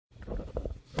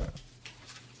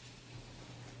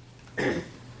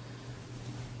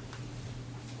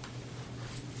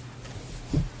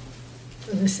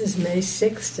This is May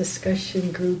 6th,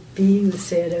 discussion group B with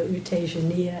Sayadaw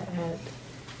Tejaniya at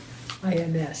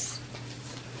IMS.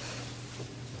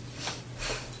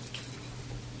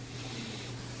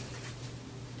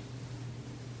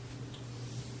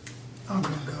 I'll go,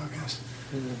 I guess.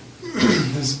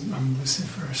 I'm listed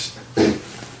first.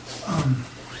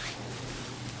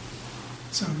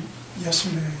 So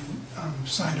yesterday,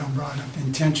 Sayadaw brought up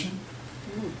intention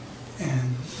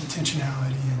and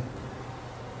intentionality, and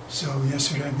so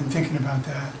yesterday I've been thinking about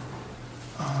that.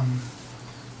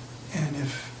 And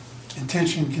if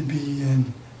intention could be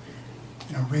in,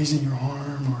 raising your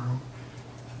arm or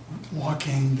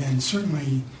walking, then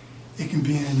certainly it can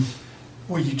be in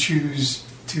what you choose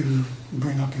to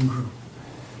bring up in group.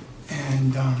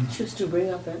 And choose to bring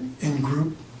up in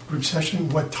group session,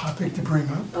 what topic to bring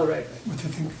up. Oh, right.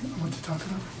 What to talk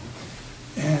about.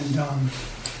 And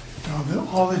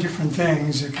all the different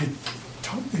things that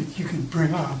you could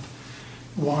bring up.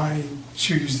 Why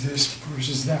choose this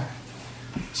versus that?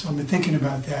 So I've been thinking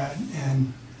about that,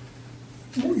 and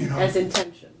as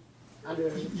intention.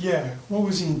 Yeah. What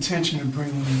was the intention of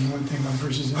bringing one thing up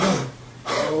versus another?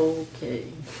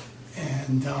 Okay.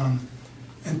 And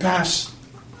past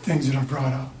things that I've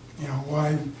brought up.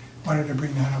 Why did I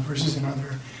bring that up versus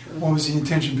another? What was the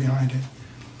intention behind it?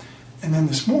 And then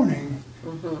this morning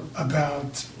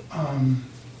about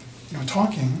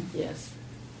talking. Yes.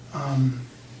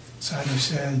 Sayadaw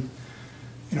said,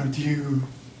 are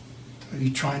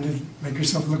you trying to make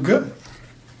yourself look good?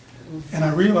 And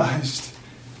I realized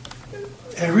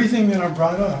everything that I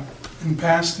brought up in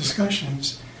past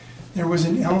discussions, there was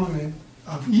an element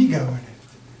of ego in it.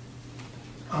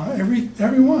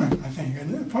 Everyone, I think,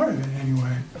 and part of it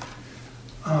anyway.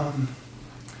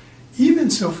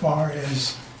 Even so far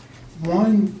as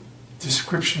one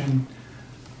description,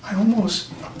 I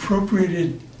almost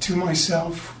appropriated to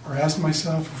myself, or as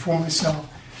myself, or for myself,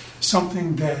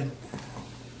 something that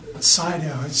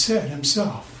Sayadaw had said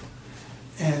himself.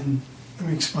 And let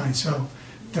me explain. So,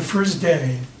 the first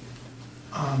day,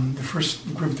 the first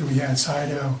group that we had,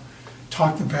 Sayadaw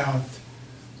talked about,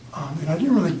 and I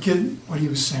didn't really get what he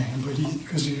was saying, but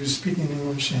because he was speaking in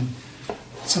English, and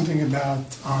something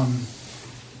about,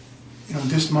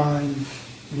 this mind,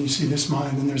 when you see this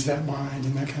mind, and there's that mind,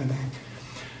 and that kind of thing.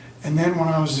 And then when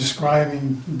I was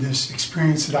describing this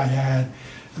experience that I had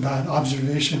about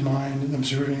observation mind and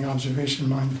observing observation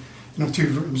mind,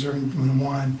 two observing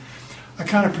one, I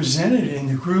kind of presented it in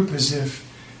the group as if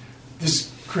this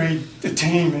great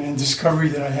attainment and discovery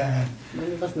that I had.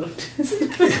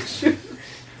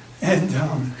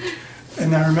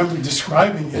 And I remember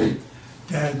describing it,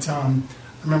 that I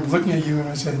remember looking at you and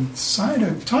I said,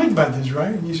 Sayadaw talked about this,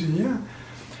 right? And you said, yeah.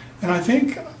 And I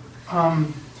think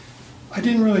I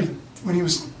didn't really, when he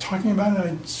was talking about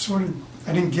it,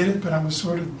 I didn't get it, but I was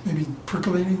sort of maybe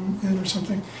percolating it or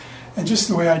something. And just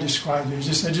the way I described it,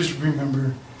 I just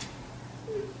remember,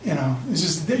 it's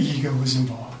just the ego was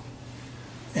involved.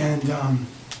 And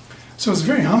so it's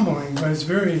very humbling, but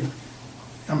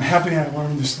I'm happy I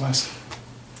learned this lesson.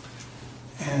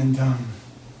 And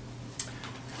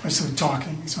I started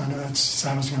talking, so I know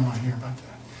Sayadaw's going to want to hear about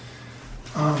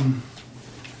that.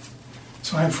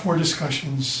 So I had 4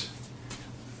 discussions.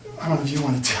 I don't know if you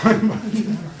want to tell him about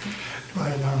that.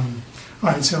 But, all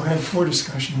right, so I had 4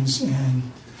 discussions, and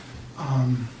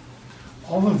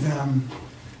all of them,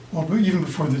 well, even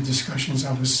before the discussions,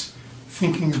 I was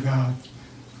thinking about,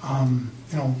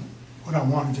 what I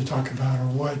wanted to talk about, or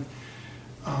what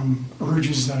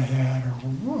urges that I had,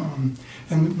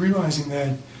 and realizing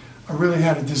that I really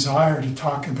had a desire to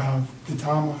talk about the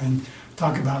Dharma and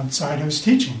talk about Sayadaw's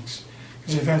teachings,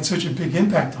 because they've had such a big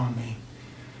impact on me.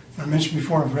 I mentioned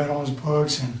before, I've read all his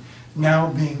books, and now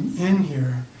being in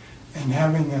here and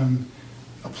having them,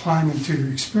 applying them to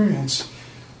experience,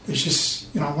 it's just,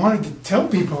 I wanted to tell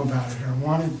people about it, or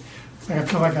I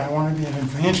feel like I want to be an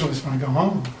evangelist when I go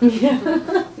home.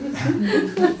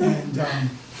 And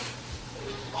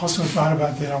also thought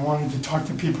about that, I wanted to talk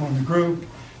to people in the group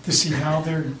to see how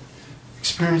they're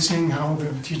experiencing, how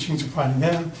the teachings apply to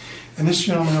them. And this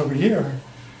gentleman over here,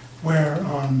 where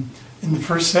in the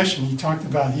first session he talked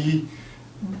about, he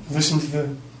listened to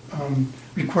the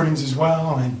recordings as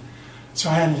well, and so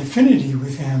I had an affinity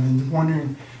with him and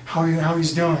wondering how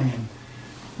he's doing. And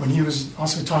when he was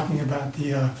also talking about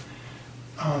the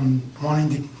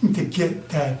wanting to get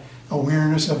that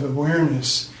awareness of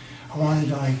awareness, I wanted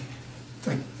to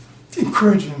like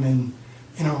encourage him, and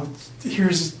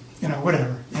here's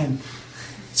whatever. And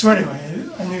so anyway,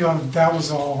 I knew that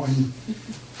was all, and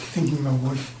thinking about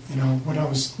what I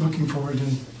was looking forward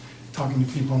to talking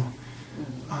to people.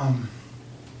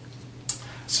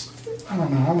 So, I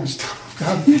don't know how much time I've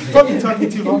Probably talking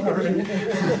too long already.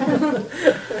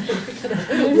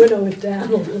 Whittle it down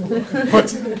a little.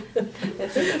 What's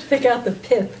Pick out the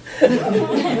pith.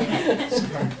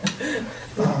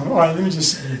 all right, let me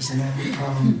just say this. And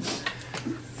then,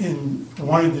 in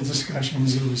one of the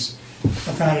discussions, I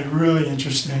found it really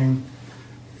interesting.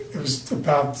 It was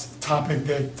about a topic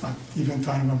that I even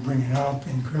thought about bringing up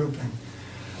in group, and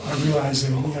I realized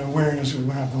that awareness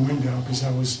went out the window because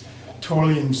I was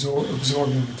totally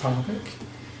absorbed in the topic.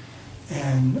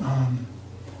 And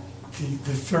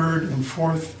the third and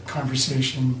fourth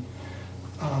conversation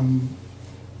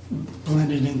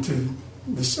blended into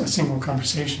a single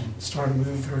conversation. Started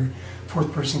with the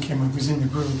fourth person came up, was in the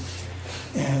group,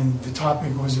 and the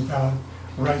topic was about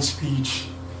right speech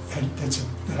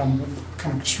that I'm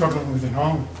kind of struggling with at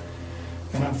home.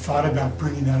 And I've thought about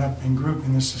bringing that up in group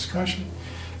in this discussion.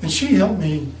 And she helped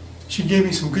me, she gave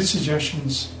me some good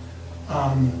suggestions,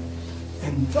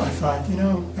 and I thought,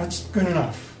 that's good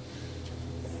enough.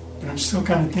 But I'm still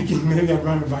kind of thinking maybe I'd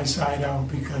run it by Sayadaw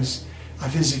because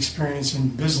of his experience in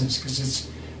business, because it's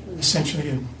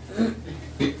essentially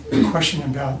a question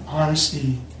about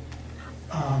honesty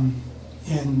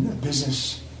in a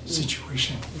business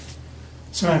situation.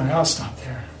 So anyway, I'll stop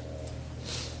there.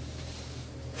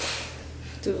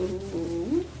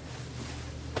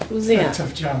 Who's a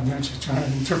tough job, don't you, trying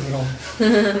to interpret all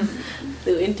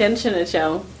the intention of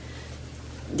Chow.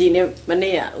 Dine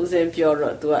Mania, Uzen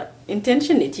Piora, to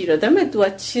intention it, that meant to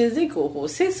a chinsico who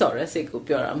says or a seco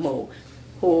piora mo,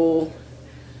 who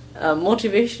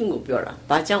motivation go piora,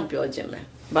 Bajam piojin,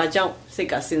 Bajam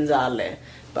seka sinzale,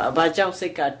 Bajam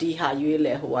seka diha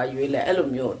yuele, who are yuele,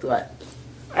 elomio to it.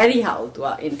 Anyhow, to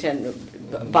our intent,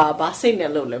 by saying a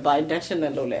little, by intention a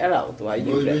little, out to our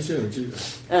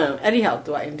anyhow,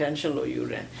 to our intention low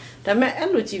urine. The man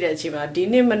elogy that Chima,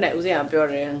 Dine Manet Uzia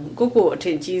Pure, Coco,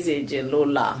 Ten Cheese,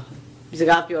 Lola,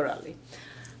 Zagapurali.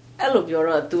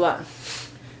 Elopura to a.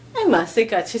 I must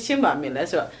take a chichima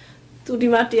millesor to the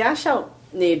Matia shout,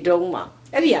 ne doma,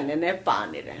 Elian and a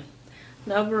panny.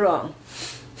 Now wrong.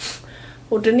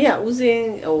 Utania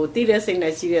Uzing or Tida saying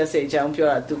that she say jump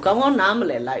pure to come on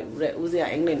normally like Uzia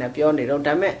England up your little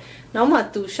dame. Now ma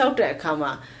to shout at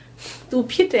Kama to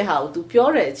pit a house to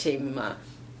pure chima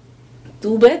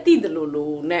to betty the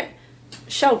lulu ne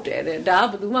shout at it.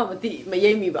 Dab do mamma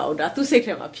Miami about that to say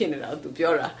him a pin out to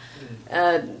pure.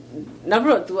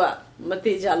 Number to a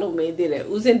Matejalo made it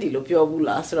Uzendilo pure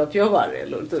bula, so pure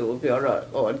barrel to pure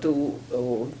or to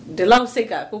the love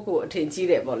seka cocoa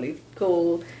tenchire volley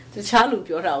go. The chalu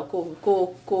pure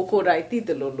go right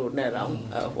the lulu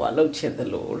around while loaching the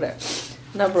low rep.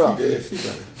 Number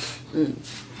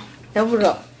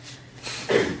number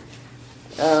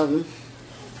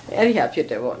very happy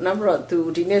to number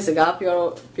two Dines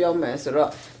Agapio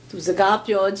Messer to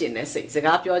Zagapio Genesi,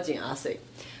 Zagapio Genasi,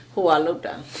 who are looked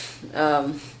at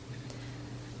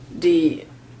the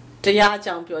Taya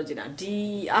Champio Gina,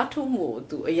 the Atomo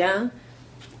to a young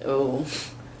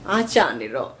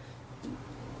Achaniro.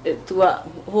 To a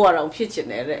who are on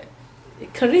kitchen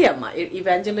Korea, my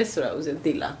evangelist was in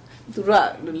Dilla. To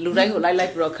Lurango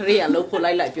like Korea, local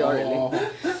like your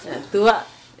to a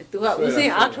we say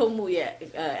Atomu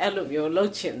Elomio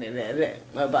Lochin in there,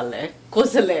 Mabale,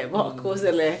 Cosele,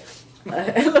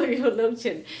 Elomio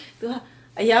Lochin to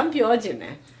a young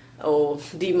Piogene. Oh,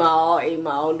 Dima or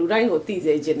Ema or Lurango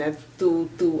Tize Genet to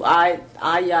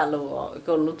Ayalo or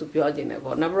Colo to Piogene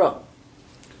or Nabro.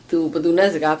 To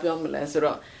Padunas Gapion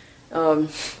Lesero,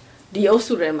 the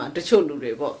Osurema, the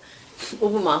Cholurebo,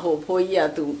 Umaho, Poia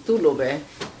to Lobe,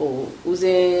 or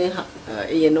Uze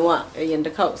Yenoa, and the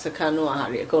cow, Sakanoa,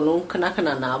 Harry, Colon,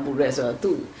 Kanakana, Buresa,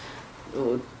 to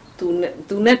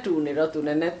Netu, Nero to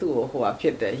Netu, who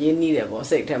appeared there, ye needed or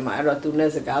say to my to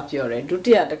Nezagapio,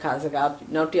 Dutia the Casagap,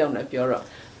 not the owner Puro.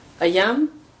 A young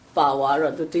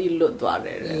power to tea look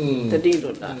the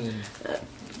deal.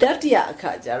 That ya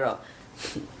Kajaro.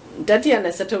 Tatiana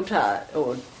Satota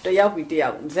or the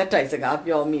Yapitia, Zeta is a gap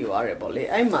your me horrible.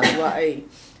 I must a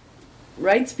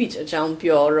right speech a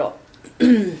champion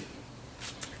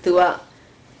to a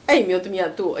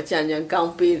mutumia to a chanyan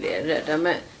campi there.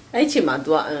 I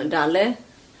chimatua and Dale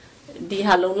di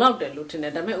Halon love the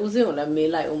lieutenant. I may Uzula me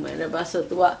like Uman, a basso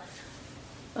to a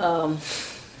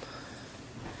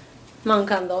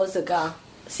Mancandozaga.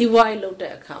 See why looked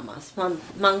at Kamas,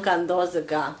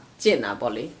 Mancandozaga. Jenna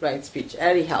Bolly, right speech,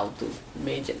 anyhow to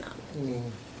major now.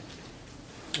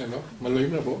 Hello,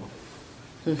 Malina.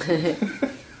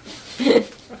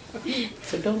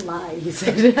 So don't lie, he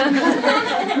said.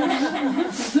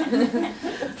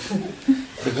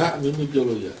 The cat made me go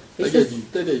yet. You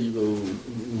go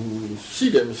see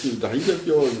them, see the Hida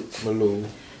Pure Malo.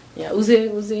 Yeah,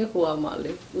 Uzin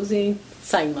Huamali. Uzin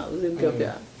Saima, Uzin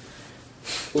Gopia.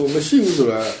 Oh, machine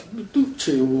Uzula, do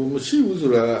chill, machine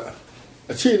Uzula,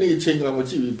 a chain chain of a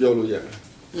TV Biologia.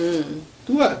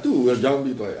 Do what do a young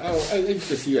people? I like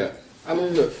to see it. I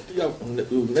don't know,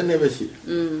 never see.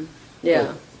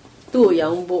 Yeah. Do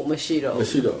young book machine.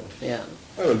 Yeah.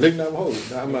 Oh, leg now home,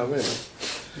 I'm a man.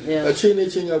 Yeah. A chain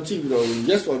of TV,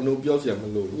 yes or no Biologia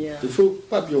alone. Yeah. The true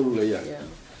Babiola. Yeah.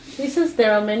 He says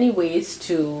there are many ways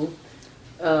to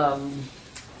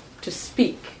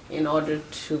speak in order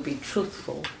to be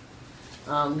truthful.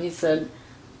 He said,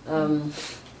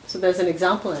 so there's an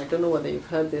example, and I don't know whether you've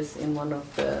heard this in one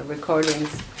of the recordings,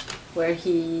 where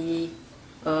he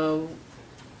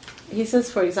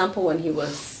says, for example, when he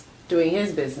was doing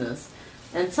his business,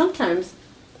 and sometimes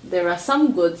there are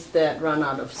some goods that run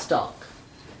out of stock.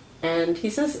 And he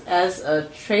says, as a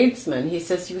tradesman, he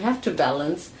says you have to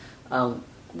balance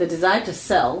the desire to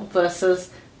sell versus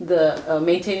the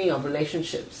maintaining of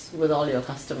relationships with all your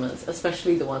customers,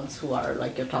 especially the ones who are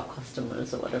like your top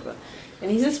customers or whatever.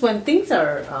 And he says when things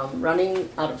are running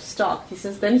out of stock, he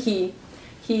says then he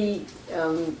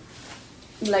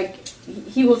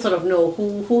will sort of know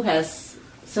who has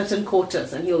certain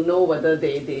quotas, and he'll know whether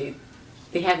they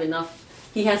have enough.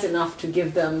 He has enough to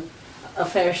give them a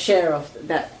fair share of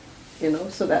that,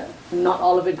 so that not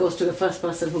all of it goes to the first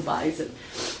person who buys it.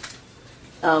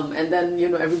 And then,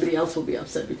 everybody else will be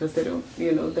upset because they don't,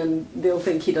 then they'll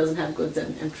think he doesn't have goods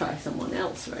and try someone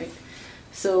else, right?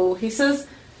 So he says,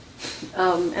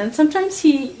 and sometimes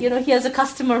he has a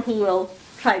customer who will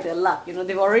try their luck.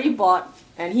 They've already bought,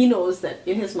 and he knows that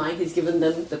in his mind he's given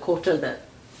them the quota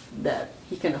that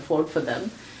he can afford for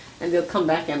them. And they'll come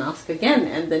back and ask again,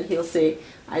 and then he'll say,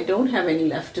 I don't have any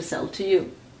left to sell to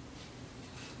you.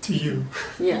 To you.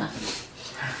 Yeah.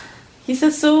 He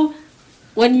says, so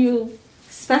when you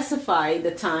specify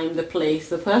the time, the place,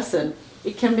 the person,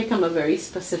 it can become a very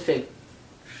specific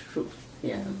truth.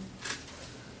 Yeah.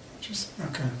 Interesting.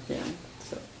 Okay. Yeah.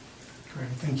 So. Great.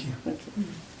 Thank you. Okay.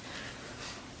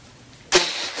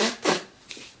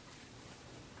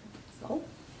 That's all?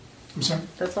 I'm sorry?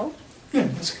 That's all? Yeah,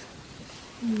 that's good.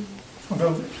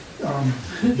 Although, are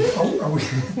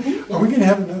we going to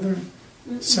have another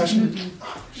session?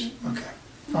 Oh, okay.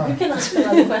 All We right. can ask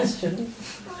another question.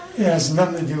 It has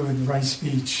nothing to do with right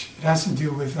speech. It has to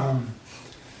do with, I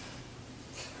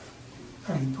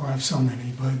have so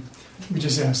many, but let me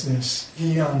just ask this.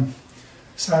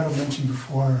 Sayadaw mentioned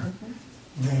before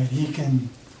that he can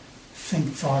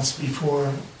think thoughts before,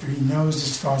 or he knows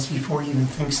his thoughts before he even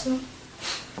thinks them.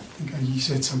 I think you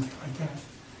said something like that.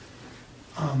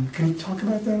 Can you talk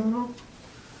about that at all?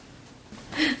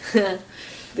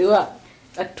 There were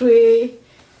a tree.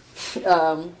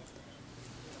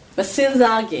 မစင်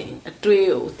စားခင်အတွေး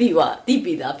ကိုတိ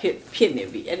ပြီးသားဖြစ်နေ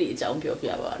ပြီအဲ့ဒီအကြောင်းပြောပြ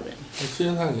ပါမယ်။မစ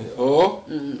င်စားခင်အ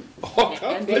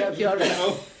န်ဒီပြောတယ်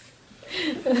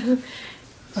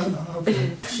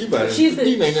ရှိပါတယ်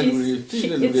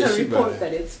It's a report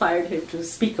that inspired him to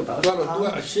speak about it. သူက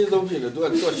အရှင်းဆုံးဖြစ်တယ်သူက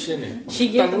ရှင်းတယ်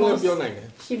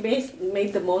She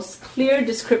made the most clear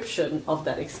description of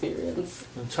that experience.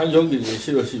 ချမ်းယောဂီတွေ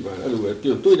ရှိတော့ရှိပါတယ်အဲ့လိုပဲ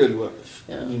တွေ့တဲ့လူက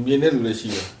မြင်တဲ့လူလည်းရှိ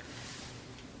တယ်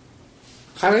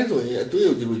ခါတိုင်းဆိုရင်အတွေ့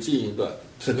အကြုံကိုကြည့်ရင်တော့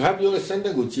စကားပြောတဲ့စက်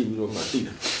တဲ့ကိုကြည့်ပြီးတော့မှသိတ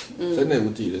ယ်စက်တဲ့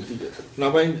ကိုကြည့်တယ်နော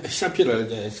က်ပိုင်းအဆက်ဖြစ်လာ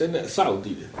တဲ့စက်နဲ့အဆောက်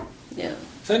သိတယ် Yeah.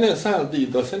 စက်နဲ့အဆောက်သိ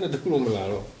တော့စက်နဲ့တခုလုံးမလာ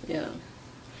တော့ Yeah.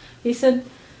 He said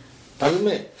ဒါပေ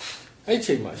မဲ့အဲ့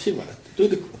ချိန်မှာရှိမှာတွေ့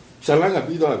တဲ့ဇလန်းက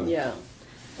ပြီးသွားပြီ Yeah.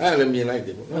 အဲ့လည်းမြင်လိုက်တ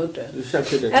ယ်ပေါ့နော် ဟုတ်တယ် ဆက်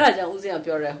ဖြစ်တယ် အဲ့ဒါကြောင့်ဦးစင်းက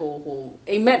ပြောရဲဟို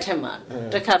အိမ်မက်ထဲမှာ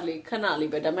တစ်ခါလေးခဏ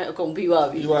လေးပဲဒါပေမဲ့အကုန်ပြီးသွား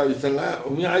ပြီ ပြီးသွားပြီဇလန်းအ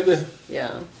များကြီးပဲ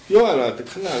Yeah. ပြောရတာ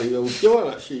ခဏလေးပဲပြောရ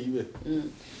တာရှိကြီးပဲ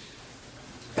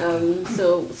So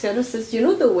Sayadaw says,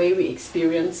 the way we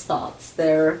experience thoughts,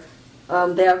 there are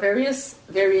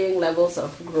varying levels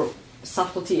of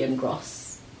subtlety and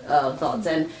gross thoughts,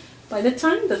 and by the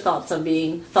time the thoughts are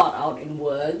being thought out in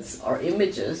words or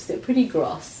images, they're pretty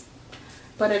gross.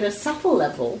 But at a subtle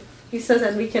level, he says,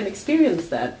 and we can experience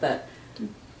that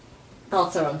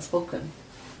thoughts are unspoken.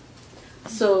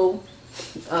 So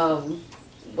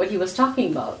what he was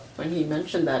talking about when he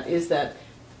mentioned that is that,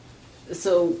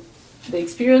 so the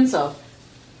experience of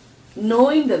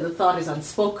knowing that the thought is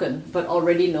unspoken, but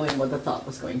already knowing what the thought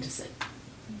was going to say.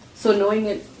 So knowing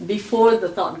it before the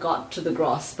thought got to the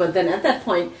gross, but then at that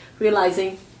point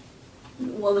realizing,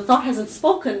 well, the thought hasn't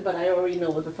spoken, but I already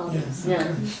know what the thought is. Okay.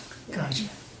 Yeah. Gotcha.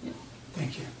 Yeah.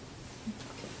 Thank you.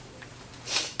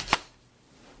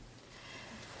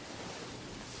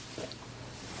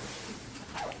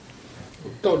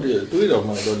 Don't do it on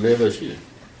my level sheet.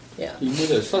 Yeah. You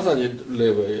mean a sausage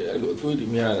level, I do it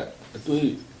in the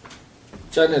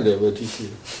channel level tissue.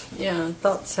 Yeah,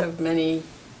 thoughts have many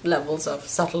levels of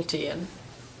subtlety and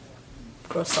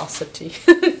grossosity.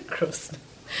 Gross,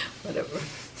 whatever.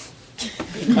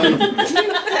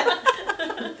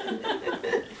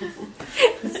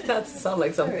 It starts to sound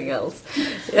like something else.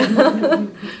 Yeah.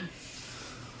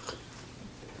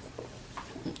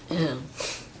 Yeah.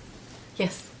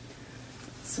 Yes.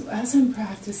 So as I'm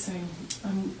practicing,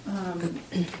 I'm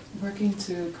working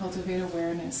to cultivate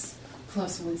awareness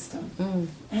plus wisdom.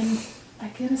 And I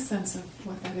get a sense of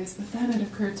what that is, but then it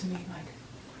occurred to me, like,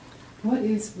 what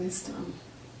is wisdom?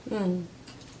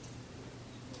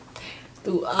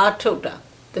 သူအားထုတ်တာ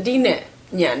တတိနဲ့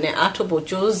ညာနဲ့အားထုတ်ဖို့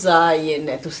ကြိုးစားရင်း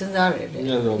နဲ့သူစဉ်းစားရတယ်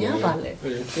ညာပါလေ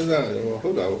စဉ်းစားရတယ်ဟု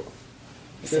တ်တာပေါ့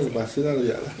စဉ်းစားလို့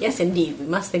ရလား Yes indeed we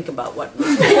must think about what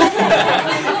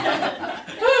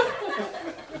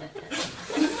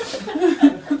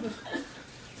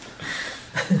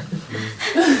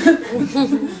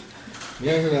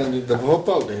ညာဆိုတာဒီသဘော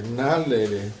ပေါက်တယ်နားလည်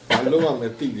တယ်ဘာလို့ရမလဲ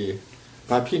သိတယ်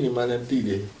ဘာဖြစ်နေမှလည်းသိတ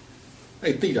ယ်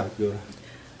အဲ့သိတာပြောတာ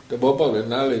သဘောပေါက်တယ်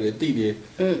နားလည်တယ်သိတယ်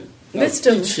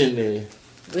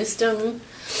Wisdom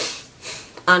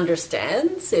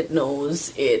understands, it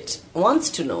knows, it wants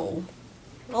to know.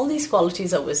 All these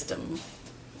qualities are wisdom.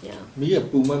 Yeah.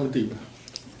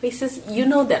 He says, you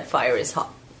know that fire is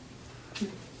hot.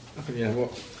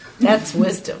 That's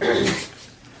wisdom.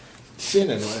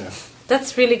 That's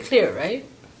really clear, right?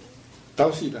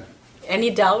 Any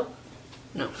doubt?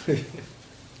 No.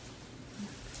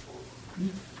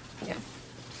 Yeah.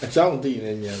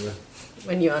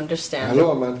 When you understand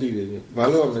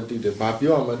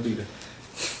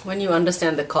when you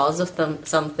understand the cause of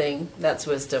something, that's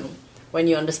wisdom. When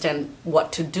you understand what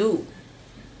to do,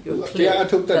 you're clear,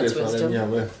 that's wisdom.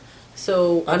 So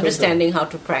understanding how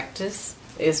to practice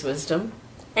is wisdom.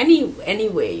 Any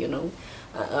way, you know,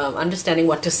 understanding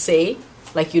what to say,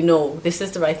 like you know this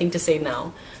is the right thing to say now,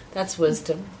 that's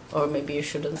wisdom. Or maybe you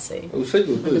shouldn't say.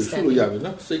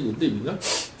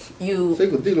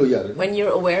 When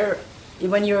you're aware,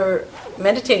 when you're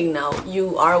meditating now,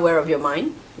 you are aware of your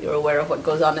mind. You're aware of what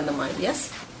goes on in the mind.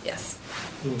 Yes? Yes.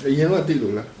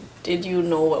 Did you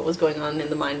know what was going on in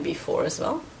the mind before as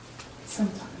well?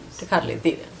 Sometimes.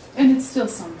 And it's still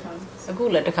sometimes.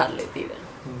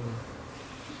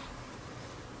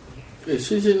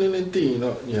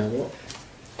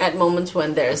 At moments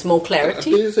when there is more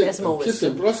clarity, there's more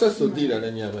wisdom.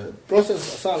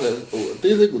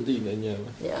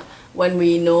 Yeah. When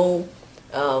we know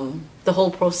the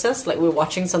whole process, like we're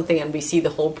watching something and we see the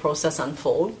whole process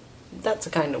unfold, that's a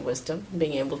kind of wisdom,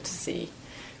 being able to see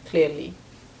clearly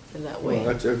in that way.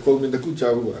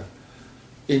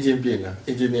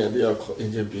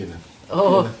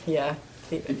 Oh, yeah.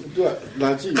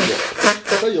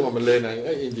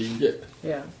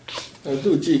 Yeah.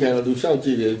 သူကြည့်ခိုင်းတော့သူရှောက်ကြ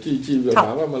ည့်တယ်ကြည့်ပြီးတော့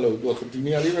ဘာမှမလုပ်သူဒီ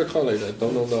နေရာလေးပဲခောက်လိုက်တယ်တော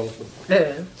င်းဆို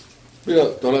ပြီးတော့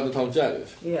ဒေါ်လာ1000ကျတယ်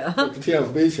Yeah ဒီထက်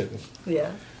ပေးချင်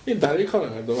Yeah ဒီဒါလေးခောက်လို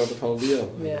က်တော့ဒေါ်လာ1000ပေးရအော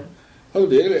င် Yeah ဟုတ်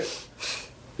တယ်လေ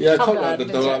ဒီခောက်လိုက်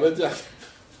ဒေါ်လာပဲကျ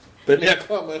ဘယ်နေရာ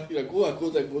ခောက်မှဒီကိုက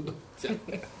ကျ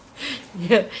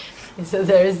Yeah so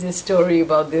there is this story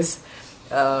about this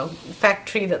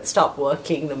factory that stopped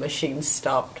working, the machines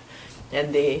stopped, and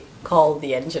they called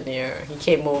the engineer. He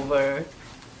came over,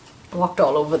 walked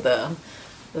all over the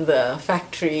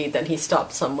factory, then he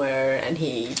stopped somewhere and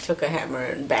he took a hammer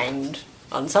and banged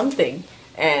on something,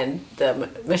 and the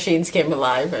machines came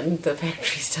alive and the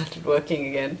factory started working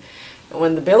again. And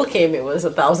when the bill came, it was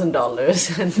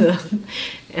 $1,000,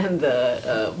 and the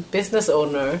business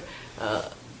owner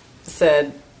said,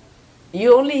 "You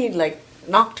only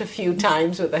knocked a few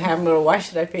times with a hammer. Why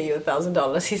should I pay you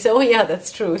 $1,000?" He said, "Oh yeah, that's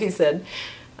true." He said,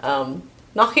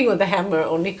 knocking with a hammer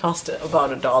only cost about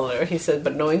 $1. He said,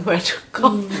 but knowing where to go,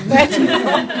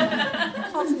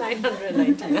 cost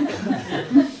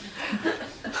 $999.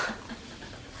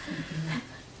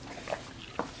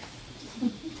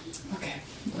 Okay.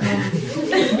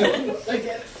 I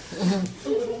get it. A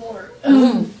little more.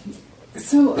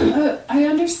 So I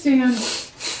understand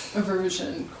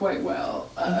aversion quite well.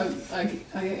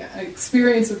 I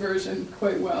experience aversion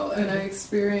quite well, and I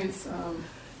experience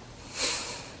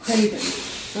craving.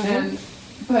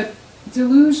 But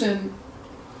delusion,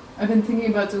 I've been thinking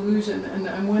about delusion, and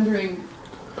I'm wondering,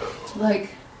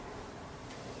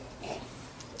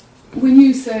 when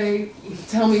you say,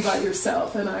 "Tell me about yourself,"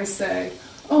 and I say,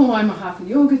 "Oh, I'm a hatha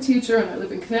yoga teacher, and I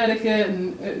live in Connecticut," and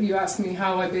you ask me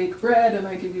how I bake bread, and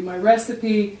I give you my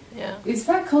recipe. Yeah. Is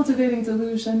that cultivating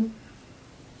delusion?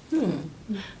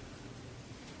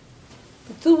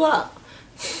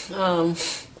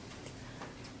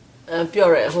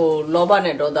 Pure ho loba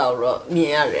ne doda ro myin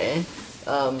ရတယ်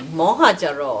မောဟကြ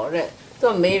တော့တဲ့သူ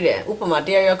မေးတယ်ဥပမာတ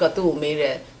ရားရောက်ကသူ့ကိုမေးတ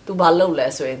ယ်သူ तू ဘာလုပ်လဲ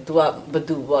ဆိုရင် तू ကဘ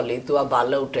သူပေါ့လေ तू ကဘာ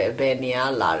လုပ်တယ်ဘယ်နေရာ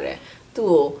လာတယ် तू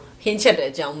ကိုဟင်းချက်တဲ့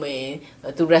အကြောင်းမင်း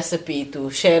तू recipe तू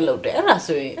share လုပ်တယ်အဲ့ဒါ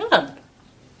ဆိုရင်အဲ့ဒါ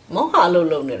မောဟအလုပ်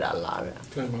လုပ်နေတာလားတဲ့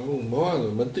ကဲမဟုတ်မောဟ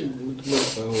ဆိုမတိ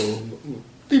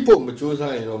တိဖို့မကြိုး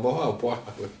စားရင်တော့မောဟပွား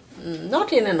တယ် not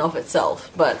in and of itself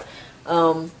but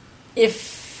if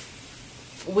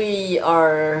we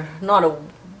are not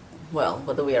well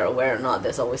whether we are aware or not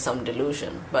there's always some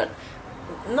delusion but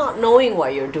not knowing why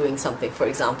you're doing something for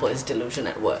example is delusion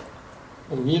at work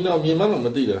မြင်မှမ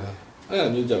သိတာအဲ့ဒါ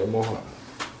မျိုးကြတော့မောဟ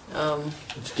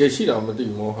ကဲရှိတာမသိ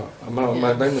မောဟအမှ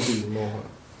န်တိုင်းမသိမောဟ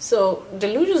so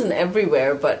delusion is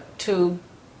everywhere but to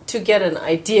get an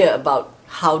idea about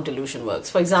how delusion works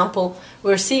for example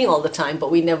we're seeing all the time but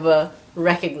we never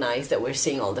recognize that we're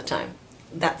seeing all the time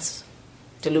that's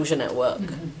delusion at work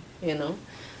you know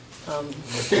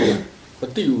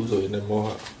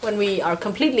when we are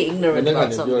completely ignorant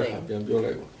about something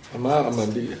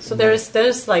so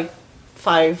there's like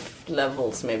 5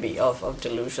 levels maybe of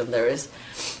delusion there is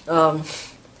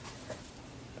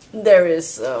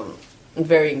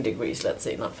varying degrees let's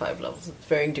say not 5 levels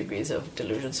varying degrees of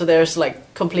delusion so there's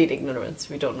like complete ignorance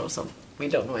we don't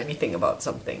know anything about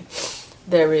something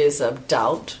there is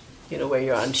doubt you know where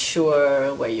you're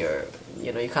unsure where you're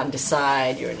you know you can't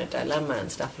decide you're in a dilemma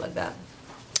and stuff like that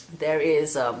there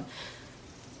is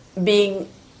being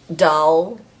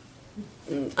dull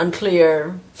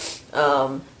unclear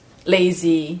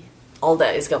lazy all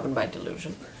that is governed by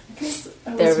delusion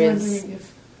there is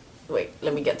wait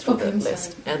let me get through the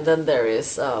list and then there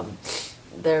is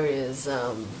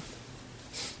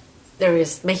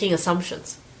making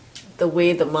assumptions the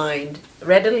way the mind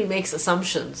readily makes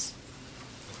assumptions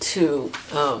to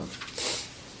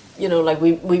you know like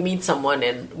we meet someone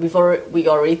and we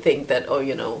already think that oh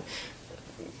you know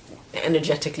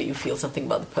energetically you feel something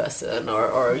about the person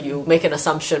or you make an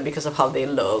assumption because of how they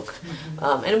look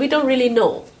and we don't really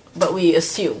know but we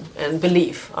assume and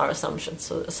believe our assumptions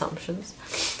so assumptions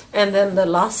and then the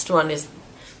last one is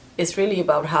really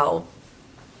about how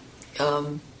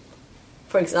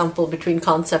for example between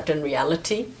concept and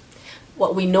reality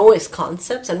what we know is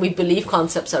concepts and we believe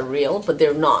concepts are real but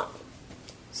they're not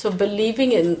so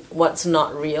believing in what's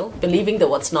not real believing that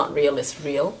what's not real is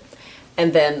real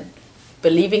and then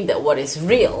believing that what is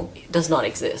real does not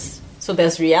exist so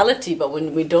there's reality but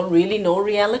when we don't really know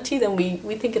reality then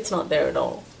we think it's not there at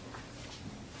all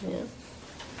yeah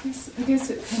I guess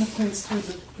it kind of plays through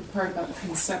the part about the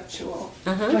conceptual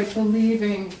like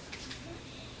believing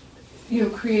you know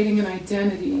creating an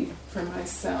identity for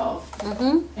myself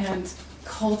and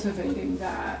cultivating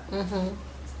that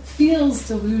feels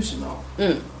delusional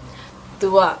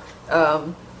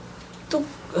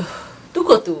သူ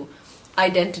ကသူ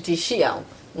identity ရှိအောင်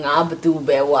ငါဘသူ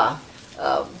ပဲဝါ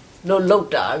လို့လောက်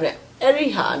တာတဲ့အဲ့ဒီ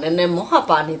ဟာနည်းနည်းမောဟ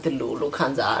ပါနေတယ်လို့ခံ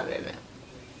စားရတယ်တဲ့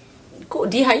ကို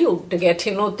ဒီဟာယူတကယ်ထ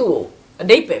င်လို့သူ့ကိုအ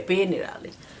တိတ်ပဲပေးနေတာလေ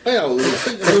အဲ့ဟာကို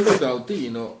စိတ်အလုံးလောက်တာကိုသိရ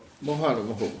င်တော့မောဟတော့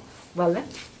မဟုတ်ဘူးဘာလဲ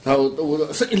ဒါကို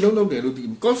စိတ်အလုံးလောက်တယ်လို့သိ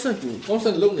concept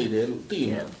လုံးနေတယ်လို့သိ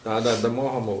ရင်ဒါမော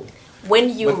ဟမဟုတ်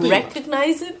when you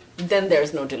recognize it then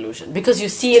there's no delusion because you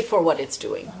see it for what it's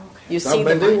doing you see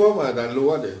the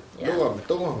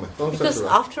because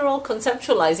after all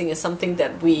conceptualizing is something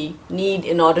that we need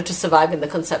in order to survive in the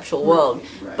conceptual world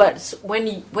but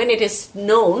when it is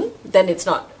known then it's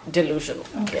not delusional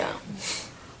yeah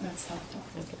that's helpful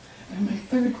and my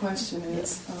third question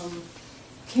is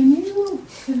can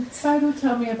Sayadaw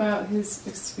tell me about his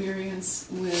experience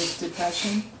with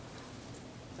depression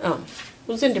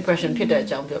who's in depression ဖြစ်တဲ့အ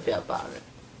ကြောင်းပြောပြပါရယ်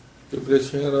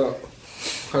depression ကတော့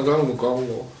ခံစားလို့မကောင်း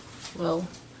ဘူး well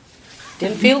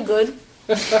didn't feel good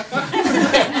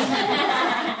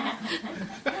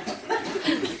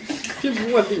ဖြစ်ဘူး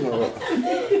မသိပါဘူး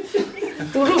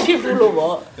သူတို့ဖြစ်ဘူးလို့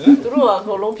ပေါ့သူတို့ကအ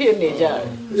ကုန်လုံးဖြစ်နေကြတ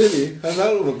ယ်လေခံစား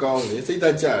လို့မကောင်းလေစိတ်ဓာ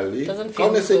တ်ကျလေကော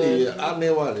င်းတဲ့စိတ်တွေအားန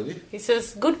ည်းသွားတယ်လေ he says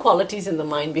good qualities in the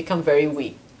mind become very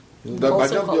weak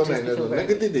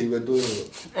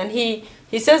and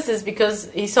he says this because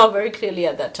he saw very clearly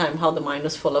at that time how the mind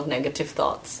was full of negative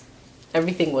thoughts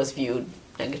everything was viewed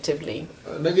negatively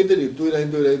and then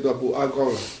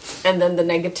the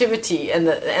negativity and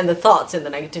the thoughts and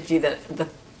the negativity that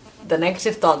the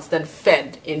negative thoughts then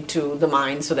fed into the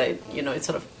mind so that you know it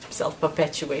sort of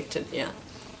self-perpetuated yeah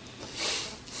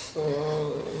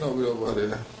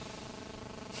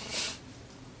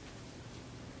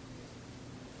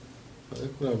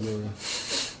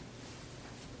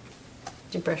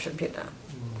depression ဖြစ်တာ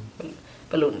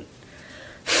ဘလို့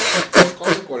ကော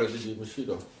င်းတဲ့ quality တွေမရှိ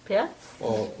တော့ဖေ။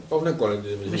ကောင်းတဲ့ quality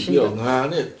တွေမရှိတော့ငါ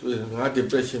နဲ့ငါ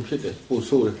depression ဖြစ်တယ်ပို့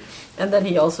ဆိုးတယ် and then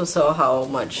he also saw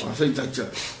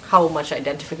how much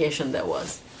identification there was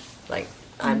like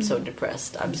I'm so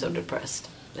depressed, I'm so depressed.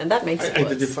 And that makes it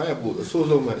worse. Identifiable.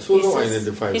 So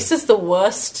identify. He says the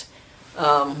worst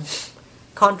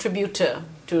contributor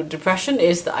to depression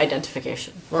is the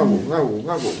identification. It's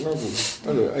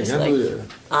like,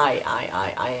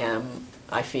 I am,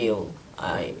 I feel,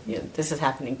 this is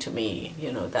happening to me.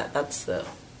 That's the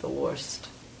worst.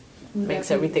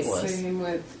 Makes everything worse. Same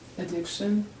with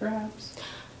addiction, perhaps.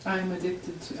 I'm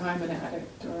addicted to. I'm an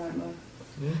addict, or I'm a.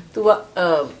 သူက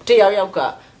တယောက်ယောက်က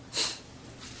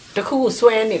တခု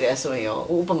ဆွဲနေတယ်ဆိုရင်ရော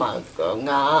ဥပမာ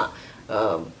ငါ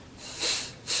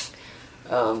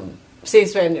ဆေး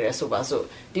ဆွဲနေတယ်ဆိုပါစို့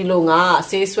ဒီလိုငါ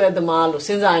ဆေးဆွဲသမားလို့စ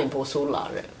ဉ်းစားရင်ပိုဆိုးလာ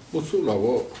တယ်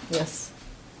Yes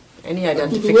any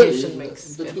identification makes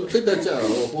စိတ်တကြ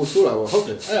တော့ပိုဆိုးလာပေါ့ဟုတ်တ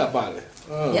ယ်အဲ့ဒါပါလေ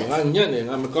ငါညံ့နေ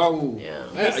ငါမကောင်းဘူး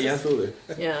အဲ့အရင်ဆိုးတယ်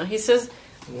Yeah he says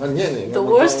the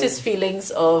worst is feelings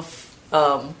of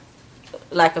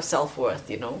lack of self-worth,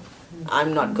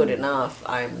 I'm not good enough,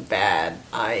 I'm bad,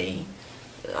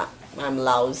 I'm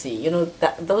lousy,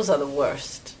 those are the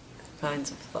worst kinds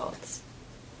of thoughts.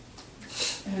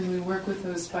 And we work with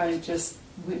those by just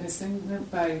witnessing them,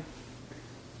 by...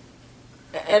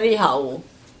 Anyhow,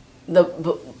 the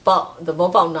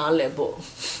bobao na lebo,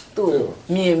 tu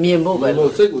mien bo ba.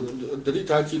 စိတ်ကိုတတိ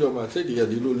ထားကြည့်တော့မှစိတ်တွေက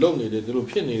ဒီလိုလုံနေတယ်ဒီလို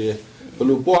ဖြစ်နေတယ်ဘယ်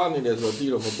လိုပွားနေတယ်ဆိုတော့ပြီး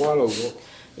တော့မပွားတော့ဘူး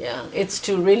Yeah, it's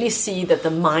to really see that the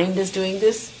mind is doing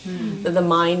this, that the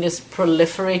mind is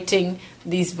proliferating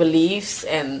these beliefs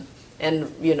and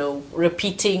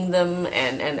repeating them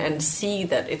and see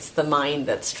that it's the mind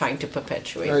that's trying to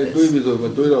perpetuate this.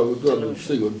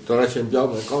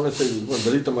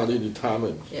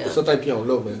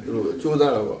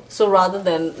 So rather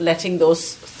than letting those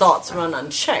thoughts run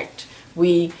unchecked,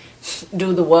 we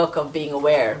do the work of being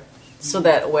aware. So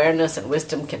that awareness and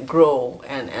wisdom can grow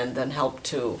and then help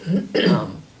to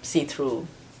see through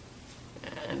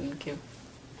and give.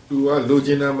 He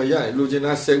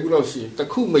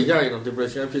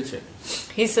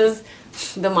says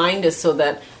the mind is so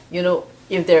that,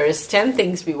 if there is 10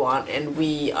 things we want and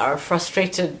we are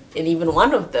frustrated in even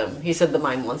one of them, he said the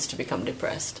mind wants to become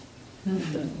depressed.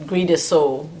 The greed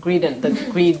and the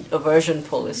greed aversion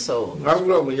pull is so.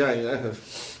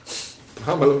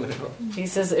 He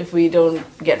says if we don't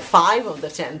get 5 of the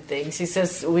 10 things, he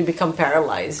says we become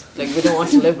paralyzed. Like we don't want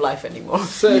to live life anymore.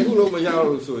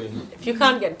 If you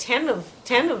can't get 10 of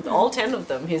all 10 of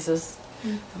them, he says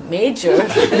major.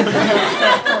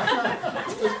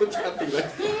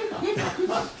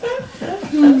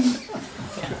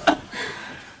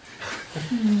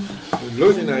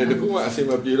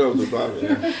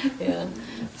 Yeah.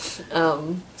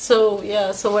 So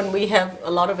when we have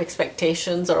a lot of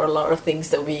expectations or a lot of things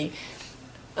that we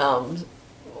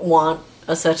want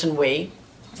a certain way,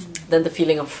 then the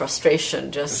feeling of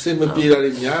frustration just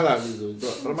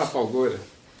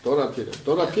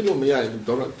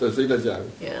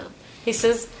yeah. He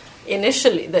says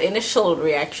initially the initial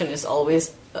reaction is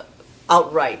always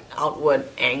outward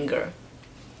anger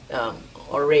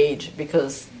or rage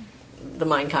because the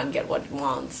mind can't get what it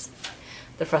wants,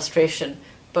 the frustration.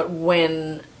 But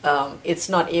when it's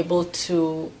not able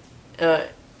to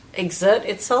exert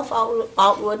itself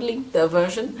outwardly, the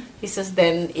aversion, he says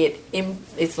then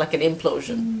it's like an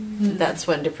implosion. That's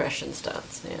when depression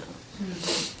starts. Yeah.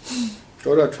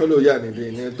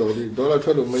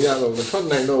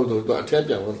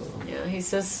 Yeah. He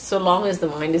says so long as the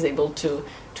mind is able to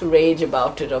rage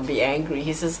about it or be angry,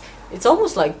 he says it's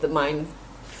almost like the mind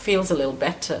feels a little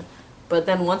better. But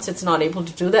then once it's not able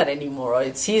to do that anymore, or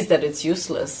it sees that it's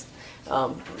useless,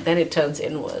 then it turns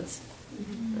inwards,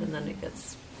 and then it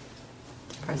gets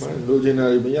depressing.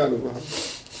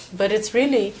 But it's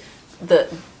really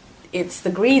it's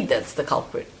the greed that's the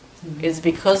culprit. It's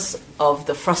because of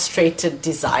the frustrated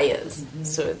desires.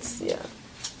 So it's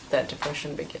that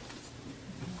depression begins.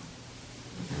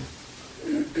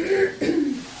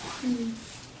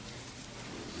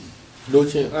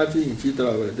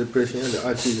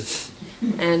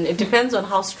 And it depends on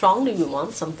how strongly we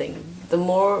want something.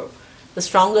 The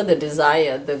stronger the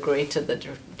desire, the greater the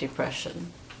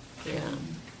depression. Yeah.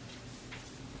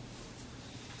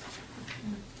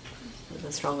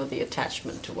 The stronger the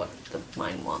attachment to what the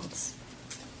mind wants.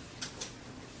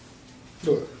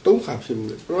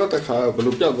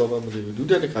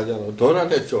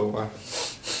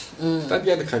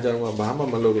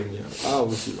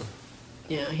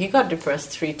 Yeah, he got depressed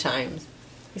 3 times.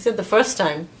 He said the first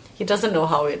time he doesn't know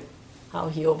how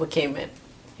he overcame it.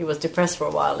 He was depressed for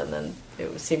a while and then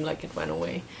it seemed like it went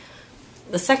away.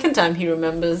 The second time he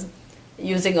remembers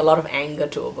using a lot of anger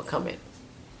to overcome it.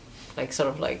 Like sort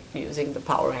of like using the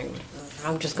power anger.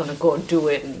 I'm just going to go and do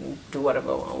it and do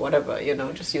whatever,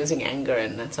 just using anger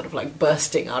and then sort of like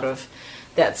bursting out of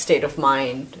that state of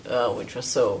mind, which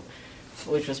was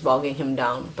bogging him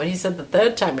down. But he said the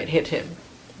third time it hit him,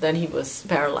 then he was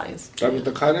paralyzed.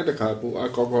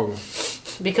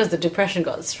 Because the depression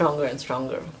got stronger and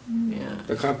stronger. Yeah.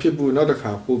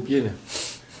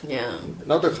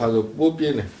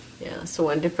 Yeah. So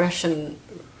when depression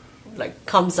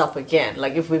comes up again,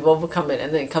 like if we've overcome it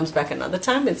and then it comes back another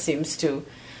time, it seems to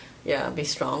be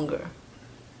stronger.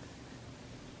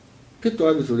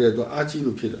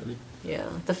 Yeah.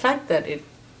 The fact that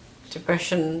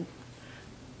depression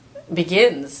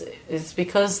begins is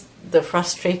because the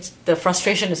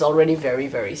frustration is already very,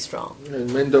 very strong.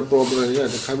 Mental problem,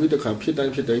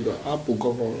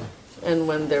 and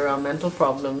when there are mental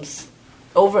problems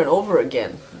over and over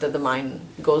again that the mind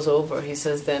goes over, he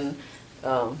says then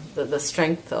the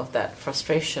strength of that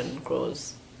frustration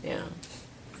grows. Yeah.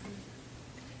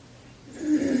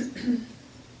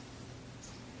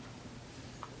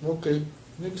 Okay,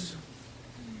 next.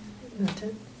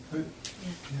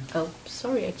 Oh,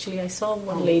 sorry, actually I saw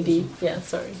one lady. Yeah,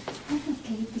 sorry.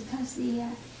 Okay, because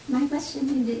my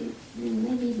question is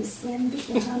maybe the same with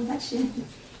the wrong question.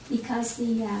 Because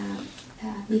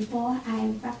before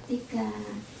I practice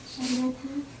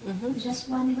shamatha, just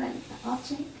one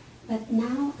object, but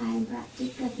now I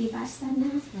practice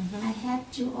vipassana. I have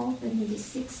to open the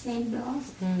 6 sense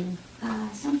doors.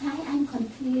 Sometimes I'm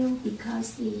confused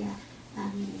because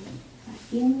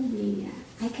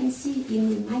I can see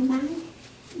in my mind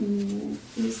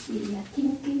is the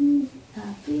thinking,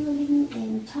 feeling,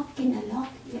 and talking a lot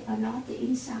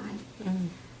inside.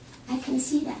 I can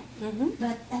see that,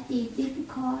 but that is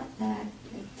difficult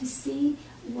to see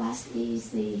what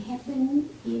is happen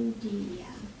in the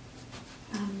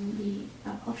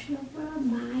observer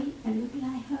mind. Look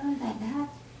like her like that.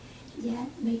 Yeah,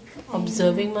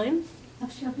 observing mind.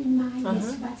 Observing mind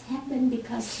is what happened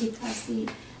because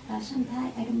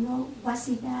sometimes I don't know what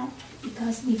is that,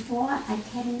 because before I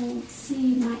can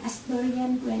see my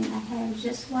experience when I have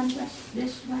just one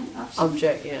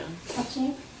object,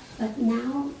 but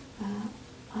now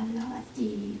a lot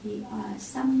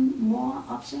some more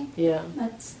object,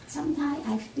 but sometimes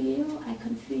I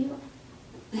can feel,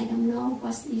 I don't know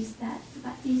what is that,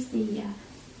 what is the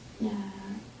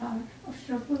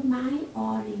observer mind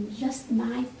or in just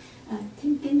mind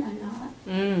thinking a lot.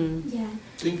 Yeah.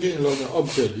 Thinking a lot of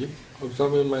object,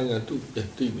 observing mind and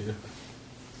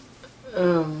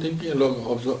thinking a lot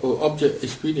of object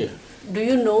experience. Do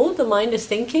you know the mind is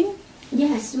thinking?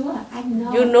 Yes, sure, I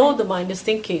know. You know the mind is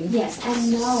thinking. Yes, I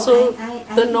know. So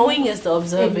the knowing is the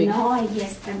observing. The knowing,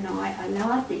 yes, the knowing, a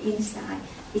lot the inside.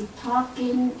 It's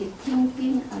talking, it's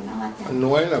thinking a lot.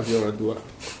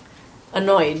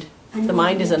 Annoyed. The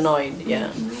mind is annoyed. Yeah.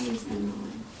 The mind is annoyed.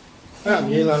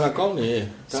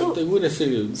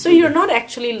 So you're not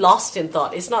actually lost in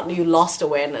thought. It's not you lost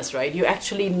awareness, right? You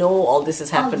actually know all this is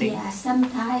happening. Oh yeah,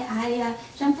 sometimes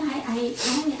I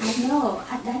know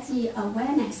that's the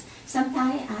awareness.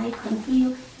 Sometimes I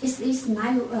confuse. Is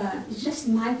my just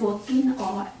my working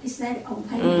or is that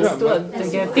awareness?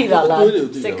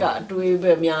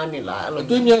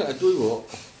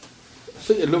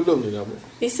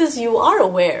 He says you are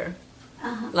aware.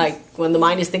 Like when the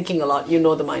mind is thinking a lot, you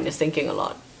know the mind is thinking a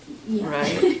lot. Yeah.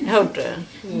 Right?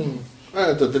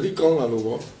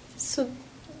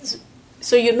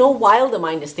 So you know while the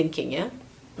mind is thinking, yeah?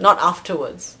 Not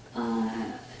afterwards.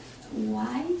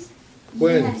 Why?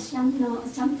 When? Yeah,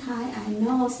 sometimes I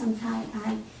know, sometimes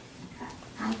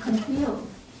I confuse.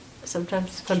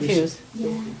 Sometimes confused.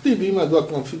 Yeah.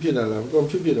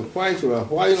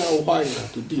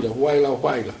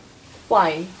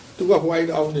 Why?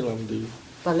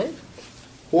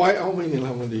 Why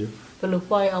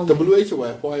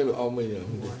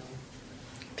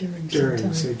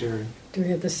During, say during.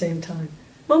 Doing at the same time.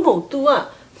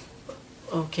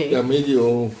 Okay.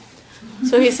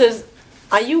 So he says,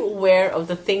 are you aware of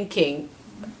the thinking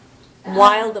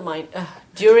while the mind,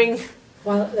 during,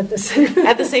 While at the same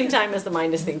at the same time as the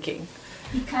mind is thinking?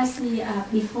 Because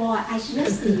before I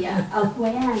just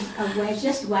aware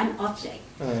just one object,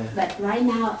 but right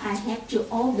now I have to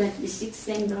open the 6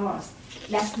 sense doors.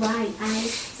 That's why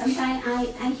sometimes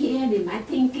I hear in my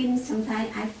thinking, sometimes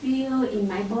I feel in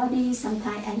my body,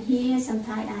 sometimes I hear,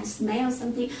 sometimes I smell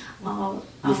something.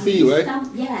 You feel, right?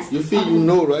 Yes. You feel, you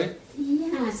know, right?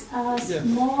 Yes.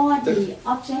 More the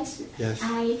objects, yes.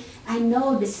 I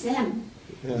know the same.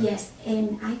 Yeah. Yes,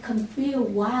 and I can feel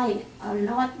why a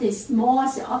lot the small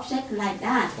object like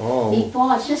that.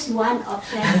 Before just one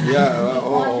object. Yeah.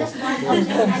 Before just one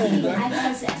object, I think I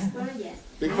have experience.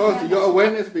 Because your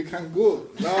awareness become good.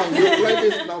 Now your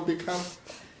practice now become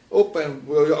open.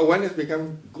 Well, your awareness become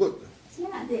good.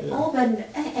 Yeah, they open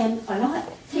and a lot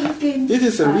thinking. This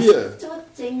is a real.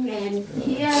 Touching and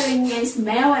hearing and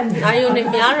smell and. အာယုန်နဲ့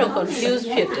များတော့ confuse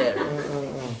ဖြစ်တယ်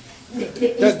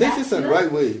This is the right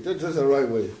way. This is the right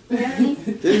way.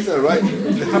 This is the right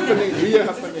happening. Real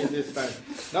happening this time.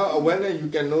 Now awareness you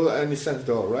can know any sense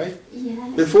door, right? Yeah.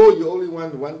 Before you only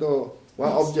want one door,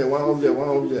 one object, one object, one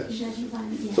object.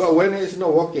 Yes. So awareness is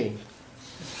not working.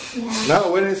 Yeah. Now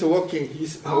awareness is working.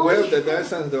 He's aware of the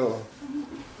sense door.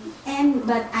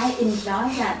 But I enjoy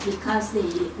that because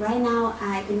right now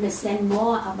I understand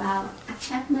more about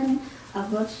attachment,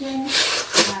 aversion.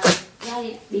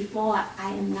 Right before I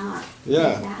am not.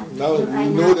 Yeah. Now right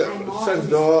you know now, the I'm more sense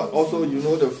door. Also you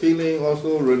know the feeling. Also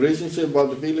relationship about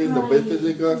the feeling, the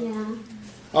physical. Yeah.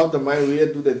 How the mind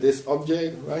react to this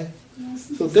object, right? Yes.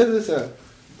 So this is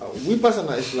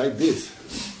vipassana is like this,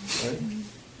 right?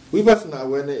 Vipassana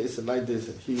awareness is like this.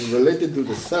 He related to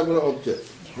the several objects,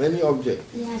 many objects.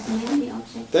 Yes, many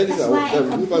objects. That is That's why the I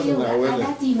confuse vipassana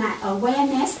awareness. my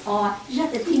awareness or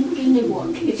just the thinking the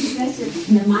working, just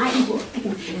the mind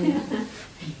working.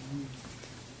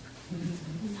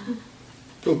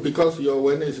 So because your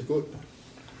awareness is good,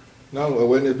 now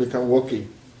awareness become working,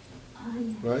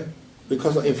 right?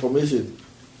 Because of information.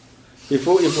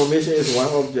 Before information is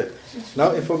one object.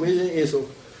 Now information is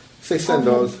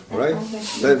 $600, right?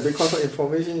 Then because of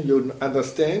information you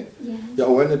understand, your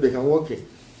awareness become working.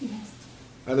 Yes.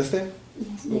 Understand?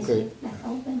 Yes. Okay. That's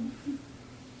open.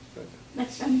 But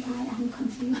sometimes I'm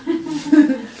confused.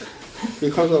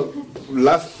 Because of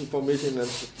last information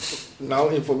and now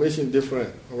information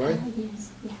different, right?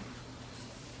 Yes. Yeah.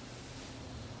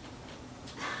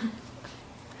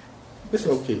 It's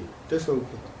okay. That's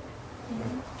okay.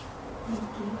 Thank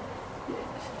you.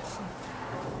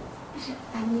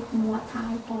 I need more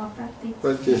time for practice.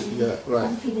 Practice, yeah, right.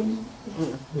 Confidence.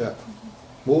 Yeah.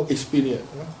 More experience,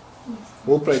 huh? Yes.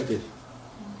 More practice.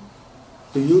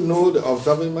 Do you know the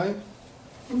observing mind?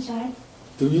 I'm sorry.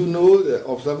 Do you know the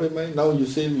observing mind? Now you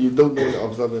say you don't know the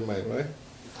observing mind, right?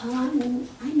 I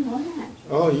know that.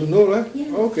 Oh, you know, right?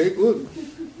 Yeah. Okay, good.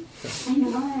 I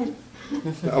know that.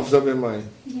 The observing mind.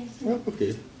 Yes. Oh,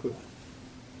 okay, good.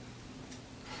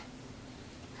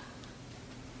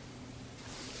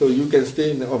 So you can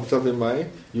stay in the observing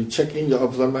mind. You check in your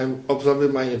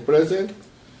observing mind in present.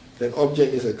 Then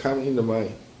object is a come in the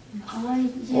mind.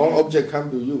 All object come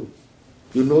to you.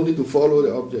 You no need to follow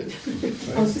the object.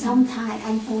 Right? Sometimes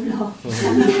I follow.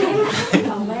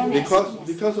 Sometimes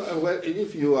because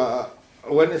if you are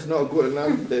awareness not good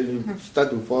enough, then you start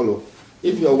to follow.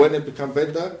 If your awareness become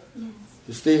better,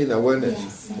 you stay in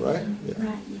awareness, right? Yeah.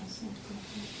 Right. Yes.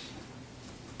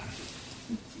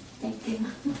 Thank you.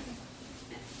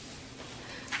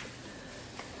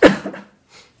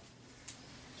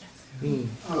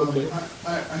 Okay.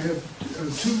 I have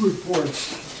two reports.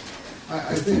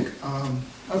 I think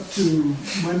up to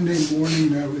Monday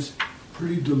morning I was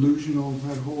pretty delusional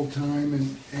that whole time,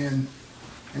 and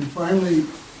finally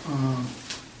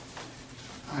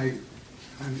I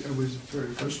was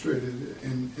very frustrated,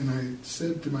 and I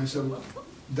said to myself,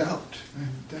 doubt. I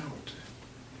have doubt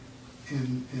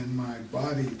in my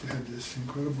body to have this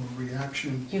incredible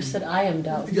reaction. You said I am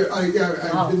doubtful. Yeah,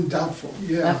 I've been doubtful.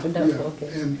 Yeah, I've been doubtful.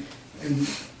 Okay. And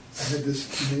I had this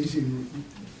amazing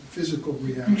physical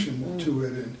reaction to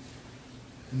it,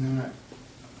 and then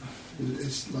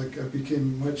it's like I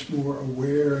became much more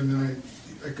aware, and then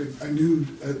I knew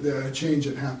that a change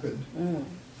had happened.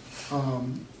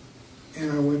 And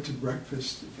I went to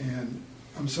breakfast, and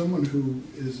I'm someone who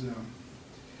is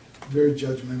very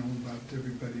judgmental about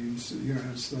everybody. It's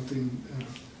something.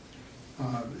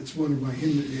 It's one of my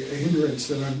hindrance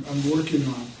that I'm working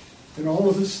on. And all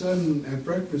of a sudden at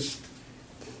breakfast,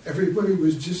 everybody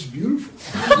was just beautiful.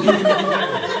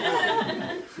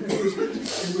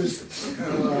 It was,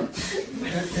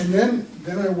 and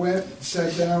then I went,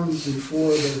 sat down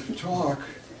before the talk,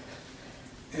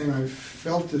 and I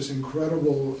felt this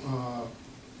incredible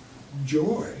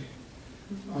joy.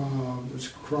 Was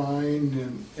crying,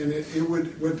 and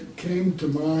what came to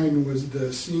mind was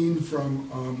the scene from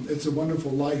It's a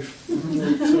Wonderful Life. I don't know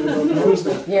if anyone knows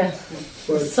that. Yeah.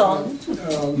 But, Song.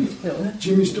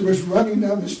 Jimmy Stewart's running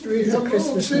down the street,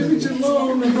 hello, Savage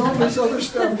alone, and all this other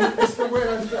stuff. That's the way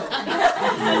I felt.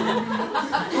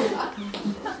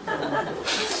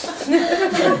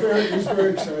 It was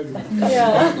very exciting.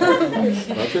 Yeah.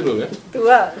 ဘာဖြစ်လို့လဲ तू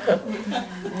က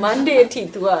Monday အထိ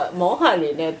तू ကမောဟတွေ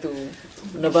နဲ့ तू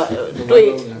တွေ့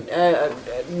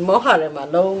မောဟတွေမှာ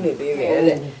လုံးနေသေးတယ်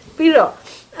တဲ့ပြီးတော့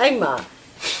အဲ့မှာ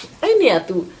အဲ့နေရာ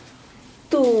तू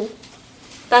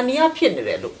တန်တရားဖြစ်နေတ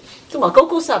ယ်လို့သူကကုတ်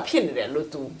ကုတ်ဆဖြစ်နေတယ်လို့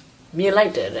तू မြင်လို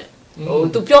က်တယ်တဲ့ဟို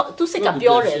तू ပြော तू စိတ်က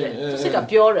ပြောတယ်တဲ့ तू စိတ်က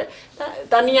ပြောတယ်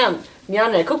တန်တရားများ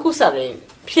နေကုတ်ကုတ်ဆတွေ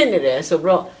ဖြစ်နေတယ်ဆို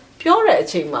ပြီးတော့ပြောတဲ့အ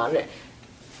ချိန်မှာတဲ့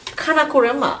ခန္ဓာကိုယ်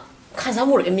ထဲမှာခံစား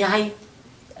မှုတွေအများကြီး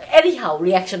အဲ့ဒီဟာ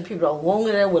reaction ဖြစ်ပြီးတော့ဝုန်းက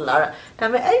နေဝင်လာတာဒါပေ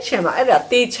မဲ့အဲ့ဒီအချိန်မှာအဲ့ဒါ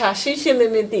တေချာရှင်းရှင်းလ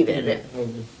င်းလင်းသိတယ်တဲ့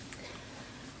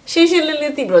ရှင်းရှင်းလင်းလ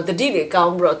င်းသိပြီးတော့တတိတွေကော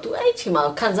င်းပြီးတော့ तू အဲ့ဒီအချိန်မှာ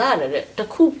ခံစားရတယ်တဲ့တစ်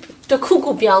ခု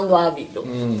ခုပြောင်းသွားပြီလို့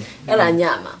အဲ့ဒါည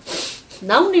မှာ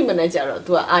နောက်နေ့မနေ့ကျတော့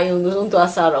तू အာယုံသုံးသွား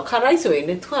စားတော့ခါတိုင်းဆိုရင်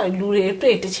လေ तू ကလူတွေ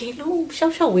တွေ့တစ်ချိန်လုံးရှော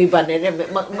က်ရှောက်ဝေးပါနေတဲ့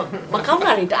မကောင်း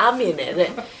တာတွေတအားမြင်နေ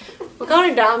တဲ့မကောင်း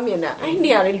တဲ့တအားမြင်တာအဲ့ဒီ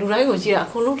နေရာတွေလူတိုင်းကိုကြည့်တာအ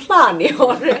ကုန်လုံးလှနေ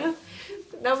ဟောတယ်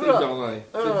နောက်ပြီးတော့နောက်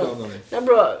ပြီး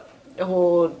တော့ဟို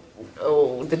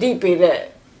တတိပေးတဲ့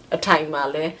အထိုင်မှာ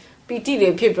လဲပီတိတွေ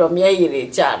ဖြစ်ပြီးတော့မျက်ရည်တွေ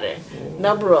ကျတယ်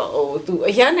နောက်ပြီးတော့ဟို तू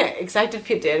အရန်နဲ့ excited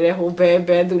ဖြစ်တယ်တဲ့ဟိုဘဲ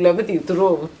तू လည်းမသိဘူးသူ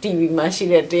တို့ TV မှာရှိ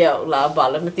တဲ့တယောက်လားပါ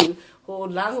လည်းမသိဘူးဟို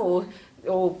လမ်းကို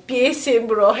ဟိုပြေးစင်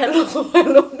ပြီးတော့ hello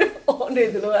နဲ့အော်နေ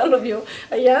တယ်လို့အဲ့လိုမျိုး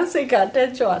အရန်စိတ်ကတက်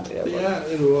ကြွတယ်ပေါ့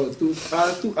အဲ့လို तू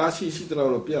အားရှိ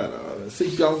တော့ပြတာစိ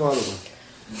တ်ပြောင်းသွားတော့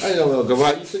အဲ့တော့ကဘာ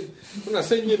ကြီးစိတ်ခုန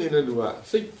စိတ်ညစ်နေတဲ့လူက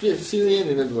စိတ်ပြည့်စင်းရင်း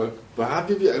နေတဲ့လူကဘာ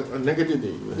ပြည့် negative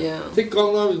တွေပဲစိတ်ကော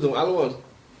င်းသွားပြီဆိုအလုံး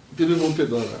ပြည့်လို့ဖြစ်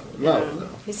သွားတာလား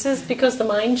He says because the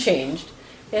mind changed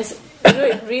yes you know,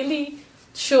 it really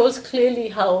shows clearly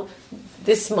how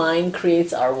this mind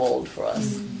creates our world for us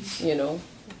you know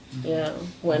yeah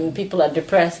when people are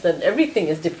depressed then everything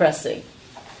is depressing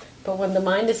but when the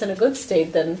mind is in a good state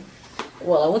then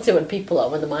well I won't say when people are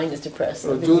when the mind is depressed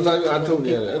when the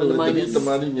mind is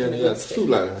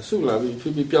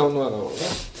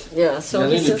yeah so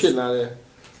he says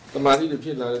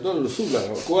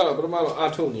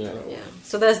yeah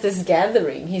so there's this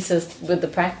gathering he says with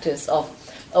the practice of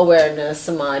awareness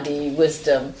samadhi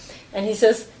wisdom and he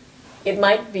says it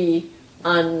might be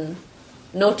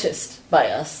unnoticed by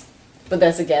us but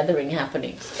there's a gathering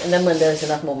happening and then when there's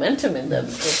enough momentum in them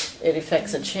it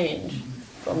affects a change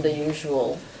from the usual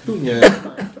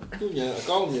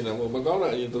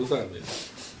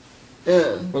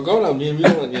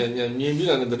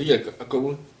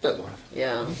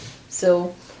yeah so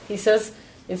he says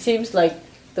it seems like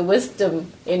the wisdom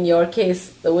in your case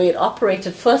the way it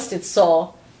operated first it saw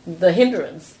the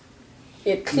hindrance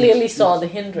it clearly saw the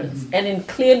hindrance and in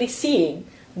clearly seeing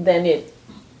then it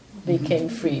became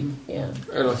free yeah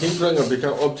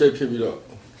become object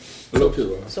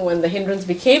so when the hindrance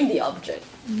became the object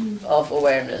of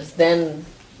awareness then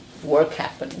work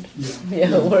happened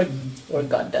work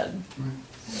got done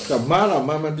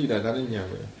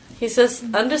he says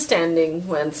understanding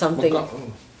when something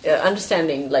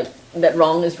understanding like that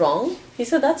wrong is wrong he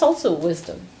said that's also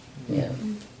wisdom yeah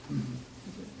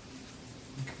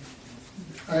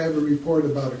I have a report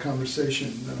about a conversation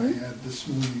that I had this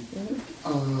morning.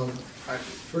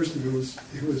 First of all,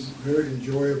 it was very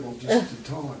enjoyable just to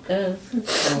talk.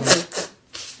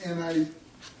 And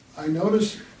I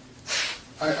noticed,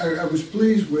 I was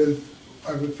pleased with,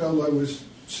 I felt I was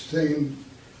saying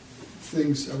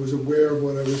things, I was aware of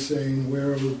what I was saying, where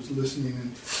I was listening. And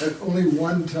at only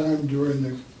one time during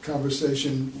the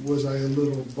conversation was I a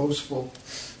little boastful.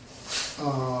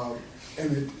 And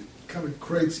it kind of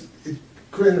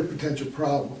created a potential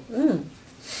problem.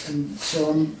 And so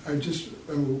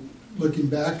I'm looking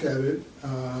back at it,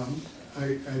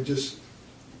 I just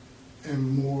am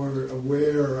more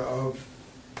aware of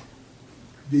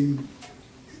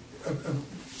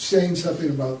saying something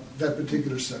about that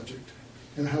particular subject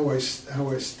and how I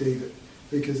state it,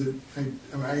 because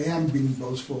I am being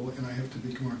boastful and I have to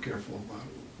be more careful about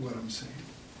what I'm saying.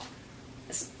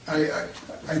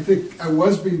 I think I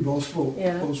was being boastful,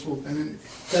 and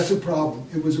that's a problem.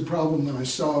 It was a problem that I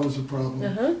saw was a problem,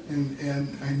 and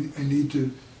I need to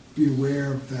be aware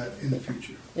of that in the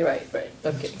future. You're right.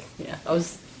 Okay. Yeah, I was.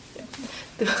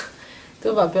 Tu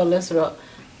vaပြောလဲဆိုတော့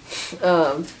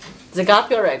စကား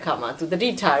ပြောတဲ့အခါမှာ तू တတိ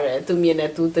ထားတယ် तू မြင်တ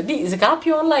ယ် तू တတိစကား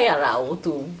ပြောလိုက်ရတာကို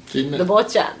तू သဘော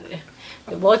ကျ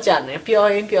တယ်ပြော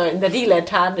ရင်တတိလည်း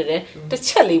ထားနေတယ်တစ်ချ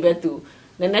က်လေးပဲ तू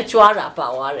နည်းနည်းကြွားတာပါ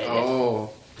သွားတယ်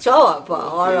ကြွားပါ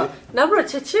တော့နောက်ပြီး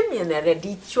ချက်ချင်းမြင်တယ်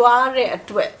ဒီကြွားတဲ့အ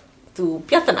တွက် तू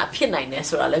ပြဿနာဖြစ်နိုင်တယ်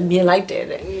ဆိုတာလည်းမြင်လိုက်တယ်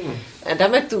တဲ့ဒါ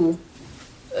ပေမဲ့ तू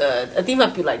အတိမ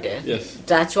ပြုတ်လိုက်တယ်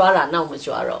ဒါကြွားတာနောက်မ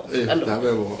ကြွားတော့အဲ့လို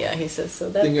yeah he says so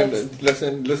that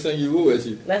lesson you go as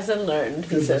lesson learned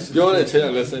he says ပြောတဲ့ချက်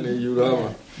lesson တွေယူတော့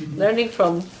မှာ learning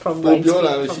from ပြော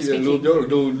တာရှိတယ်လို့ပြော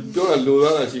တာလို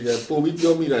တာရှိတယ်ပို့ပြီး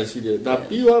ပြောမိတာရှိတယ်ဒါ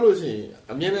ပြီးသွားလို့ရှိရင်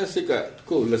အမြဲတမ်းစိတ်က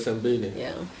ကိုယ် lesson ပေးနေ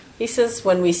yeah he says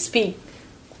when we speak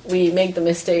we make the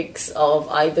mistakes of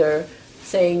either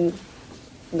saying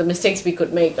the mistakes we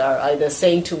could make are either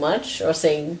saying too much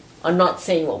or not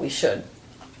saying what we should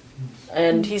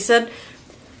And he said,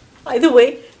 either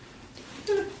way,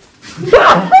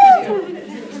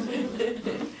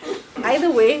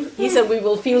 he said, we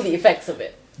will feel the effects of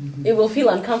it. It will feel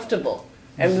uncomfortable.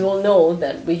 And we will know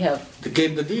that we have... The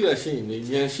game the dealer scene,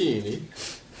 Yan Sheen,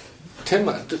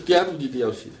 Tema, the Yabu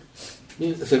Yoshi.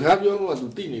 So have you want to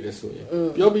dini this way?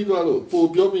 Yobi Dwalo, poor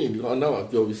Yobi, or now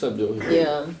Yobi Sabio.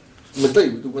 Yeah. But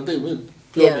they will.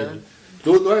 Yeah.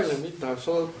 Don't I meet our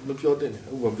soul, look your dinner,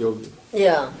 over Yobi.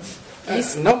 Yeah.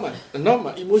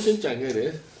 No, emotion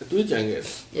changes, do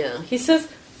changes. Yeah. He says,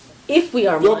 if we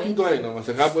are mindful,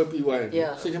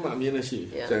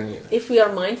 if we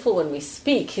are mindful when we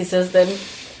speak, he says, then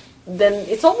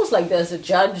it's almost like there's a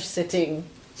judge sitting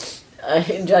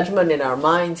in judgment in our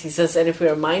minds. He says, and if we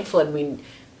are mindful and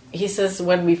he says,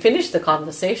 when we finish the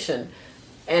conversation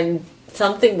and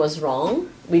something was wrong,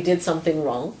 we did something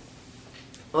wrong,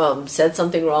 said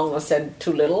something wrong or said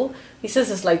too little, he says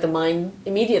it's like the mind,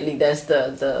 immediately there's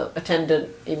the attendant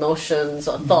emotions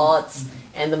or thoughts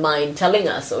and the mind telling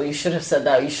us, oh, you should have said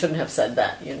that, or you shouldn't have said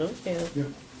that, you know? Yeah.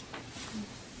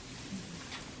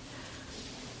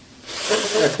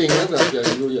 I think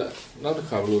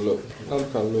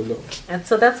and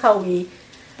so that's how we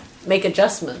make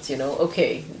adjustments, you know.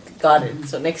 Okay, got it.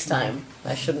 So next time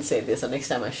I shouldn't say this, or next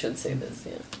time I should say this.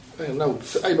 Yeah. Now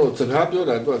I know to have your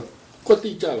that what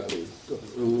teacher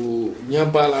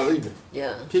Nyambala.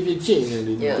 Yeah. People change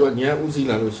and Nya Uzi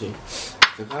Larosi.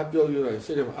 The have your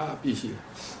say them PC.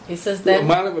 He says that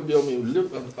Malama Biomi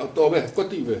live out of it,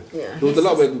 what even? Do the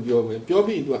love to Biomi.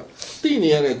 Biomi to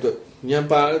Tini and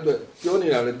Nyambala, Johnny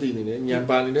Aladini,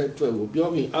 Nyambani,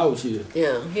 Biomi out here.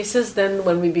 Yeah. He says then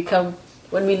when we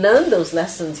learn those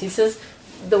lessons, he says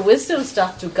the wisdom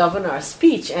starts to govern our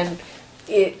speech, and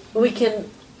we can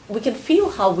feel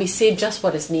how we say just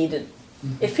what is needed.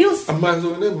 It feels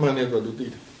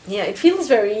it feels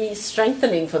very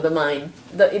strengthening for the mind.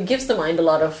 It gives the mind a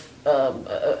lot of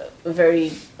a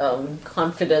very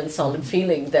confident, solid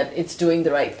feeling that it's doing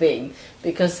the right thing,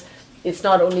 because it's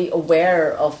not only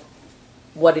aware of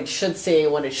what it should say,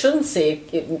 what it shouldn't say.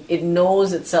 It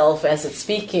knows itself as it's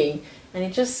speaking, and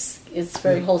it's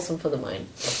very wholesome for the mind.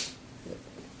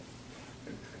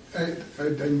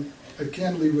 I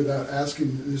can't leave without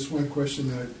asking this one question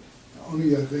that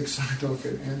only I think Sayadaw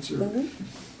can answer.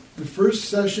 The first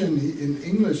session in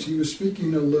English, he was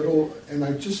speaking a little, and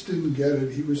I just didn't get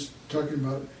it. He was talking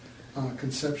about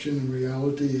conception and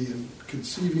reality and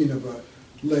conceiving of a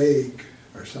leg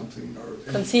or something.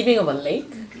 Conceiving of a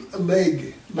lake? A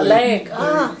leg. A leg.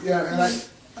 Yeah,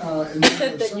 and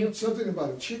then there was something about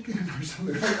a chicken or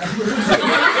something.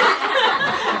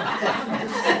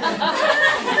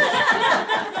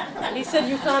 He said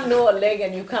you can't know a leg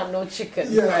and you can't know chicken.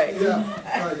 Yeah, right? Yeah,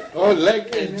 right. Oh,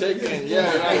 leg and chicken. Yeah,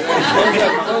 right.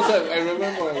 Concept. I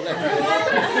remember leg.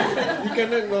 You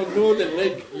cannot know the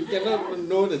leg. You cannot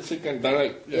know the chicken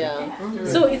direct. Yeah.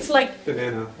 So it's like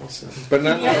banana also.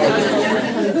 Banana.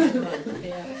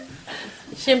 Yeah.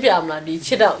 ရှင်းပြမလားဒီ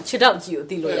ခြေထောက်ကြီးကို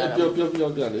သိလို့ရတာ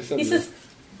He says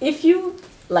if you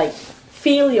like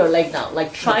feel your leg now,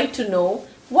 like try to know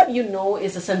what you know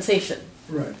is a sensation.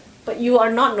 Right. But you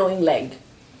are not knowing leg.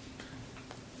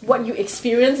 What you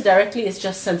experience directly is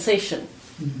just sensation.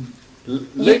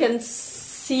 You can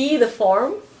see the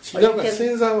form, or you can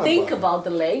think about the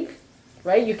leg,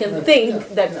 right? You can think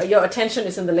that your attention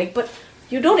is in the leg, but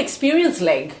you don't experience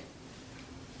leg.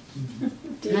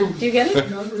 Do you get it?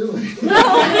 Not really. No,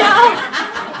 yeah.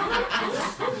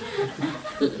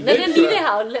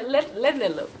 Let me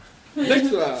look.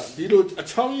 Next one, a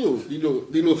chong you,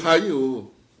 high you.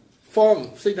 Form,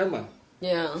 say them.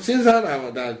 Yeah. Since I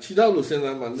have that Chidao send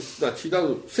them, that Chidao,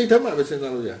 say them,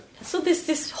 So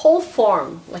this whole form,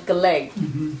 like a leg.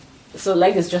 So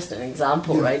leg is just an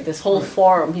example, right? This whole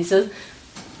form, he says,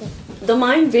 the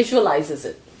mind visualizes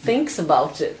it, thinks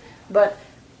about it, but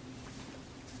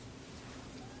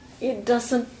it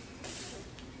doesn't.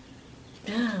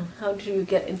 How do you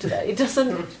get into that? It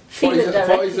doesn't feel it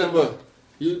directly. For example,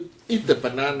 you eat the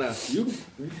banana, you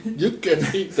can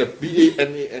eat the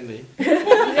banana.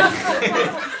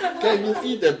 Can you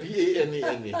eat the banana?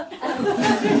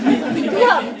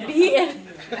 Yeah, banana.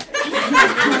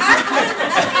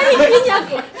 အဲ့ဒီပညာ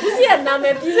ကိုဦးစီးရနာမ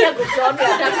ည်ပညာကိုပြောပြ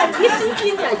တာကပစ္စည်းပ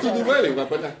ညာကို ဒီဘက်လေဘာ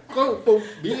လဲကောပုံ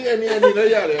banana လ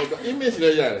ည်းရတယ် image လ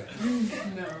ည်းရတယ်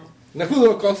No. နှစ်ခု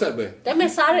တော့ concept ပဲ ဒါပေ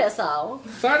မဲ့စားတဲ့အစာရော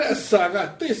စားတဲ့အစာက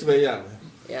taste ပဲရတယ်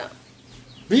Yeah.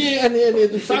 banana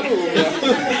သူစားလို့မရ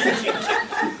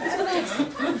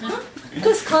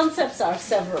Because concepts are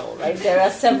several, right? There are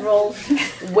several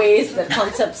ways that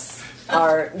concepts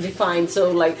are defined. So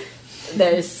like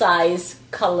there is size,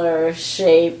 color,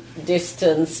 shape,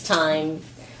 distance, time,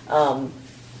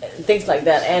 things like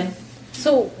that. And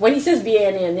so when he says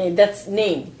B-A-N-A, that's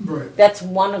name. Right. That's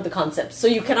one of the concepts. So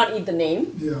you cannot eat the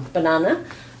name, Yeah. banana.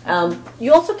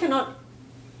 You also cannot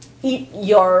eat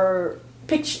your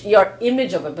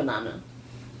image of a banana.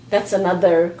 That's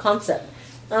another concept.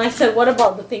 And I said, what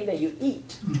about the thing that you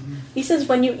eat? Mm-hmm. He says,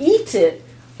 when you eat it,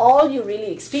 all you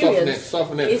really experience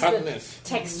Softness, is the hardness.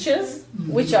 textures,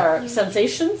 which are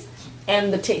sensations,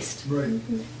 and the taste. Right.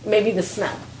 Maybe the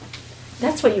smell.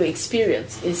 That's what you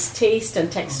experience, is taste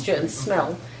and texture and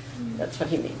smell. That's what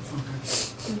he means.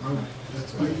 Okay. All right.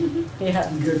 That's fine. Yeah.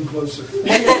 I'm getting closer. And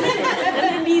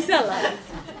then Lisa like,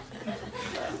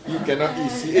 You cannot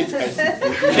eat CHIC.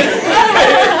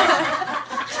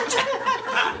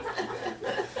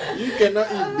 You cannot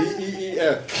eat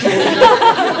BEEF.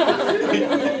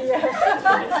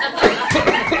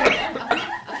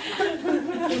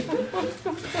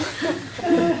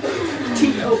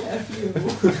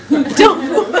 don't.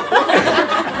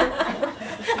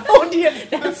 Oh dear,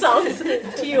 that sounds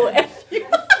T-O-F-U.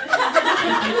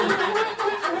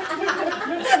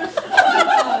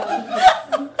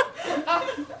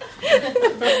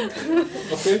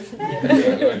 Okay?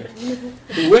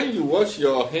 When you wash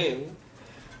your hand,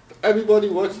 everybody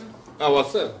wash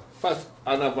ourselves. First,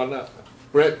 anapana,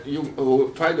 breath,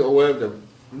 you try to avoid the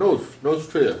nose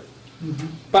trail. Mm-hmm.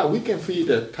 But we can feel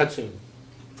the touching.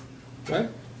 Right?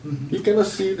 Mm-hmm. You cannot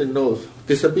see the nose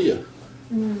disappear.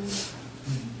 Did you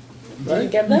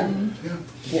Right? get that? Yeah.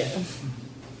 Yeah.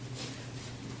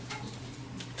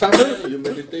 Sometimes you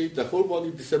meditate, the whole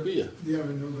body disappear. Yeah,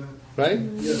 I know that. Right?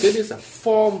 Yes. That is a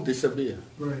form disappear.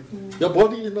 Right. Your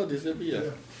body is not disappear.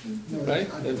 Yeah. No, Right?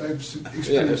 I've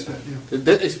experienced that. Yeah.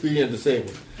 That experience the same.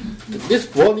 This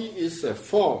body is a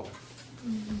form.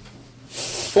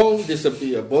 Form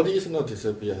disappear, body is not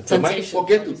disappear. The mind Sensation.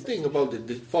 forget to think about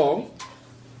this form.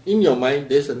 In your mind,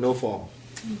 there's a no form.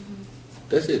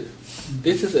 That's it.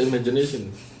 This is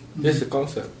imagination. This is a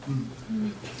concept.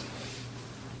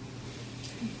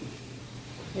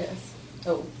 Yes.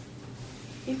 Oh.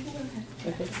 You can go ahead.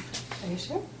 Okay. Are you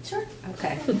sure? Sure.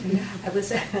 Okay. I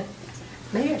was.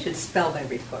 Maybe I should spell my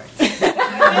report.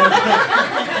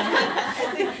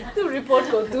 The report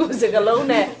go through the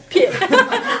alone pit.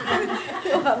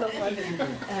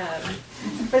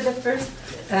 For the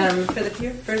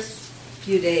first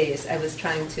few days, I was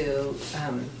trying to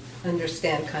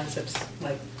understand concepts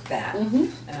like that,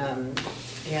 and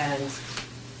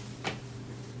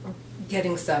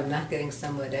getting some, not getting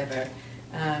some, whatever.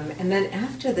 And then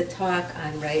after the talk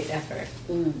on right effort,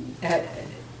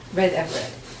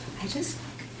 I just,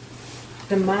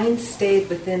 the mind stayed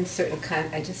within certain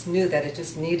I just knew that it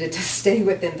just needed to stay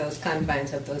within those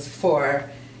confines of those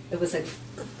four. It was like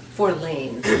 4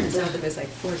 lanes. So there was like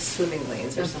 4 swimming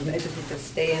lanes or something. I just had to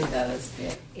stay in those.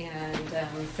 And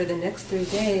for the next 3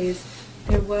 days,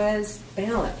 there was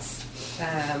balance.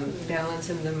 Balance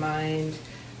in the mind,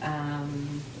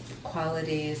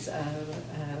 qualities of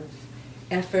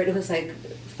effort. It was like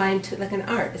like an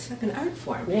art. It's like an art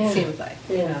form, it seemed like.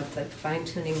 You know, it's like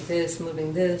fine-tuning this,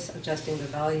 moving this, adjusting the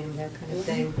volume, that kind of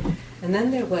thing. And then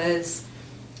there was,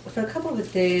 for a couple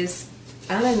of days,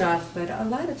 on and off, but a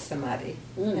lot of samadhi.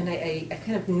 And I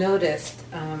kind of noticed,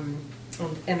 and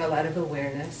a lot of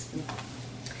awareness.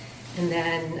 And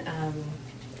then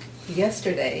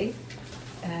yesterday,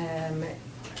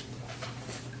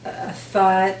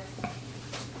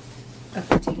 a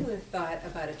particular thought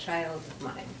about a child of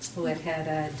mine who had had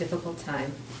a difficult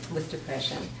time with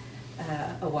depression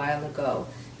a while ago.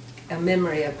 A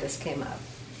memory of this came up,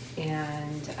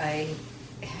 and I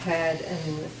had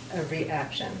a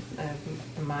reaction of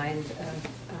the mind of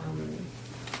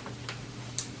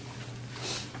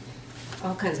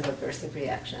all kinds of aversive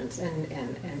reactions,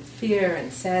 and fear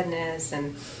and sadness,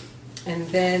 and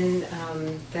then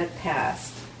that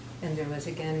passed, and there was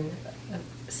again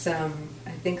some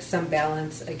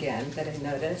balance again that I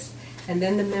noticed. And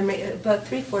then the memory, about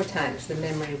 3-4 times, the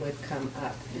memory would come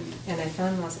up. And I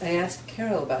asked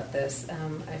Carol about this.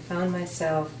 I found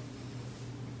myself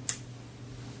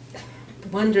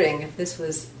wondering if this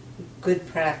was good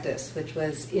practice, which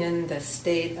was in the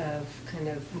state of kind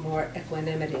of more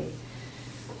equanimity,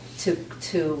 to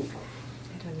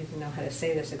I don't even know how to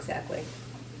say this exactly,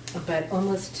 but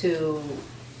almost to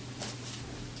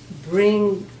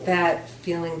bring that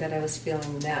feeling that I was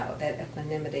feeling now, that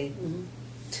equanimity,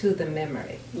 to the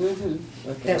memory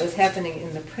that was happening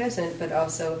in the present, but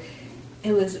also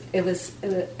I was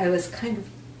kind of,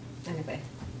 anyway,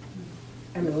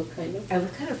 I was kind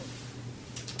of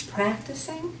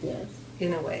practicing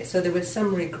in a way. So there was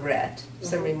some regret,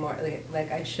 some remorse,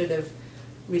 like I should have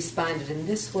responded in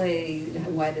this way,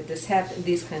 why did this happen,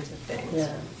 these kinds of things.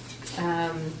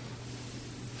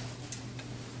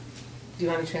 you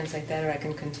want to translate that, or I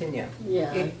can continue?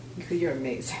 Yeah. You're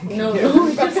amazing. No,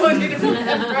 Totally different.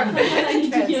 I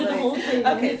need to hear the whole thing.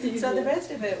 Okay, so the rest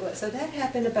of it was, so that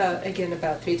happened about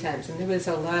 3 times, and there was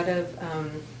a lot of,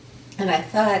 and I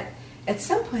thought, at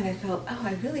some point I felt, oh,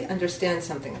 I really understand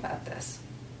something about this.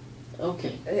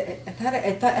 Okay.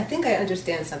 I think I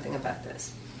understand something about this.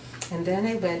 And then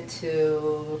I went to,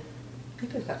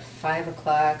 maybe about 5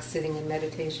 o'clock, sitting in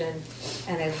meditation,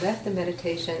 and I left the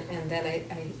meditation, and then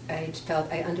I felt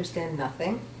I understand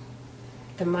nothing.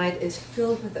 The mind is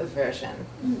filled with aversion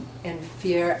and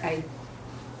fear.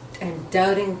 I'm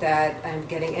doubting that I'm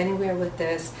getting anywhere with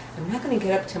this. I'm not going to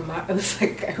get up tomorrow. It was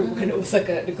like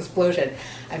an explosion.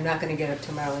 I'm not going to get up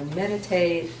tomorrow and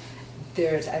meditate.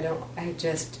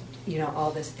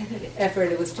 All this effort.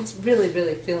 It was just really,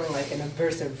 really feeling like an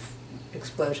aversive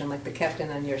explosion, like the captain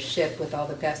on your ship with all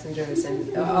the passengers and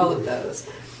all of those.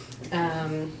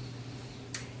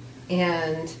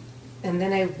 And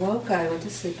then I woke up, I went to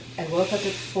sleep, I woke up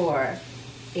at 4,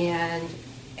 and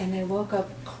I woke up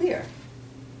clear.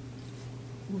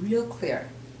 Real clear.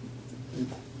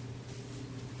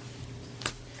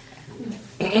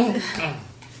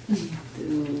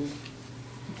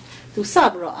 သူစ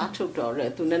ပြီးတော့အားထုတ်တော့တဲ့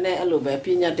သူနည်းနည်းအဲ့လိုပဲပ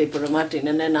ညာတိပရမတ်တွေန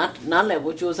ည်းနည်းနားလည်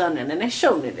ဖို့ကြိုးစားနေနည်းနည်းရှု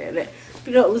ပ်နေတယ်တဲ့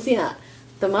ပြီးတော့ဦးစင်းက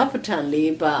သမပဋ္ဌာန်၄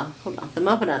ပါးဟုတ်လားသမ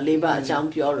ပဋ္ဌာန်၄ပါးအကြောင်း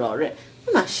ပြောတော့တဲ့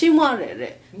ဟိုမှာရှင်းသွားတယ်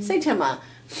တဲ့စိတ်ထဲမှာ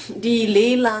ဒီ၄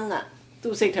လမ်းက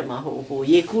သူ့စိတ်ထဲမှာဟို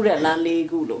ရေကူးတဲ့လမ်း၄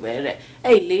ခုလိုပဲတဲ့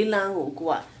အဲ့၄လမ်းကိုကို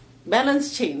က balance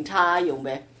ချိန်ထားရုံ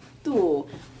ပဲသူ့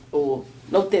ဟို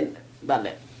လုံးတဲ့ဗါ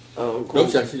လေလောက်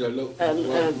ရှာရှိတော့လောက်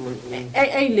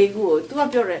အဲ့၄ခုကိုသူက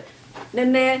ပြောတယ်န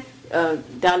ည်းနည်း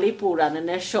ဒါလေးပို့တာနည်း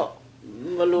နည်း short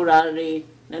မလိုတာတွေ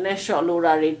နည်းနည်း short လို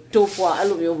တာတွေတိုးပွားအဲ့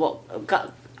လိုမျိုးပေါ့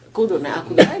ကိုတို့နဲ့အ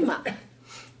ခုအဲ့မှာ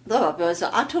တော့ပြောဆို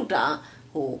အထုတ်တာ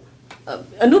ဟို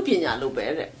အနုပညာလိုပဲ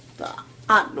တဲ့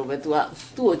အလိုပဲ तू က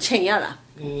သူ့ကိုချိန်ရတာ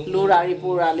လိုတာတွေ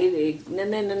ပို့တာလေးတွေနည်း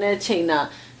နည်းချိန်တာ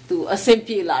तू အဆင်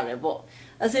ပြေလာတယ်ပေါ့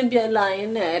အဆင်ပြေလာရ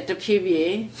င်လည်းတဖြည်းဖြ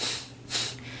ည်း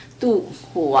तू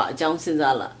ဟိုကအကြောင်းစဉ်း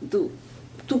စားလာ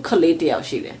तू ခလေးတယောက်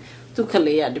ရှိတယ်သူက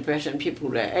လေးက depression ဖြစ်ပူ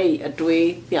တယ်အဲ့အတွေး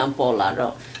ပြန်ပေါ်လာ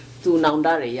တော့သူနောင်တ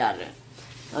ရရတယ်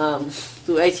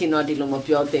သူအဲ့ချင်းတော့ဒီလိုမ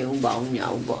ပြောသင့်ဘူးပါဘူးမြော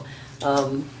က်ဘူးပေါ့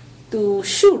သူ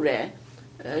ရှုရ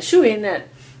င်းနဲ့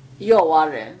ရော့သွား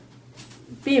တယ်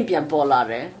ပြီးပြန်ပေါ်လာ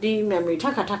တယ်ဒီ memory ထ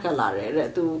ပ်လာတယ်တဲ့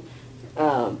သူ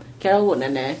ကဲတော့န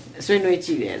ည်းနည်းဆွေးနွေးကြ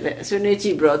ည့်တယ်တဲ့ဆွေးနွေးကြ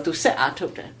ည့်ပြီးတော့သူဆက်အားထု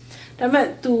တ်တယ်ဒါပေမဲ့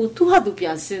သူဟာသူပြ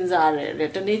န်စဉ်းစားတယ်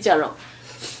တဲ့တနေ့ကျတော့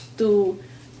သူ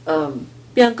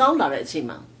ပြန်ကောင်းလာတဲ့အချိန်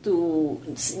မှာသူ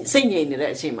စိတ်ငြိမ်နေ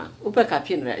တဲ့အချိန်မှာဥပက္ခ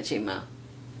ဖြစ်နေတဲ့အချိန်မှာ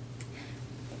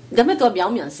ဒါမဲ့တော့ပြော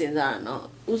င်းပြန်စဉ်းစားတာနော်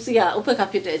ဦးစီကဥပက္ခ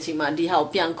ဖြစ်တဲ့အချိန်မှာဒီဟာကို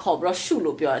ပြန်ခေါ်ပြီးတော့ရှု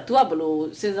လို့ပြောတယ် तू ကဘယ်လို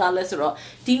စဉ်းစားလဲဆိုတော့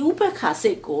ဒီဥပက္ခ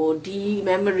စိတ်ကိုဒီ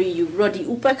memory ယူပြီးတော့ဒီ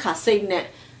ဥပက္ခစိတ်နဲ့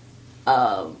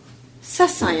ဆ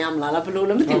က်ဆံရမလားဘယ်လို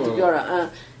လဲမသိဘူး तू ပြောတာ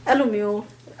အဲ့လိုမျိုး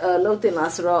လုံးတင်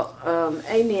လားဆိုတော့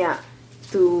အဲ့နေက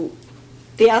तू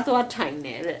တရားသွားထိုင်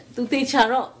နေတဲ့ तू တေချာ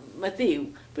တော့မသိဘူး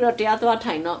ပြီးတော့တရားသွား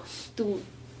ထိုင်တော့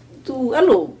तू အဲ့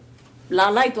လိုလာ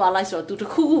လိုက်သွားလိုက်ဆိုတော့ तू တ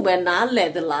ခုခုပဲနားလဲ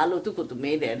သလားလို့သူ့ကို तू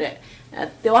မေးတယ်တဲ့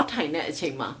သွားထိုင်တဲ့အချိ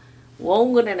န်မှာဝု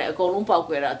န်းကနေအကုန်လုံးပေါက်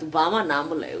ခွဲတာ तू ဘာမှနား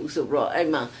မလဲဘူးဆိုပြီးတော့အဲ့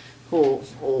မှာဟို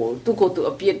သူ့ကို तू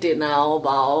အပြစ်တင်တာရော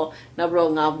ပါရောနောက်ပြီး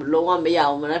တော့ငါလုံးဝမရအော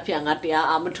င်မနဲ့ပြန်ငါတရား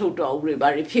အာမထုတ်တော့ဘူးဘာ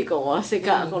တွေဖြစ်ကုန်ရောစိတ်က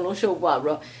အကုန်လုံးရှုပ်သွား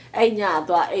ပြီးတော့အဲ့ည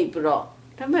သွားအိပ်ပြီးတော့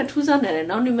ဒါပေမဲ့ထူးဆန်းတယ်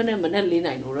နောက်နေ့မနေ့4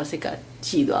နိုင်လို့တော့စိတ်က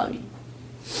ချီသွားပြီ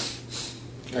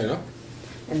အဲ့နော်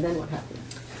and then what happened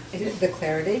The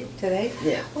clarity today?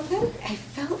 Yeah. Well, then I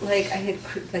felt like I had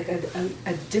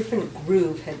a different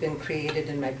groove had been created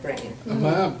in my brain.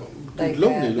 Like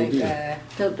လုံးနေလို့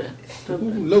ဟုတ်တယ်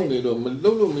လုံးနေလို့မ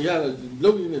လုံးလို့မရတော့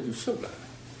လုံးရင်းနဲ့သူရှုပ်လာ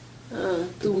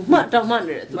သူမှတ်တော့မှတ်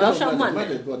နေတယ်သူတော့ရှောက်မှတ်နေ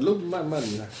တယ်သူလုံးမှတ်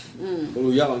နေတာဘယ်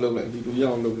လိုရအောင်လုပ်လဲဒီလိုရ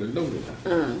အောင်လုပ်လဲလုံးနေတာ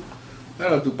အဲ့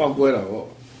တော့သူပေါက်ကွဲတာပေါ့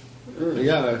မ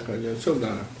ရတာခါကျရှုပ်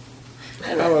လာတာ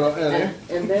အဲ့တော့အဲ့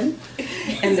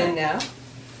and then now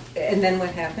and then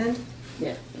what happened?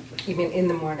 Yeah. You mean in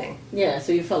the morning? Yeah, so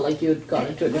you felt like you had gone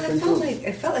into a different group.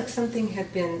 It felt like something had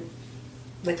been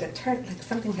like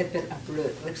something had been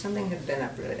uprooted, like something had been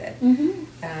uprooted.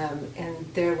 And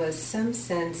there was some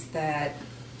sense that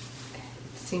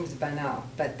it seems banal,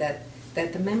 but that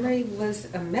the memory was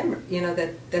a memory,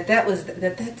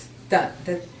 that's done,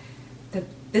 that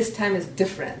this time is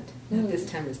different, this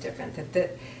time is different, that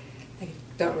I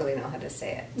don't really know how to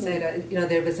say it. So,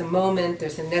 there was a moment,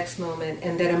 there's a next moment,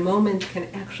 and that a moment can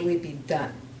actually be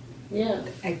done. Yeah.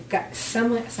 I got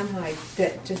somehow I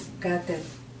just got that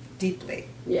deeply.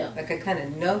 Yeah. Like I kind of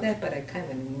know that, but I kind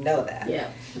of know that. Yeah.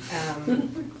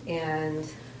 And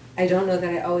I don't know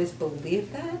that I always believe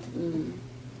that,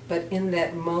 but in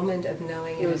that moment of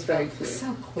knowing It was very clear. so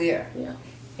clear. Yeah.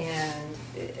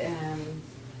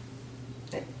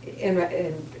 And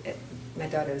my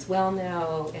daughter is well now,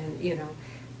 and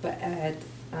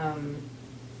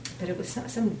but it was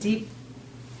some deep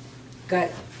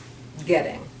gut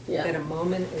getting that a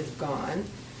moment is gone.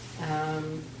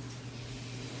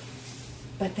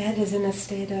 But that is in a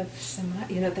state of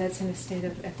that's in a state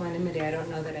of equanimity. I don't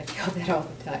know that I feel that all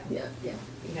the time. Yeah.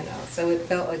 So it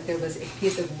felt like there was a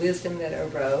piece of wisdom that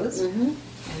arose,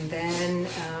 and then I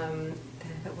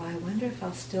thought, well, I wonder if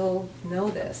I'll still know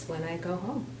this when I go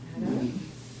home. I don't know.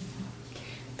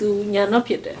 Tu nya no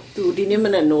phit de. Tu di ni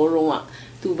mane no ron wa.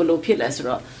 Tu blo phit la so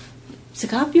ro.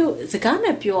 Saka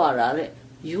ne pyo ara de.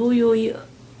 Yo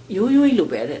lo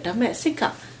be de. Da me sit ka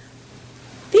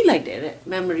သိလိုက်တယ်တဲ့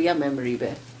memory က memory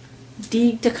ပဲဒီ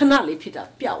တခဏလေးဖြစ်တာ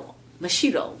ပျောက်မရှိ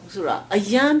တော့ဘူးဆိုတာအ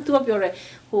ရန်သူကပြောရဲ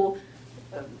ဟို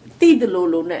သိတယ်လို့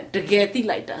နဲ့တကယ်သိ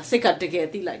လိုက်တာစိတ်ကတကယ်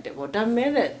သိလိုက်တယ်ပေါ့ဒါမဲ့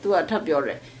တဲ့သူကထပ်ပြော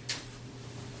ရဲ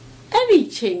အဲ့ဒီ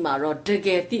ချိန်မှာတော့တက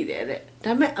ယ်သိတယ်တဲ့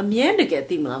ဒါမဲ့အမြဲတကယ်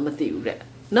သိမလားမသိဘူးတဲ့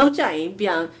နောက်ကျရင်ပြ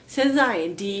န်စဉ်းစားရ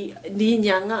င်ဒီ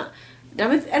ညာကဒါ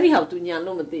မဲ့အဲ့ဒီဟာသူညာ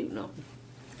လို့မသိဘူးเนาะ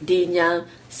ဒီညာ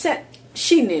ဆက်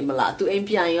ရှိနေမလား तू အိမ်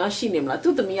ပြန်ရောရှိနေမလား तू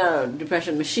သမီးကတော့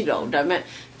depression မရှိတော့ဘူးဒါပေမဲ့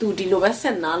तू ဒီလိုပဲဆ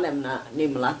က်နားလည်မလားနေ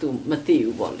မလား तू မသိ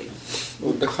ဘူးပေါ့လေ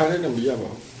ဟိုတခါနဲ့မရပါ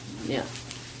ဘူး yeah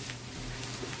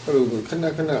အဲ့လိုခဏ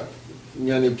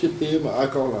ညာနေဖြစ်ပေးမှာအ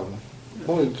ကောင်းလာမှာ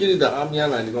ဟိုကိရိတာအများ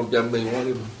လာဒီကောင်ပြန်ပိန်သွား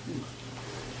လိမ့်မယ်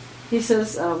he says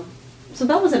so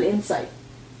that was an insight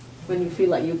when you feel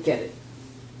like you get it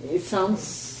it sounds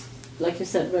like you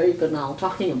said very banal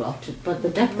talking about it but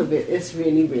the depth of it is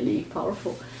really really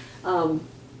powerful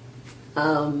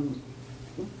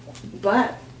but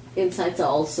insights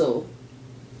are also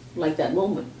like that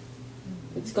moment.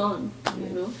 It's gone,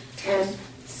 and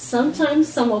sometimes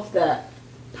some of the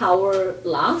power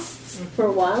lasts for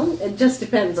a while. It just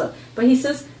depends on. But he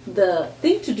says the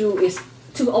thing to do is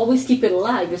to always keep it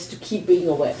alive, is to keep being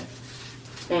aware,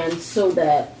 and so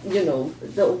that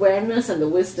the awareness and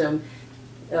the wisdom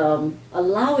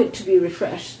allow it to be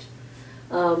refreshed.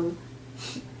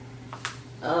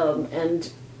 And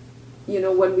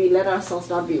when we let ourselves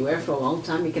not be aware for a long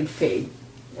time, it can fade,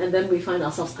 and then we find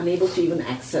ourselves unable to even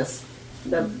access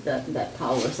that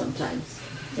power sometimes.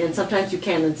 And sometimes you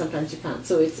can, and sometimes you can't.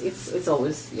 So it's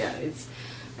always it's.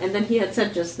 And then he had said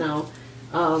just now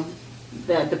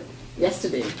that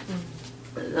yesterday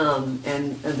and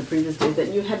the previous day that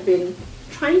you had been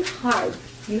trying hard,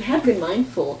 you had been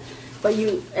mindful. But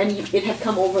it had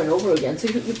come over and over again. So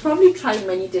you probably tried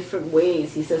many different ways,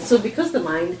 he says. So because the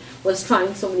mind was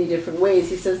trying so many different ways,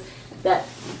 he says that,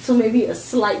 so maybe a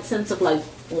slight sense of like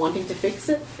wanting to fix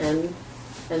it and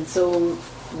so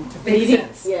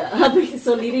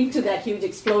leading to that huge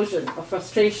explosion of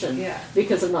frustration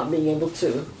because of not being able to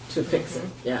fix it.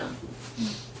 Yeah,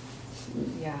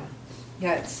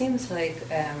 it seems like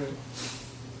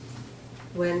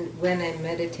when I'm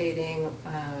meditating,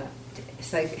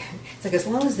 it's like as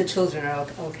long as the children are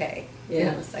okay.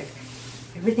 It's like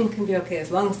everything can be okay as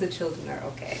long as the children are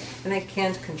okay, and I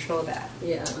can't control that.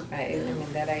 Right. I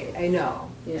mean that I know.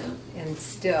 And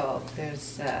still there's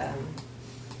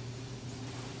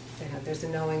there's a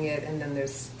knowing it, and then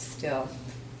there's still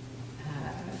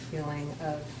a feeling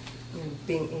of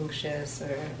being anxious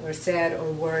or sad or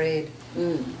worried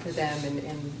for them,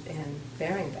 and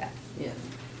bearing that.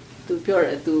 Tu pure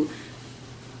tu.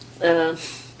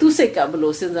 Tu စိတ်ကဘယ်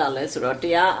လိုစဉ်းစားလဲဆိုတော့တ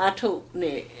ရားအထုတ်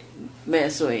နေမယ်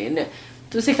ဆိုရင်ね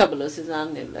သူစိတ်ကဘယ်လိုစဉ်းစား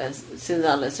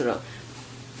လဲဆိုတော့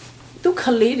သူခ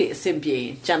လေးတွေအစဉ်ပြေရင်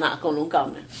ကျန်တာအကုန်လုံးကော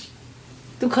င်းတယ်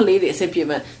သူခလေးတွေအစဉ်ပြေ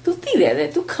မယ်သူသိတယ်တဲ့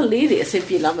သူခလေးတွေအစဉ်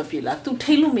ပြေလားမပြေလားသူ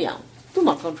ထိလို့မရအောင်သူ့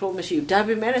မှာ control မရှိဘူးဒါ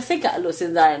ပေမဲ့စိတ်ကအဲ့လိုစ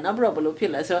ဉ်းစားရင်နောက်ပြီးတော့ဘယ်လိုဖြ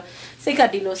စ်လဲဆိုတော့စိတ်က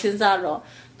ဒီလိုစဉ်းစားတော့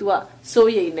तू က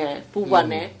စိုးရိမ်နေပူပန်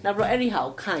နေနောက်ပြီးတော့အဲ့ဒီဟာ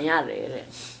ကိုခံရတယ်တဲ့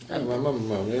အဲ့မ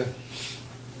လေ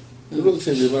သူတို့စ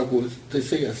င်ပြမှာကို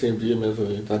စိတ်အစင်ပြေမယ်ဆို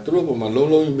ရင်ဒါသူတို့ပုံမှာလုံး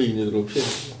လုံးမိနေတယ်လို့ဖြစ်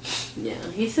နေ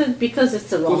he said because it's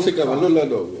the wrong စိတ်ကမလွတ်လပ်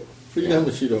တော့ဘူး freedom မ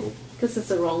ရှိတော့ဘူး because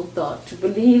it's a wrong thought to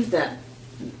believe that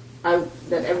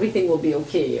that everything will be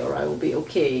okay or I will be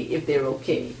okay if they're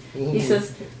okay. He says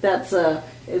that's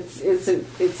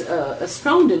it's a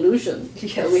strong delusion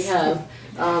that we have,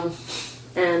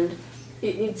 and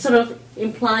it sort of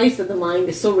implies that the mind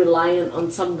is so reliant on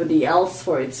somebody else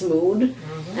for its mood,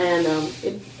 and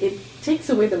it takes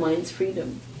away the mind's freedom.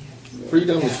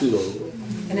 Freedom is freedom.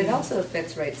 And it also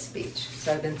affects right speech. So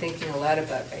I've been thinking a lot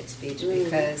about right speech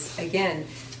because, again,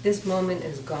 this moment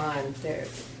is gone. There.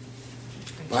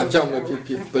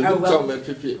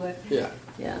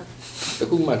 Yeah. The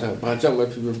good matter.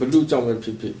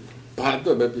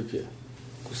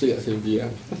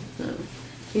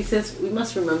 he says we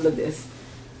must remember this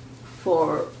for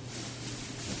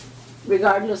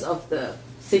regardless of the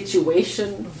situation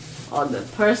or the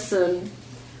person.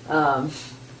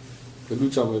 ဘယ်လို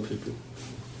ကြောင့်ပဲဖြစ်ဖြစ်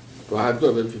ဘာအတွ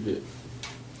က်ပဲဖြစ်ဖြစ်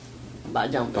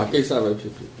ဘာကိစ္စပဲဖြ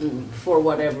စ်ဖြစ် for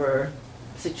whatever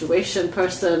situation,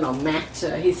 person or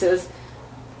matter, he says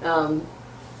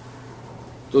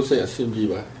တို့စိတ်အဆင်ပြေ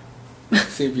ပါ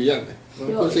အဆင်ပြေရမယ်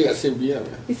တို့စိတ်အဆင်ပြေရမ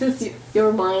ယ် he says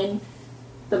your mind,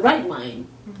 the right mind,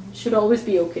 should always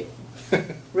be okay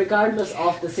regardless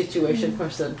of the situation,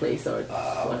 person, place or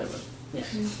whatever.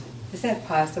 Yeah. Is that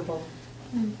possible?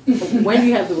 When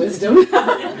you have the wisdom.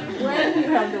 When you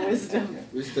have the wisdom.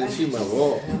 wisdom ရှိမှာ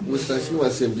ပေါ့ wisdom ရှိမှ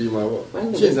အဆင်ပြေမှာပေါ့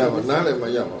ရှင်းတာကနားလည်းမ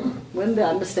ရမှာ When the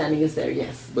understanding is there,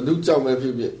 yes. ဘယ်သူကြောင့်ပဲဖြ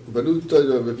စ်ဖြစ်ဘယ်သူတော်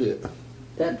တော်ပဲဖြစ်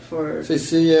That for စိတ်ဆ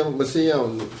င်းရဲမဆင်းရအောင်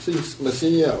စိတ်မဆ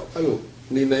င်းရအောင်အဲ့လို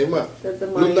နေနိုင်မှ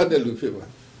လွတ်လပ်တဲ့လူဖြစ်မှာ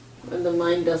when the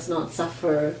mind does not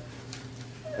suffer,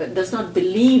 does not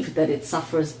believe that it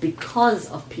suffers because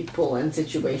of people and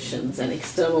situations and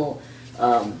external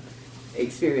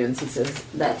experience, he says,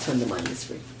 that's when the mind is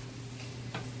free.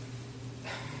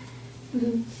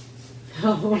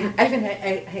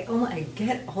 I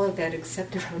get all of that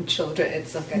accepted from children.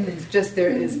 It's like it's just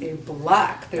there is a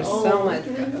block. There's so much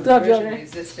aversion,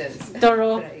 resistance. တော်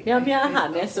တော်များများဟာ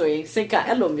နဲ့ဆိုရင်စိတ်က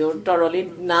အဲ့လိုမျိုးတော်တော်လေး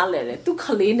နားလဲတယ်သူခ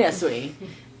လေးနဲ့ဆိုရင်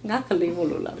ငါခလေးမို့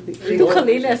လို့လားသူခ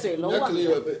လေးနဲ့ဆိုရင်လုံးဝ ကလေး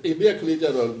အိမ်ပြက်ကလေးကြ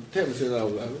တော့ထဲမစင်းတော့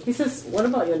ဘူးလား He says, what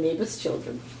about your neighbor's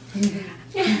children?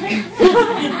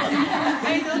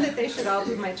 I know that they should all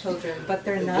be my children, but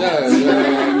they're not.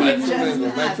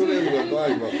 my children were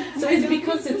going, but So it's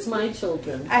because it's my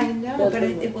children. I know, but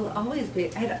it will always be.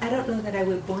 I don't know that I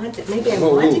would want it. Maybe I'm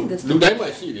wanting this. လူတိုင်းမှာ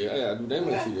ရှိတယ်အဲ့ဒါလူတိုင်း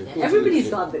မှာရှိတယ် Everybody's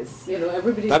got this, you know,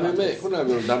 everybody's ဒါ got ပေမဲ့ this. ခုနက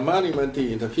ပြောဓမ္မနိမန်တည်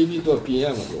ရင်တဖြည်းဖြည်းတော့ပြင်ရ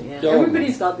မှာပေါ့ Yeah,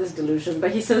 everybody's got this delusion,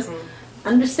 but he says,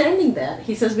 understanding that,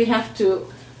 he says we have to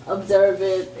observe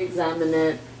it, examine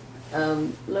it,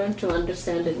 learn to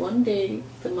understand it. One day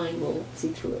the mind will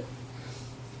see through it.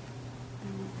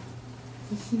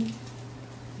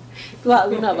 သူကအ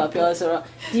ခုနောက်ပါပြောဆိုတော့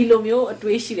ဒီလိုမျိုးအ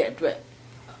တွေးရှိတဲ့အတွက်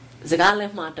စကားလ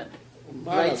ည်းမှားတတ်တယ်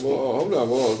right ဟုတ်လား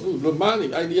ဗောသူလူမားနေ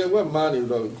idea ကမားနေ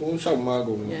တော့ကိုယ်ရှောက်မား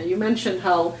ကုန် Yeah, you mentioned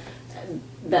how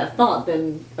that thought then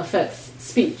affects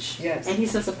speech. Yes. And he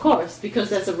says, of course, because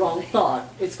there's a wrong thought,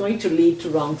 it's going to lead to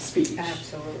wrong speech.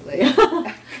 Absolutely.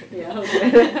 Yeah, okay.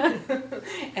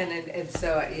 and so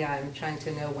I'm trying to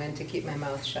know when to keep my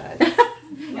mouth shut.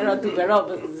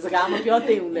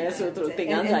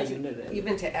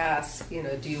 Even to ask,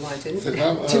 do you want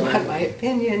my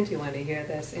opinion? Do you want to hear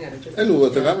this? Just အဲ့လို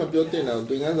စကားမပြောတင်တော့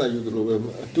သင်ခန်းစာယူသလိုပဲ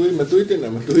တွေးမတွေးတင်တာ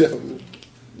မတွေးရဘူး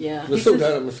Yeah. မဆုတ်တာ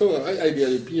မဆုတ်အဲ့ idea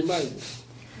တွေပြင်မှ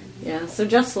Yeah, so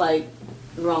just like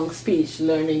wrong speech,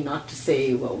 learning not to say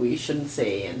what we shouldn't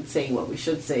say and saying what we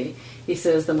should say, he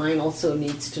says the mind also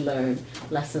needs to learn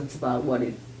lessons about what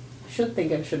it should think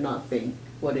and should not think,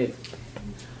 what it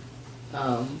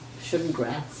shouldn't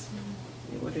grasp,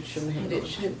 what it shouldn't handle. What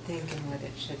it should think and what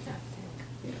it should not think.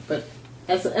 Yeah, but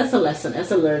as a lesson, as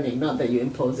a learning, not that you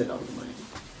impose it on the mind.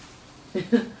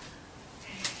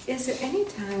 Is there any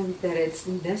time that it's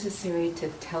necessary to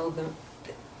tell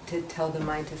the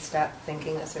mind to stop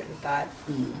thinking a certain thought?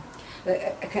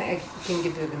 I can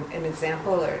give you an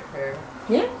example, or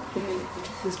Yeah.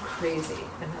 this is crazy.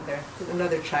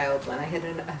 Another child one. I had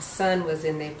a son was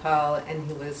in Nepal, and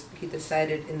he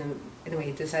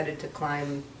decided to climb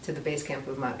to the base camp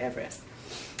of Mount Everest,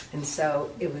 and so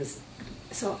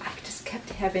I just kept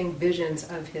having visions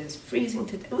of his freezing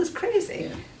to. It was crazy.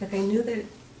 Yeah. Like I knew that.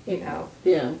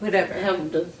 Whatever.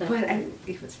 But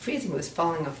it was freezing. It was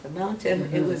falling off the mountain.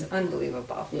 It was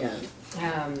unbelievable. Yeah.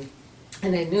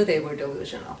 And I knew they were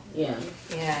delusional. Yeah.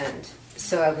 And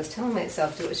so I was telling myself,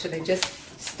 should I just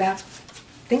stop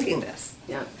thinking this?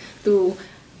 Yeah.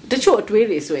 တချို့အတွေး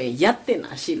တွေဆိုရင်ရပ်တင်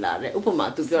တာရှိလာတယ်ဥပမာ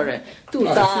သူပြောတယ်သူ့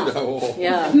သား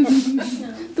Yeah.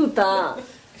 သူ့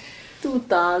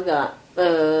သားက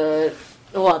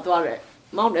သွားတယ်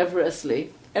Mount Everest လေ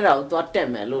အဲ့ဒါကိုသွားတက်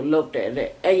မယ်လို့လုပ်တယ်တဲ့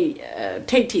အဲ့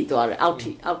ထိတ်ထိသွားတယ်အောက်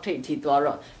ထိတ်ထိသွား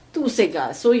တော့သူ့စိတ်က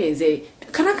စိုးရိမ်စိတ်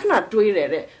ခဏတွေးတယ်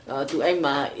တဲ့သူအဲ့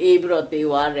မှာအေးပြီးတော့သေ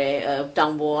သွားတယ်တော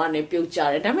င်ပေါ်ကနေပြုတ်ကျ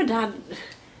တယ်ဒါပေမဲ့ဒါ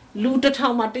လူတစ်ထော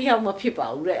င်မှတစ်ယောက်မဖြစ်ပါ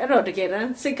ဘူးတဲ့အဲ့တော့တကယ်တမ်း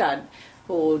စိတ်က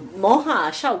မောဟ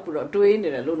ရှောက်ပြီးတော့တွေးနေ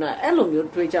တယ်လို့နာအဲ့လိုမျိုး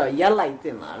တွေးကြရက်လိုက်တ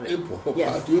င်လာတယ်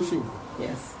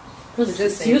Yes. It's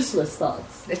just useless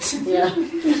thoughts. Yeah.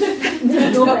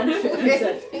 There's no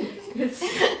benefit.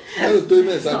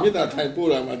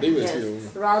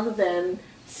 Rather than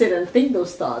sit and think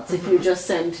those thoughts, if you just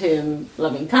send him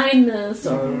loving kindness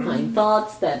or kind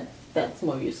thoughts, that's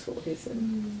more useful, he said.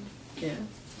 Yeah.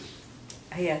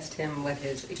 I asked him what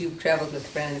you traveled with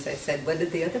friends. I said, what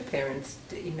did the other parents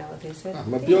do? They said, they said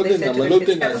to their kids, have a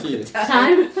good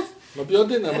time.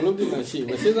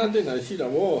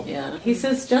 Yeah, he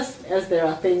says just as there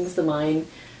are things the mind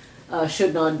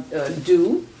should not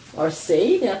do or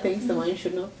say, there are things the mind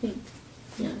should not think.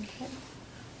 Yeah.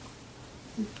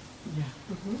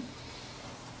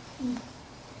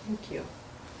 Thank you.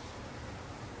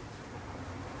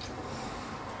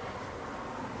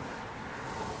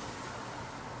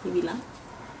 You bilang?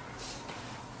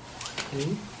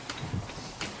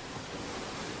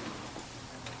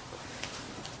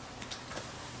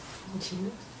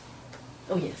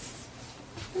 Oh yes.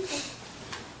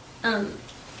 I'm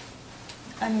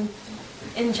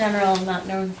in general not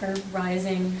known for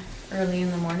rising early in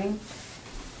the morning,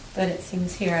 but it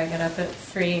seems here I get up at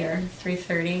 3 or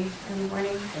 3:30 in the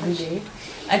morning every day.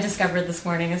 I discovered this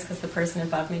morning is because the person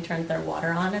above me turned their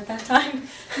water on at that time.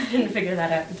 I didn't figure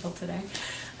that out until today.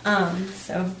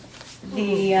 I've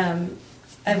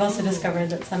also discovered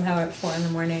that somehow at 4 in the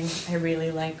morning I really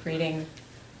like reading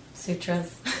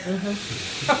sutras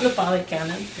from the Pali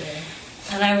Canon. Yeah.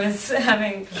 And I was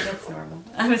having, that's normal,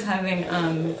 I was having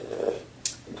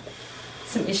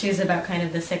some issues about kind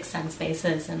of the 6 sense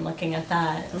bases and looking at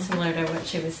that, similar to what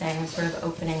she was saying, sort of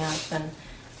opening up and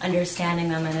understanding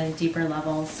them at a deeper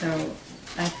level. So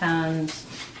I found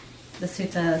the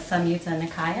Sutta Samyutta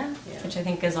Nikaya, which I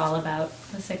think is all about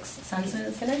the 6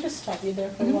 senses. Can I just stop you there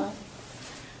for a while?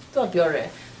 သူကပြောတယ်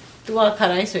သူကခါ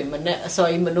တိုင်းဆိုရင်မနဲ့အစော်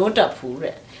ကြီးမနိုးတက်ဘူး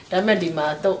တဲ့ဒါပေမဲ့ဒီမှာ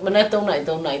မနဲ့3နိုင်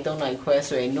ခွဲ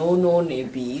ဆိုရင်နိုးနေ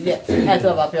ပြီတဲ့အဲ့သူ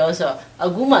ကပြောဆိုအ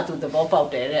ခုမှသူသဘောပေါက်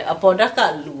တယ်တဲ့အပေါ်တက်က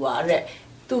လူပါတဲ့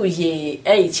သူ့ရေ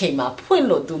အဲ့ဒီချိန်မှာဖွင့်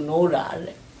လို့သူနိုးတာ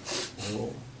တဲ့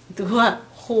သူက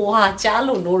ဟိုဟာကြား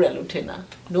လို့နိုးတယ်လို့ထင်တာ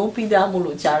နိုးပြီးသားမို့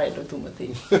လို့ကြားတယ်လို့သူမသိ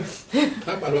ဘူး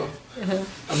ထားပါတော့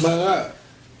အမှန်က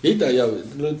ရိတ်တာရောက်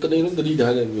တနေ့လုံးတတိ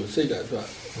ထားတဲ့မျိုးစိတ်ကသူ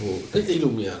ကတိတ်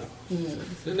လို့မရတော့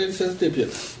နည်းနည်း sensitive ဖြစ်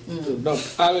လာတော့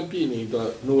အားပြည့်နေတော့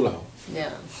နိုးလာအောင်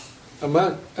Yeah.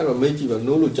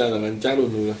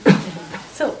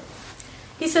 So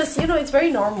he says, it's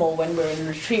very normal when we're in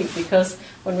retreat because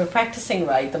when we're practicing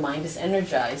right, the mind is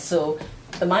energized. So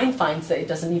the mind finds that it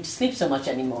doesn't need to sleep so much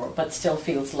anymore, but still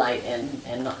feels light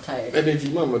and not tired. And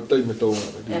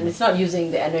it's not using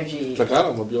the energy.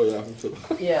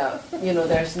 Yeah,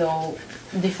 there's no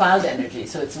defiled energy,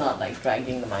 so it's not like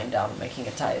dragging the mind down and making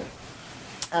it tired.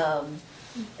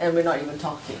 And we're not even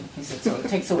talking. He said, so it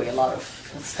takes away a lot of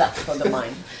stuff from the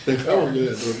mind.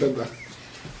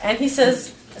 And he says,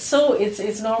 so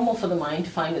it's normal for the mind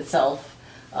to find itself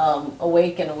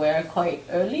awake and aware quite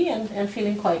early and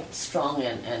feeling quite strong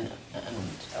and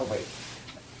awake.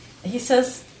 He says,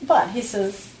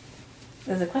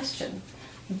 there's a question.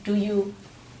 Do you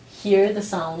hear the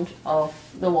sound of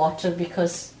the water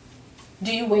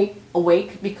do you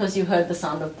awake because you heard the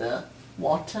sound of the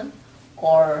water?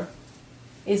 Or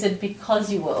is it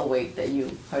because you were awake that you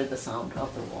heard the sound of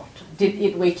the water? Did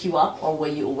it wake you up, or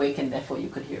were you awake and therefore you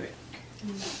could hear it?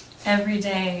 Every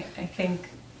day, I think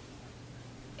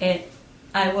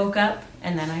I woke up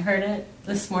and then I heard it.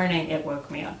 This morning, it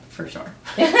woke me up, for sure.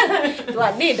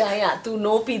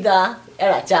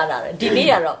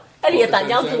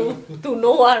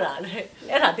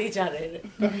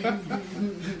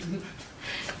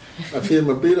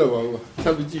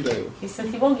 He said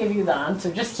he won't give you the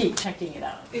answer, just keep checking it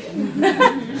out.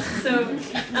 So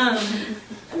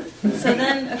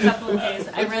then a couple of days,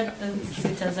 I read the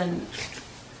suttas and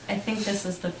I think this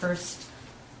is the first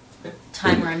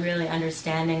time where I'm really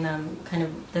understanding them, kind of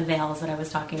the veils that I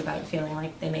was talking about, feeling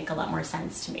like they make a lot more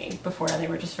sense to me. Before they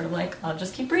were just sort of like, I'll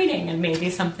just keep reading and maybe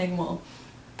something will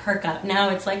perk up. Now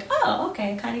it's like, oh,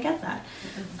 okay, I kind of get that.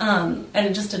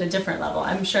 And just at a different level.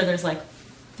 I'm sure there's like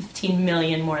 15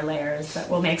 million more layers that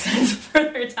will make sense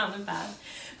further down the path.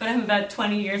 But I'm about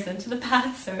 20 years into the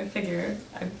path, so I figure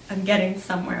I'm getting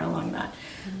somewhere along that.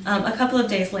 A couple of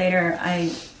days later,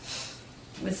 I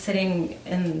was sitting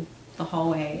in the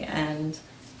hallway and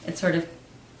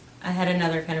I had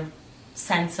another kind of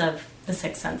sense of the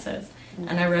 6 senses.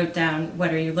 And I wrote down,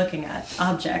 what are you looking at?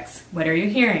 Objects. What are you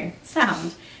hearing?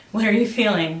 Sound. What are you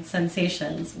feeling?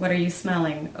 Sensations. What are you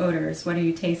smelling? Odors. What are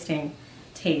you tasting?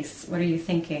 Tastes. What are you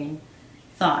thinking?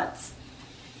 Thoughts.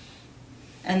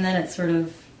 And then it sort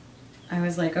of, I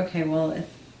was like, okay, well, if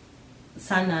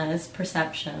Sanna is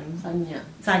perception,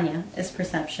 Sanya is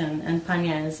perception, and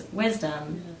Panya is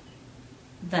wisdom,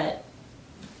 that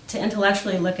to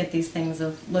intellectually look at these things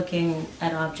of looking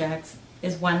at objects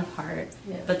is one part,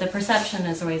 but the perception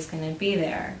is always going to be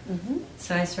there.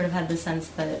 So I sort of had the sense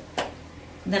that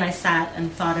then I sat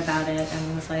and thought about it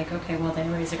and was like, okay, well, they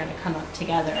always are going to come up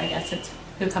together. I guess it's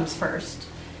who comes first.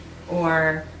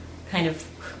 or kind of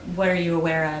what are you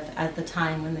aware of at the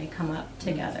time when they come up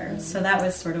together. So that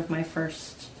was sort of my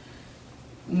first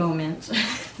moment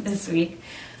this week.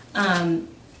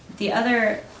 The other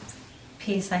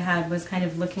piece I had was kind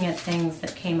of looking at things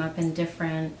that came up in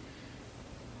different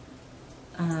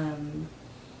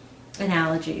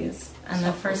analogies. And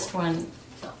the first one,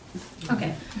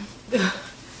 okay.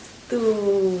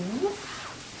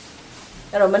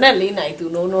 အဲ့တော့မနေ့၄နိုင်သူ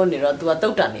နိုးနိုးနေတော့ तू ကတု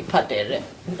တ်တန်နေဖတ်တယ်တဲ့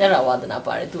အဲ့ဒါဝါဒနာ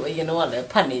ပါတယ် तू အရင်တော့လည်း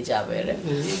ဖတ်နေကြပဲတဲ့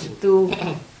तू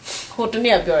ဟိုတ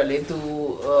နေ့ကပြောရလေ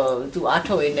तू အား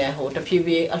ထုတ်ရင်းနဲ့ဟိုတဖြည်း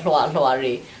ဖြည်းအလွှာ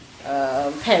တွေ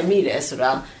ဖယ်မိတယ်ဆို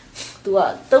တာ तू က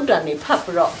တုတ်တန်နေဖတ်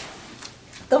ပြီးတော့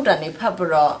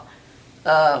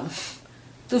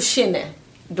तू ရှင်းတယ်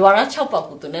ဒွါရ6ပေါက်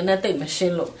ကို तू နည်းနည်းသိမရှ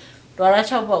င်းလို့ဒွါရ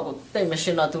6ပေါက်ကိုသိမရှ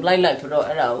င်းတော့ तू လိုက်ပြီးတော့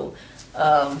အဲ့ဒါကို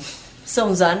စုံ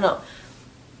စမ်းတော့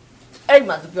အဲ့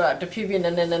မှာ तू ပြောတာတဖြည်းဖြည်းန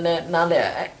ည်းနည်းနားလဲ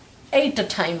အဲ့တ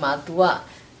ထိုင်မှာ तू က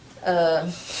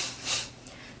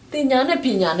တင်ညာနဲ့ပ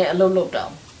ညာနဲ့အလုံးလုံးတော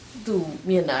င် तू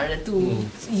မြင်တာတဲ့ तू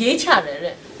ရေးချတယ်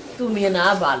တဲ့ तू မြင်တာ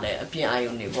ကဘာလဲအပြင်အာ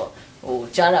ယုန်တွေပေါ့ဟို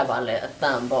ကြားတာဘာလဲအတ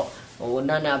န်ပေါ့ဟို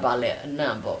နာနာဘာလဲအ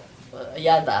နံ့ပေါ့အရ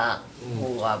သာ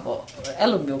ဟိုဟာပေါ့အဲ့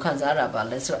လိုမျိုးခံစားရတာဘာ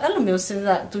လဲဆိုတော့အဲ့လိုမျိုးစဉ်း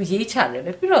စား तू ရေးချတယ်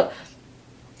လေပြီးတော့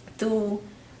तू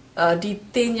ဒီ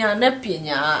တင်ညာနဲ့ပ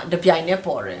ညာတပြိုင်နဲ့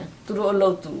ပေါ်တယ်သူတို့အလု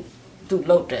ပ် तू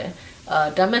လုပ်တယ်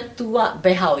ဒါပေမဲ့ तू ကဘ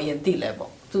ယ်ဟာကိုအရင်သိလဲ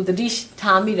ပေါ့ तू တတိ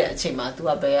ထားမိတဲ့အချိန်မှာ तू က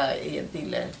ဘယ်ဟာအရင်သိ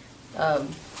လဲ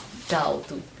ဒါကို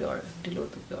तू ပြောတယ်ဒီလို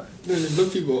तू ပြောတယ်လုပ်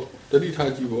ကြည့်ပေါ့တတိ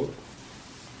ထားကြည့်ပေါ့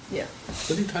yeah တ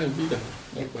တိထားပြီးတာ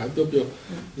ဘာပြော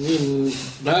နင်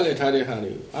နားလေထားတဲ့ဟာ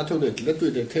တွေအထုတ်တဲ့လက်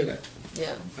တွေ့တဲ့ထည့်လိုက်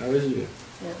yeah အဲ့လိုရှိတယ်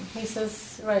yeah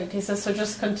he says so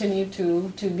just continue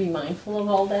to be mindful of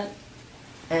all that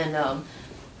and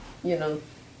you know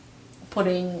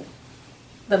putting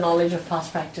the knowledge of past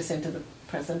practice into the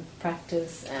present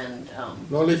practice and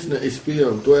knowledge and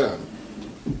experience တွဲရ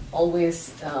always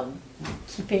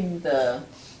keeping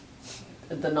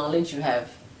the knowledge you have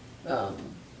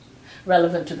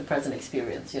relevant to the present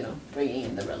experience, you know, bringing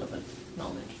in the relevant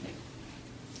knowledge.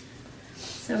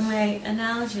 So my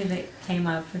analogy that came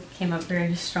up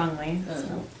very strongly,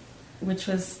 which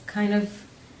was kind of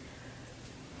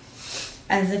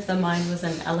as if the mind was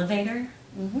an elevator.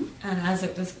 And as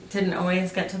it didn't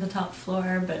always get to the top floor,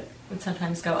 but would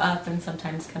sometimes go up and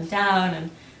sometimes come down, and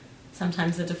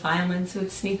sometimes the defilements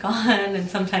would sneak on, and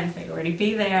sometimes they'd already be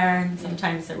there, and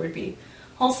sometimes there would be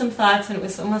wholesome thoughts, and it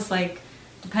was almost like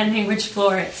depending which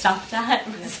floor it stopped at,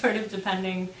 it was sort of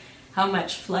depending how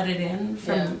much flooded in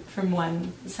from one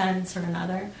sense or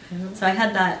another. So I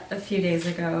had that a few days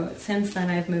ago. Since then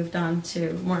I've moved on to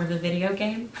more of a video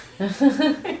game.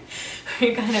 We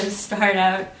kind of start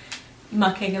out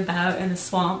mucking about in a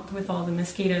swamp with all the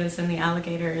mosquitoes and the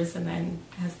alligators, and then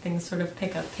as things sort of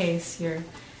pick up pace, you're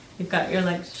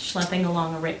like schlepping along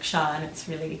a rickshaw, and it's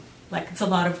really like it's a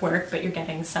lot of work, but you're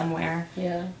getting somewhere.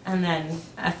 Yeah. And then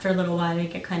after a little while, you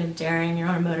get kind of daring. You're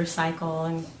on a motorcycle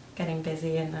and getting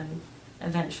busy, and then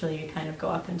eventually you kind of go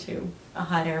up into a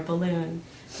hot air balloon,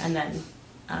 and then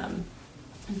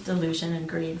delusion and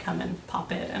greed come and pop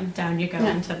it, and down you go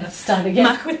into the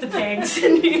muck with the pigs,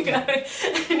 and you're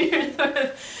sort of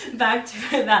back to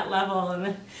that level, and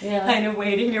kind of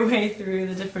wading your way through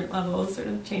the different levels, sort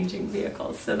of changing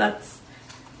vehicles. So that's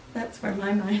where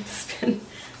my mind has been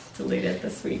deleted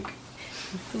this week.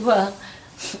 သူက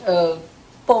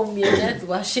ပုံမြင်တဲ့သူ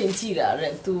ကရှင်းကြည့်တာ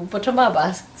တဲ့သူပထမပါ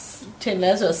ထင်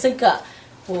လဲဆိုစိတ်က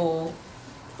ဟို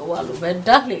လိုပဲ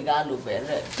ဓာတ်လေကားလိုပဲ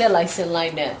တဲ့တက်လိုက်ဆင်းလို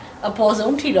က်နဲ့အပေါ်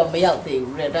ဆုံးထိတော့မရောက်သေး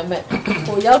ဘူးတဲ့ဒါပေမဲ့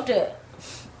ဟိုရောက်တဲ့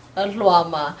အလွှာ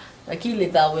မှာကိလေ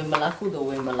သာဝင်မလားကုသိုလ်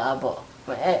ဝင်မလားပေါ့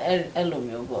အဲ့လို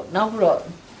မျိုးပေါ့နောက်ပြီးတော့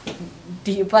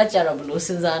ဒီအပတ်ကျတော့ဘယ်လိုစ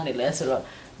ဉ်းစားနေလဲဆိုတော့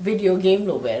video game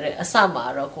လိုပဲတဲ့အစမှာ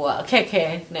တော့ကိုကအခက်ခဲ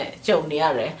နဲ့ကြုံနေရ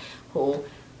တယ်ဟို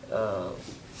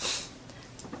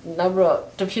နောက်တော့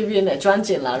တဖြည်းဖြည်းနဲ့ကျွမ်း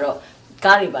ကျင်လာတော့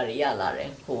ကားတွေပါရလာတ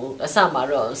ယ်ဟိုအစမှာ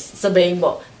တော့စပိန်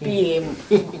ပေါ့ပြီးရင်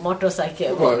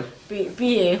motorcycle ပေါ့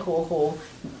ပြီးရင်ဟို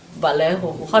ဘာလဲ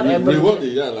ဟို hot air balloon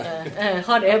ရလာ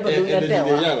hot air balloon တ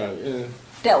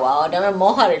က်သွားဒါပေမဲ့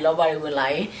မောဟတွေလောဘတွေဝင်လာ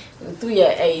ရင်သူ့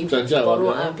ရဲ့အဲ့ဘော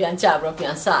လုံးပြန်ကြပြီးတော့ပြ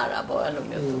န်စတာပေါ့အဲ့လို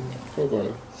မျိုးဟုတ်ပါ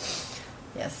လား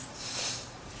Yes.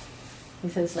 He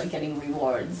says like getting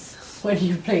rewards when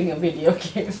you're playing a video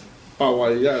game.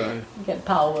 Power, yeah. You get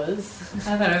powers.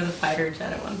 I thought I was a fighter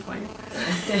jet at one point.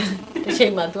 The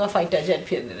same man to a fighter jet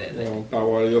period.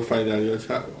 Power, your fighter, your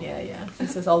chat. Yeah.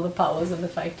 This is all the powers of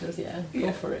the fighters,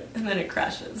 Go for it. And then it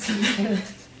crashes.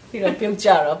 You know, pim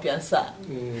jar up your sa.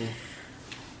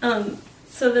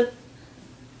 So the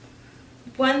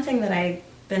one thing that I've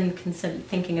been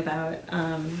thinking about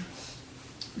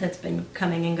that's been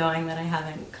coming and going that I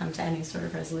haven't come to any sort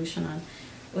of resolution on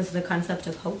was the concept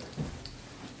of hope.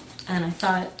 And I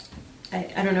thought,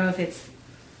 I don't know if it's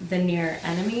the near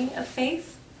enemy of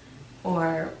faith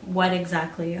or what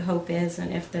exactly hope is,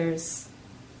 and if there's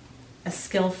a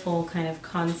skillful kind of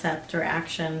concept or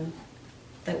action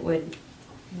that would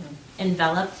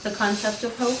envelop the concept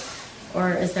of hope,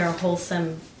 or is there a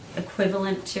wholesome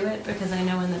equivalent to it? Because I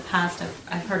know in the past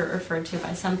I've heard it referred to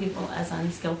by some people as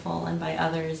unskillful and by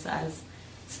others as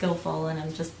skillful, and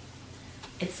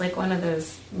it's like one of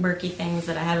those murky things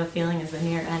that I have a feeling is the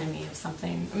near enemy of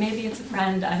something. Maybe it's a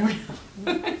friend, I don't know.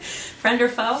 Friend or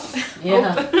foe?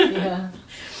 Yeah, yeah.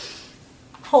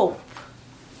 Hope.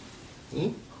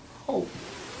 Hope.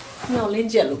 မျော်လင့်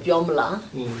ချက်လို့ပြောမလား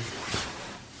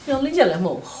မျော်လင့်ချက်လည်းမ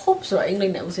ဟုတ် hope ဆိုတာအင်္ဂလိ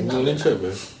ပ်နဲ့ဦးစင်နာမျော်လင့်ချက်ပဲ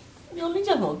မျော်လင့်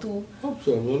ချက်မဟုတ် तू hope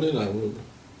ဆိုတာမျော်လင့်တာမဟုတ်ဘူး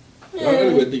အဲ့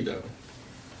လိုပဲသိတာ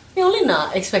မျော်လင့်တာ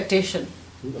expectation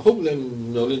hope လည်း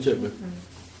မျော်လင့်ချက်ပဲ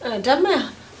ဒါမှ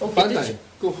ဟိုပန်းတိုင်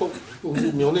ကို hope ကို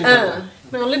မျော်လင့်တာ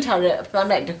မျော်လင့်ထားတဲ့ပန်း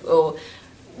တိုင်ဟို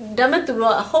ဒါမှသူ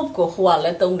တို့က hope ကိုဟိုကလ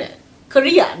ည်းသုံးတယ်က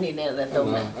ရိယာအနေနဲ့လည်းသုံး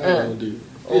တယ်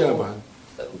အဲ့ဒါပါ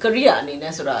ကရိယာအနေ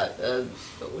နဲ့ဆိုတာ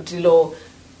ဒီလို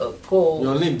ကို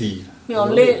မျော်လင့်ဒီမျော်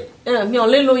လ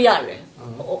င့်လို့ရတယ်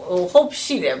ဟို hope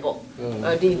ရှိတယ်ပေါ့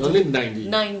ဒီမျော်လင့်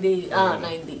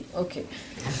90 okay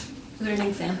is there an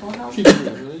example how ရှိတယ်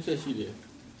မျော်လင့်ချက်ရှိတယ်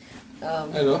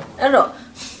အဲ့တော့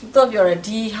တော့ပြောရ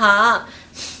ဒီဟာ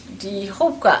ဒီ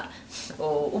hope က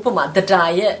ဟိုဥပမာတ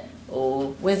ရားရဲ့ဟို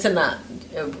ဝိသနာ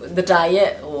တရားရဲ့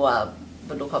ဟိုဟာဘ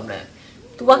ယ်လိုခေါ်မလဲ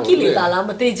သူကကိလေသာလား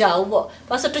မသိကြဘူးပေါ့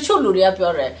ဘာလို့တချို့လူတွေက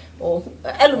ပြောတယ်ဟို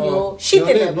အဲ့လိုမျိုးရှိတ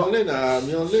ယ်ပေါ့မျော်လင့်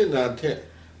တာထက်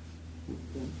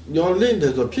မျော်လင့်တ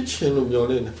ယ်ဆိုဖြစ်ချင်းလို့မျော်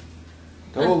လင့်တယ်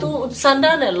ဒါပေမဲ့သူစန္ဒ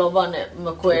နဲ့လောဘနဲ့မ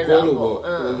ကွဲတာပေါ့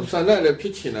စန္ဒလည်းဖြ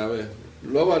စ်ချင်တာပဲ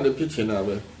လောဘလည်းဖြစ်ချင်တာ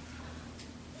ပဲ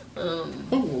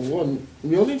ဟုတ်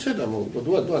မျော်လင့်ချက်တာမဟုတ်ဘူး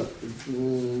သူကဘ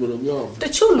ယ်လိုပြောတ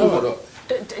ချို့လူကတော့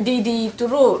ဒီသူ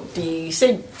တို့ဒီ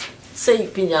စိတ်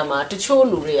ပညာမှာတချို့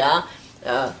လူတွေက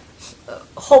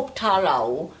hope ထားတာ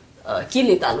ကိုကိ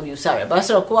လေသာလို့ယူဆရတယ်ဘာလို့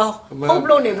ဆိုတော့ကိုက hope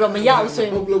လို့နေပြီးတော့မရဘူးဆိုရ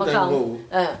င်မကောင်းဘူး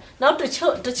နောက်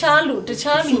တခြားလူတွေက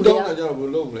ဆူတောင်းတာကြောင့်ဘယ်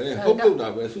လိုလုပ်မလဲ hope လုပ်တာ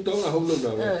ပဲဆူတောင်းတာ hope လုပ်တာ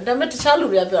ပဲဒါပေမဲ့တခြားလူ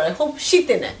တွေကပြောတယ် hope ရှိ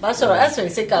တဲ့နဲ့ဘာလို့ဆိုတော့အဲ့ဆိုရ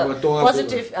င်စိတ်က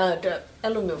positive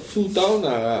အဲ့လိုမျိုးဆူတောင်း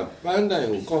တာကပန်းတိုင်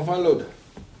ကို confirm လုပ်တာ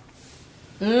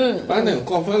ပန်းတိုင်ကို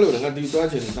confirm လုပ်တာငါဒီသွား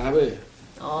ချင်တာပဲ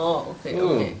okay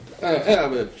အဲ့ဒါ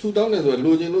ပဲဆူတောင်းတယ်ဆိုတော့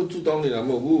လိုချင်လို့ဆူတောင်းနေတာ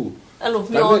မဟုတ်ဘူးအဲ့လို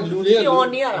မျော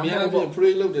နေရတာအများကြီး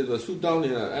pray လုပ်တယ်ဆိုတော့ဆူတောင်းနေ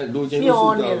တာအဲ့လိုချင်လို့ဆူ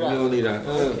တောင်းမျောနေတာ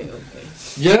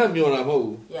ရရမျောတာမဟုတ်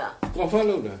ဘူး confirm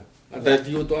လုပ်တာအဲ့ဒါ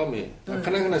ဒီကိုသွားမယ်ခ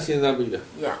ဏခဏစဉ်းစားပြီးတာ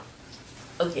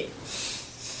okay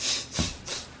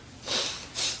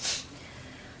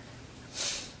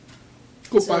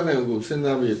ကိုပန်းတယ်ကိုစဉ်း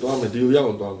စားပြီးသွားမယ်ဒီကိုရောက်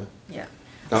အောင်သွားမယ်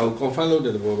ဒါကို confirm လုပ်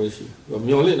တဲ့သဘောပဲရှိ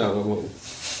မျောလင့်တာတော့မဟုတ်ဘူး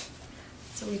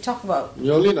so we talk about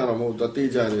မျောလင့်တာတော့မဟုတ်တော့တေး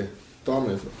ကြတယ်သွားမ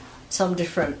ယ်ဆို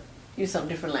use some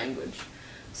different language.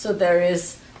 So there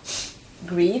is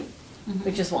greed,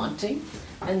 which is wanting,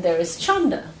 and there is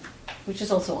chanda, which is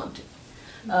also wanting.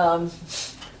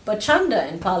 But chanda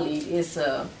in Pali is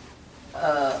a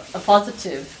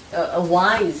positive, a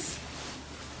wise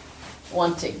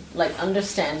wanting, like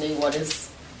understanding what is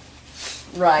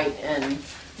right and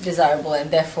desirable, and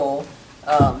therefore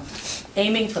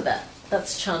aiming for that.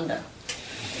 That's chanda.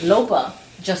 Lobha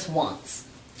just wants.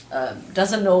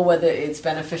 Doesn't know whether it's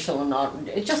beneficial or not.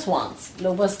 It just wants.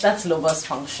 That's Lobha's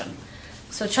function.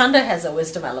 So Chanda has a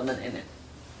wisdom element in it.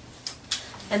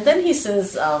 And then he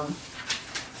says,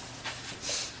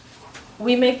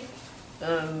 we make,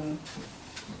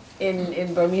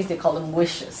 in Burmese they call them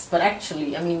wishes. But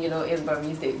actually, I mean, in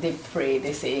Burmese they pray,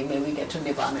 they say, may we get to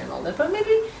Nibbana and all that. But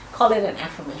maybe call it an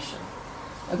affirmation.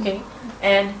 Okay?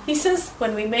 And he says,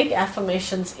 when we make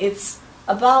affirmations, it's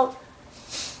about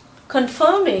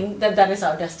confirming that is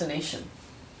our destination,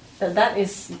 that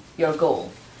is your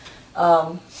goal.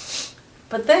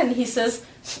 But then he says,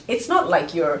 it's not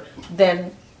like you're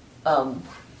then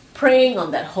praying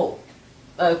on that hope,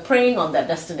 praying on that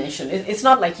destination. It's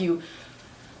not like you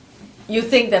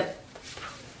think that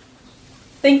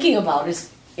thinking about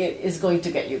is going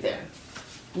to get you there.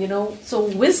 So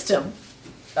wisdom,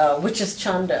 which is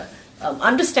chanda,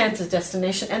 understands its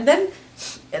destination, and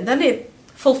then it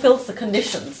fulfills the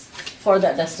conditions for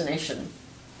that destination.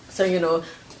 So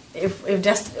if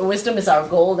wisdom is our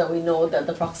goal, then we know that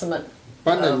the proximate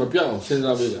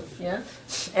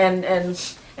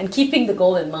and keeping the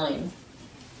goal in mind,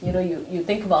 you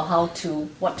think about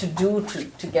what to do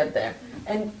to get there,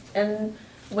 and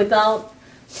without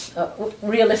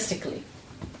realistically,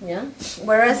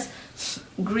 Whereas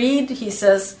greed, he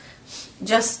says,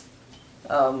 just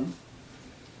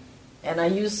I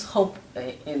use hope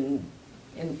in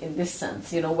this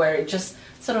sense, where it just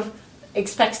sort of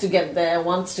expects to get there,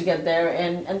 wants to get there,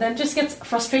 and then just gets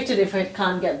frustrated if it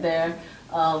can't get there.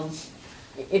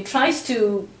 It tries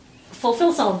to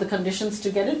fulfill some of the conditions to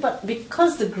get it, but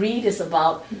because the greed is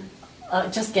about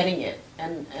just getting it,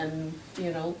 and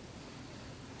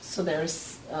so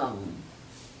there's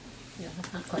I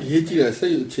can't quite. ရေးကြည့်တာစိ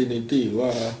တ်အခြေအနေတည်ဟွာ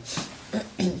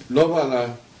လောဘလား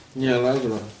ညံလားဆို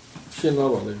တော့ရှင်းသွား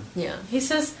ပါလိမ့် Yeah, he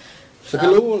says စက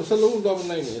လုံးတော့မ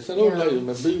နိုင်နဲ့စလုံးလိုက်မ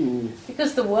ပြီးဘူး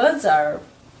because the words are,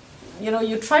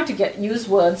 you try to use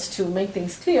words to make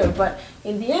things clear, but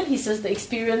in the end he says the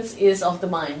experience is of the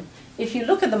mind. If you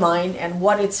look at the mind and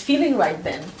what it's feeling right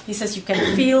then, he says you can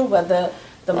feel whether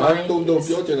the mind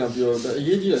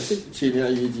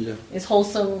is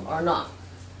wholesome or not.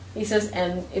 He says,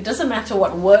 and it doesn't matter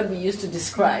what word we use to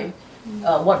describe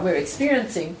what we're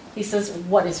experiencing. He says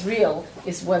what is real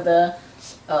is whether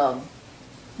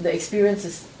the experience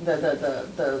is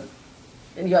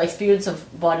your experience of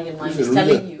body and mind is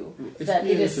telling you that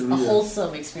it is a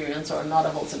wholesome experience or not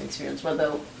a wholesome experience, whether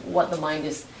what the mind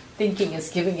is thinking is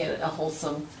giving it a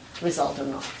wholesome result or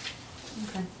not.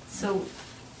 Okay. So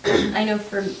I know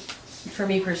for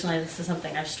me personally, this is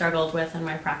something I've struggled with in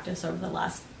my practice over the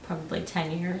last probably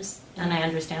 10 years. And I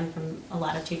understand from a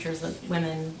lot of teachers that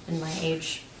women in my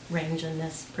age range in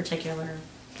this particular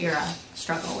era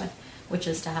struggle with, which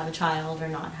is to have a child or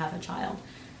not have a child.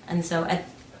 And so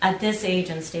at this age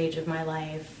and stage of my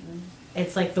life,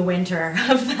 it's like the winter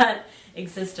of that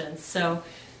existence. So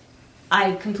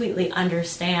I completely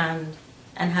understand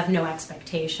and have no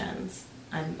expectations.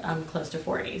 I'm close to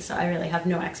 40, so I really have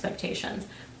no expectations.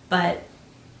 But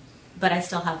I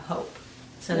still have hope.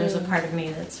 So there's a part of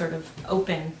me that's sort of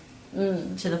open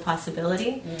to the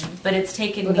possibility. But it's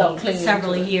taken me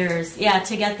several years,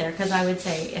 to get there. Because I would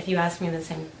say, if you asked me the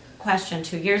same question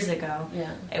 2 years ago,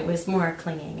 it was more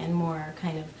clinging and more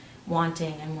kind of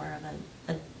wanting and more of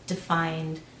a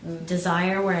defined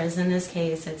desire. Whereas in this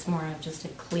case, it's more of just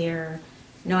a clear,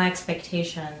 no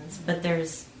expectations. But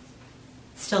there's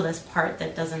still this part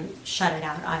that doesn't shut it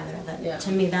out either. That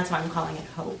to me, that's why I'm calling it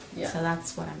hope. So that's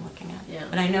what I'm looking at.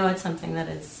 But I know it's something that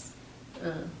is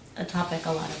a topic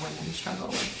a lot of women struggle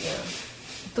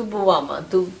with. Tu bwa ma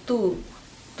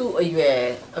tu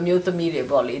ayue amyot tami de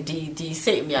bo le di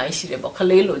sait a myayi shi de bo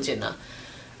khale lo chin na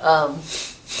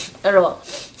ero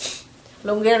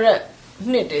long ge rat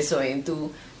နှစ်တွေဆိုရင် तू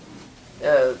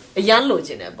အရန်လိုချ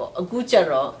င်တယ်ပေါ့အခုကျ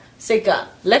တော့စိတ်က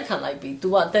လက်ခံလိုက်ပြီ तू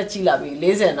ကအသက်ကြီးလာပြီ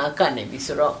40နာကတ်နေပြီ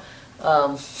ဆိုတော့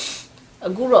အ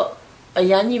ခုတော့အ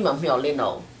ရန်ကြီးမှမျှော်လင့်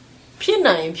တော့ဖြစ်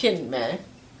နိုင်ဖြစ်မယ်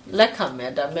လက်ခံမ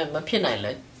ယ်ဒါပေမဲ့မဖြစ်နိုင်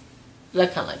လဲလက်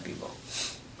ခံလိုက်ပြီပေါ့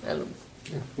အဲ့လို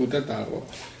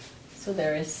So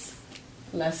there is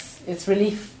less it's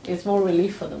more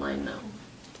relief for the mind now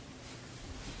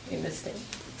in this state.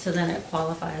 So then it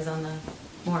qualifies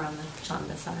more on the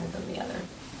Chanda side than the other.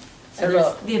 So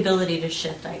there's the ability to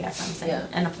shift, I guess I'm saying,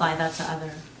 and apply that to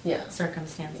other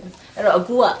circumstances. အဲ့တော့အ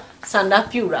ခုကစန္ဒ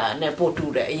ပြူတာနဲ့ပို့တူ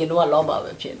တယ်အရင်တော့လောဘ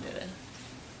ပဲဖြစ်နေတယ်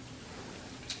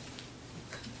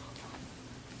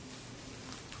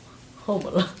ဟုတ်မ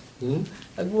လား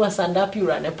အခုကစန္ဒပြူ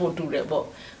တာနဲ့ပို့တူတယ်ပေါ့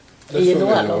အရင်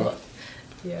တော့လောဘ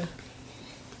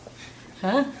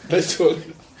That's all.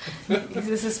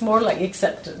 This is more like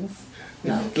acceptance.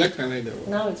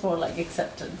 Now it's more like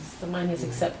acceptance. The mind has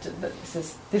accepted that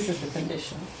this is the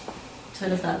condition. So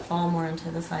does that fall more into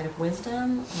the side of wisdom,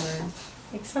 or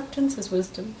acceptance is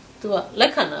wisdom?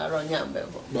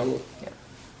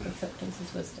 Acceptance is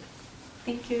wisdom.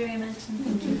 Thank you very much, and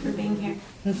thank you for being here.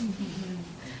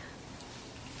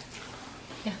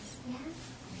 Yes.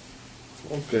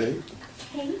 Okay.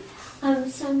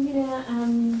 So I'm gonna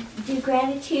do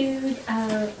gratitude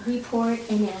report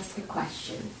and ask a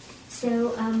question. So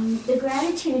the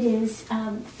gratitude is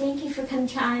thank you for coming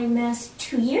to IMS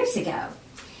 2 years ago.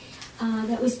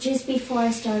 That was just before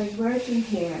I started working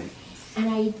here, and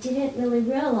I didn't really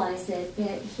realize it,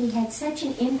 but he had such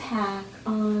an impact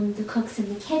on the cooks in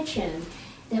the kitchen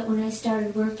that when I started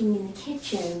working in the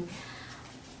kitchen,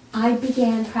 I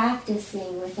began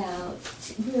practicing without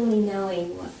really knowing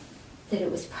that it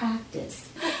was practice.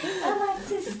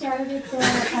 Alexis started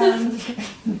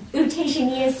the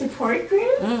Tejaniya support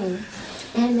group,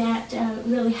 and that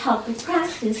really helped with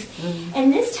practice. And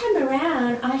this time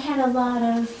around, I had a lot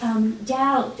of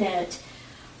doubt that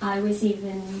I was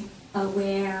even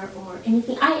aware or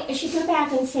anything. I should go back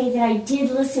and say that I did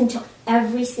listen to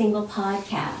every single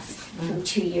podcast from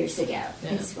 2 years ago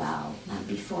as well,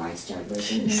 before I started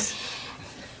working here.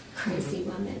 Crazy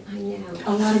woman, I know.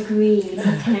 A lot of greed,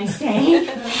 what can I say?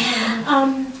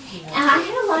 And I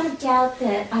had a lot of doubt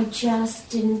that I just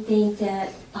didn't think that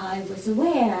I was was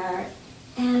aware.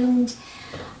 And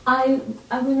I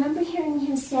remember hearing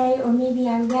him say, or maybe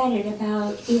I read it,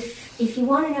 about if you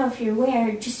want to know if you're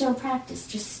aware, just don't practice,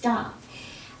 just stop.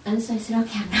 And so I said,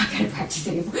 okay, I'm not going to practice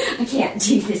anymore. I can't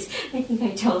do this. I think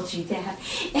I told you that.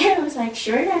 And I was like,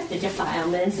 sure enough, the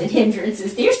defilements and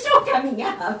hindrances, they're still coming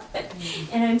up.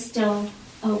 And I'm still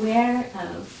aware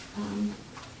of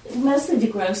mostly the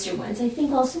grosser ones. I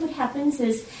think also what happens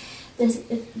is,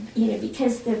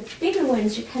 because the bigger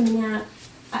ones are coming out,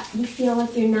 you feel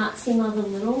like you're not seeing all the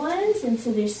little ones, and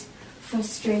so there's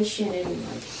frustration and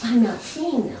like, I'm not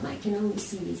seeing them. I can only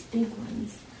see these big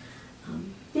ones.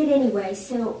 But anyway,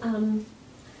 so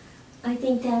I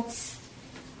think that's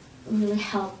really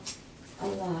helped a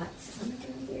lot.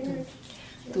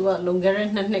သူကလွန်ခဲ့တဲ့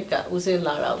2နှစ်ကဦးစင်း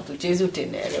လာတာကိုသူကျေးဇူးတင်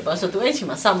တယ်လေဘာလို့ဆိုသူအဲ့ချိန်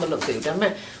မှာစမလုပ်သေးဘူးဒါပေ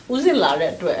မဲ့ဦးစင်းလာ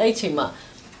တဲ့အတွက်အဲ့ချိန်မှာ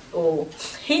ဟို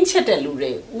ဟင်းချက်တဲ့လူ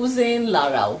တွေဦးစင်းလာ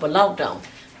တာကိုဘယ်လောက်တောင်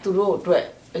သူတို့အတွက်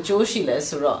အကျိုးရှိလဲ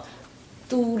ဆိုတော့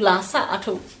သူလာစအ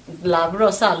ထုတ်လာပြီး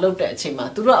တော့စလုပ်တဲ့အချိန်မှာ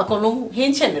သူတို့အကုန်လုံးဟ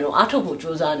င်းချက်နေတော့အထုတ်ဖို့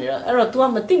ကြိုးစားနေတော့အဲ့တော့ तू က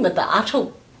မတိမတာအထုတ်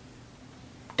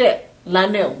တဲ့လ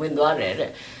မ်းနဲ့ဝင်သွားတယ်တဲ့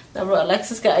ဒါပေမဲ့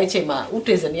Alexis ကအဲ့ချိန်မှာဦး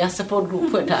တေဇနီယာ support group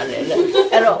ဖွင့်ထားတယ်တဲ့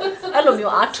အဲ့တော့အဲ့လို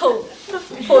မျိုးအထုတ်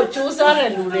ဖို့ကြိုးစားတဲ့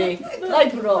လူတွေလိုက်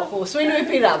ပြီးတော့ဟိုဆွေးနွေး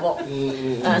ပြတာပေါ့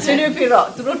ဆွေးနွေးပြတော့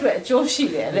သူတို့အတွက်အကျိုးရှိ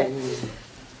တယ်တဲ့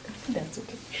That's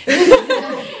okay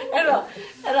အဲ့တော့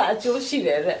အကျိုးရှိတ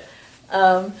ယ်တဲ့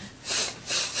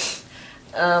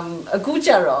အခုကြ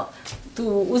တော့ तू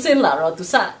ဦးစင်းလာတော့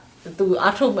तू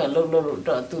အားထုတ်မယ်လို့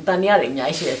တော့ तू တန်ရရအများ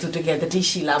ကြီးရှိတယ် तू တကယ်တတိ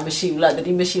ရှိလားမရှိဘူးလားတ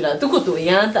တိမရှိလားသူက तू အ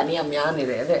ရန်တန်ရများနေ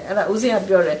တယ်တဲ့အဲ့ဒါဦးစင်းက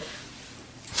ပြောတယ်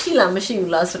ရှိလားမရှိ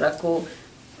ဘူးလားဆိုတာကို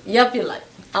ရပ်ပြလိုက်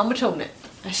အမထုံနဲ့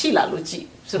ရှိလားလို့ကြည့်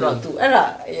ဆိုတော့ तू အဲ့ဒါ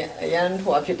အရန်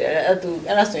ဟိုဖြစ်တယ်အဲ့ तू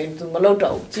အဲ့ဒါဆိုရင် तू မလုပ်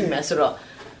တော့ဘူးကြည့်မယ်ဆိုတော့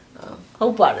ဟု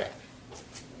တ်ပါတယ်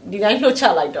ဒီတိုင်းလှုပ်ချ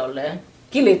လိုက်တော့လဲ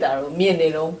ကိလေသာကိုမြင်နေ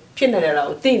တော့ဖြစ်နေတာ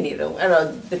ကိုသိနေတော့အဲ့တော့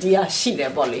တတိယရှိတ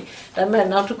ယ်ပေါ့လေဒါပေမဲ့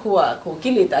နောက်တစ်ခုကကိုကိ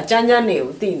လေသာကြမ်းကြမ်းနေ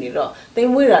ကိုသိနေတော့သိ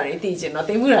မွေးတာတွေသိချင်တော့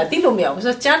သိမွေးတာသိလို့မရဘူး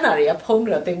ဆိုတော့ကျမ်းတာတွေကဖုံး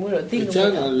ပြီးတော့သိမွေးတော့သိလို့မရဘူးကျ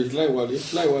မ်းတာတွေလိုက်ပါ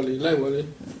လေ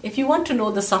If you want to know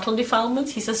the subtle defilements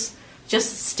he says just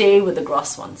stay with the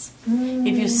gross ones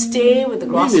if you stay with the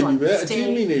gross ones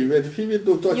you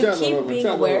keep being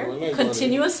aware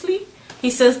continuously He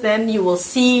says then you will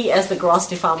see as the gross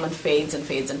defilement fades and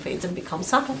fades and fades and becomes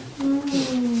subtle.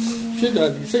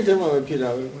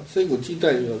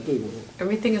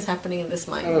 Everything is happening in this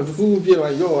mind. Yeah.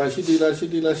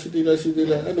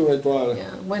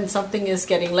 When something is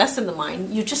getting less in the mind,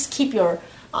 you just keep your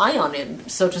eye on it,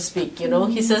 so to speak. You know,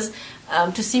 he says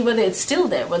to see whether it's still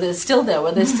there,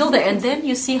 and then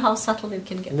you see how subtle it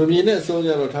can get.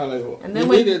 And then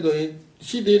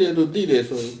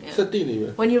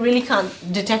when you really can't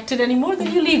detect it anymore, then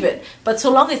you leave it. But so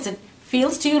long as it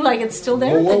feels to you like it's still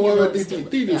there, then you know it's still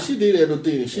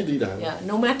there. Yeah.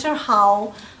 No matter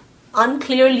how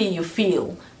unclearly you feel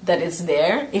that it's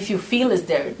there, if you feel it's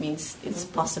there, it means it's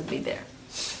possibly there.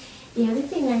 The other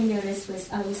thing I noticed was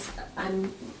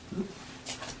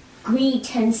greed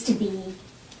tends to be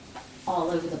all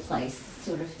over the place,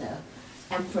 sort of the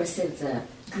empress of the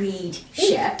greed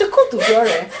ship. တခုသူပြော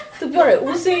တယ်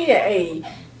ဦးစင်းရဲ့အဲ့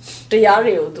တရား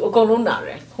တွေကိုသူအကုန်လုံးနာတ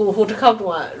ယ်ဟိုတစ်ခေါက်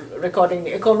တော့ recording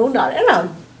တွေအကုန်လုံးနာတယ်အဲ့ဒါ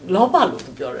လောဘလို့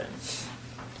သူပြောတယ်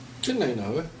ဖြစ်နိုင်တာ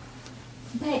ပဲ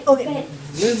Okay.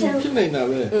 ဖြစ်နိုင်တာ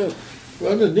ပဲ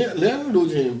ဘာလို့လဲလို့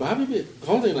ချင်းဘာဖြစ်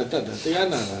ခေါင်းစဉ်နဲ့တတ်တာတရား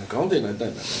နာတာခေါင်းစဉ်နဲ့တ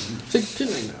တ်တာစိတ်ဖြစ်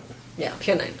နိုင်တာပဲ Yeah ဖြ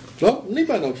စ်နိုင်တာတော့နိဗ္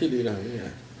ဗာန်တော့ဖြစ်နေတာလေ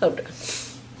ဟုတ်တယ်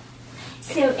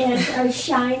So as I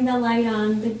shine the light on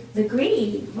the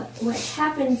greed, what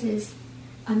happens is,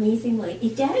 amazingly,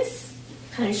 it does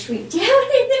kind of shrink down,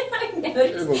 and then I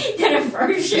notice that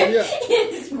aversion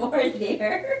is more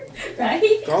there,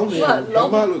 right? ကောင်းတယ်လော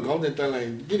ဘလို့ကောင်းတယ်တန်းလိုက်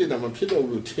ကိလေသာမဖြစ်တော့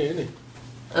ဘူးထင်းနေ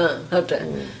ဟုတ်တယ်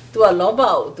तू ကလောဘ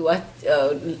ကို तू က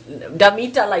ဓာမီ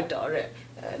တက်လိုက်တော့တဲ့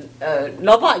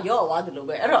လောဘရော့သွားတယ်လို့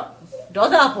ပဲအဲ့တော့ဒေါ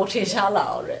သပိုထင်ရှားလာ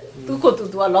အောင်တဲ့သူကသူ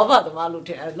ကလောဘသမားလို့ထ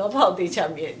င်တယ်လောဘကိုသိချ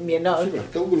မြင်တော့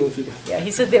တုံးကလို့ရှိတယ် Yeah he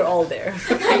said they're all there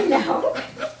I know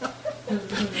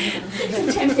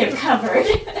sometimes they're covered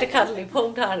တခါလေ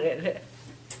ဖုံးထားတယ်တဲ့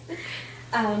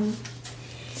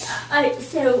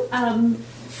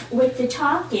with the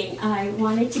talking I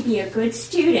wanted to be a good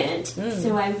student so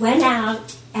I went out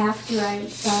after I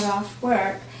got off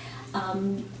work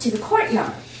to the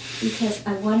courtyard because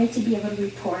I wanted to be able to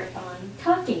report on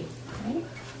talking. Right?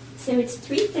 So it's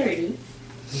 3:30.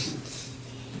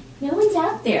 No one's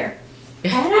out there.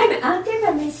 And I'm out there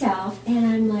by myself and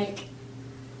I'm like,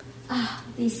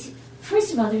 first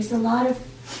of all, there's a lot of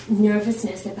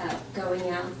nervousness about going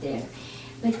out there.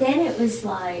 But then it was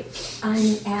like I'm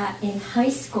in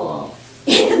high school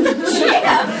in the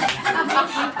gym.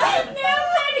 And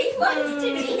nobody wants to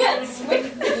dance with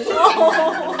me.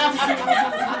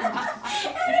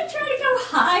 And I try to go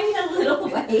hide a little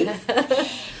ways.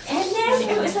 And then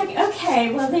it was like, okay,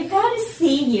 well, they've got to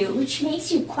see you, which makes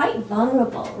you quite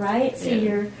vulnerable, right? So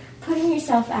you're putting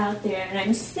yourself out there, and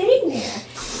I'm sitting there.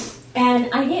 And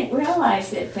I didn't realize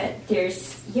it, but there's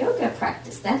yoga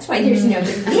practice. That's why there's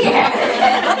nobody there.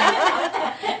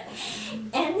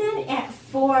 And then at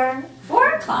 4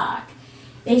 o'clock,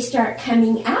 they start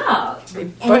coming out. They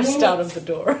burst out of the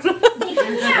door. They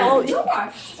come out the door.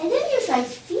 And then there's like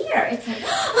fear. It's like,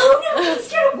 oh no, he's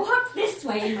going to walk this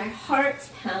way. And my heart's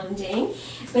pounding.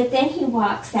 But then he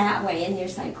walks that way, and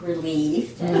there's like relief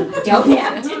that I don't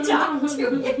have to talk to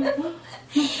him.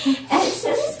 And so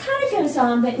this kind of goes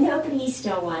on, but nobody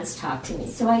still wants to talk to me.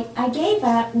 So I gave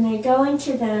up, and I go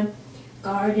into the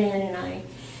garden, and I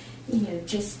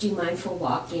just do mindful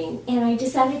walking. And I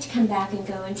decided to come back and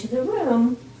go into the room.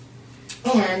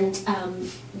 And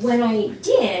when I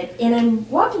did, and I'm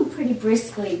walking pretty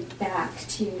briskly back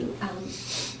to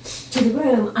the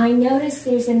room, I noticed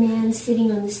there's a man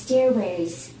sitting on the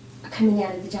stairways coming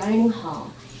out of the dining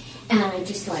hall. And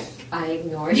I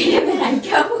ignored him, and I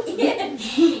go in.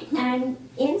 And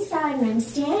inside, and I'm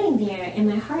standing there, and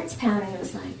my heart's pounding. I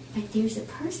was like, but there's a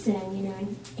person,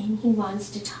 and he wants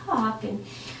to talk, and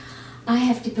I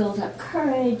have to build up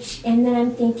courage. And then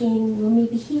I'm thinking, well,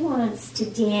 maybe he wants to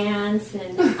dance,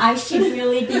 and I should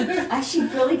really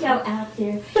go out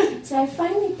there. So I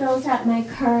finally built up my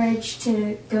courage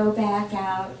to go back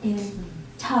out and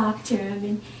talk to him,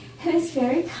 and he was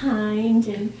very kind,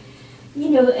 and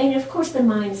and of course the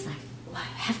mind is like, well, I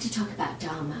have to talk about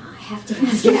Dharma. I have to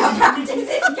ask you how practice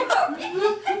is going.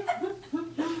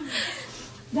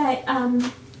 But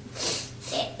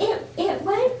it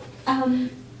went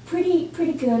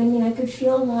pretty good. I mean, I could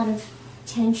feel a lot of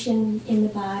tension in the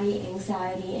body,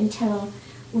 anxiety, until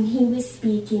when he was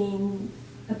speaking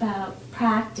about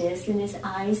practice and his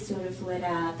eyes sort of lit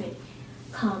up, it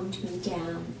calmed me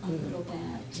down a little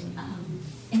bit.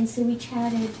 And so we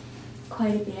chatted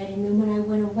quite a bit, and then when I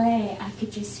went away, I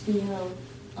could just feel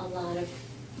a lot of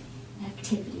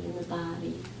activity in the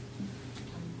body.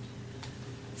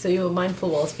 So you were mindful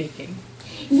while speaking?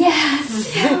 Yes,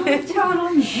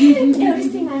 totally.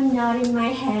 Noticing I'm nodding my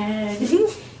head,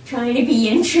 trying to be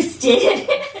interested,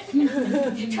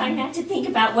 trying not to think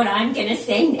about what I'm going to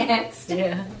say next.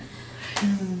 Yeah.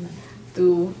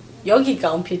 Tu yogi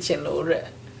kaung phit chin lo re.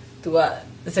 Tu a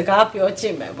စကားပြောကြ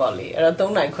ည့်မယ်ပေါ့လေအဲ့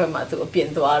တော့3နိုင်ခွဲမှာသူအပြင်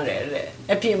သွားတယ်တဲ့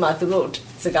အပြင်မှာသူတို့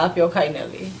စကားပြောခိုင်းတယ်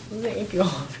လေဦးစိန်ပြော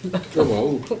ပြောပါ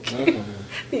ဦး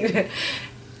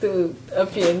သူအ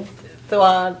ပြင်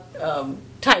သွား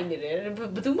ထိုင်နေတယ်ဘ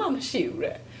ယ်သူမှမရှိဘူး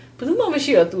တဲ့ဘယ်သူမှမ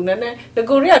ရှိတော့သူနည်းနည်း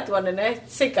ကိုရီးယားသူကနည်းနည်း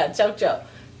စိတ်ကကြောက်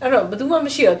အဲ့တော့ဘယ်သူမှမ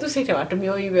ရှိတော့သူစိတ်ထဲမှာတ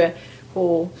မျိုးကြီးပဲဟို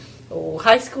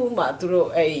high school မှာသူတို့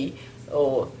အဲ့ဟို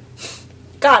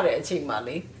ကတဲ့အချိန်မှာ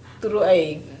လေသူတို့အဲ့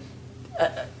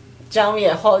ကျောင်း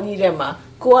ရဲ့ hall ကြီးထဲမှာ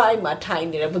ကိုကအဲ့မှာထိုင်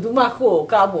နေတယ်ဘယ်သူမှကို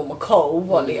ကဖို့မခေါ်ဘူး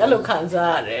ပေါ့လေအဲ့လိုခံ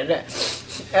စားရတယ်တဲ့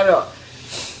အဲ့တော့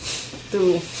သူ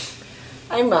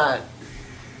အဲ့မှာ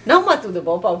နောက်မှသူသ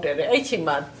ဘောပေါက်တယ်တဲ့အဲ့ချိန်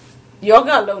မှာယော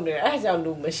ဂလုပ်နေတယ်အဲ့ကြောင့်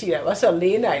လူမရှိတာဘာလို့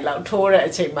4နိုင်လောက်ထိုးတဲ့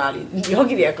အချိန်မှယော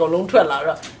ဂီတွေအကုန်လုံးထွက်လာ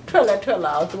တော့ထွက်လာ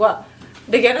တော့ तू က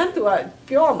တကယ်တော့ तू က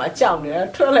ပြောမှကြောက်နေတာ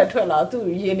ထွက်လာ तू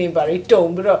ရင်းနေပါလေတုံ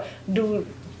ပြီးတော့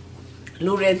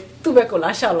လူတွေသူ့ဘက်ကလာ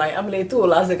ရှောက်လိုက်အမလေးသူ့ကို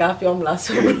လာစကားပြောမလား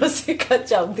ဆိုပြီးစိတ်က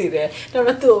ကြောက်နေတယ်ဒါပေ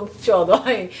မဲ့သူ့ကြော်သွား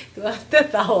ရင် तू ကတက်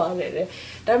သွားတယ်ဒါ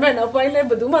ပေမဲ့နောက်ပိုင်းလဲ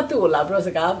ဘယ်သူမှသူ့ကိုလာပြီးတော့စ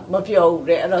ကားမပြောဘူး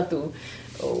တဲ့အဲ့တော့ तू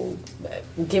ဟို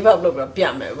give up လုပ်ပြီးပြ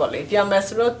န်မယ်ပေါ့လေပြန်မယ်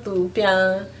ဆိုတော့ तू ပြန်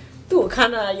သူ့အခ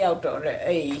မ်းအနားရောက်တော့တဲ့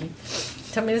အဲ့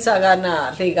သမင်းစာကနာ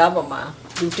လေကားပေါ်မှာ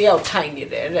လူတယောက်ထိုင်နေ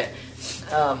တယ်တဲ့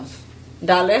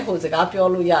ဒါလဲဟိုစကားပြော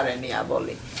လို့ရတဲ့နေရာပေါ့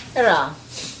လေအဲ့ဒါ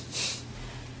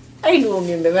အဲ့လူ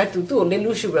မြင်ပေမဲ့သူ့ကိုလင်း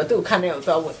လူရှုပြီးတော့သူ့ခန်းထဲကို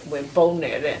သွားဝင်ပုံး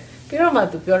နေတဲ့ပြီးတော့မှ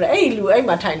သူပြောတယ်အဲ့လူအဲ့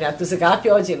မှာထိုင်နေတာသူစကား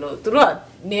ပြောချင်လို့သူတို့က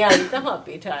နေရာကြီးတတ်မှ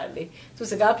ပေးထားတယ်လေသူ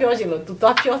စကားပြောချင်လို့သူ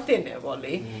သွားပြောတင်တယ်ပေါ့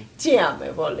လေကြည့်ရမ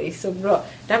ယ်ပေါ့လေဆိုပြီးတော့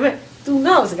ဒါပေမဲ့သူ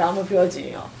ငါ့ကိုစကားမပြောချင်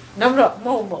ရောနောက်တော့မ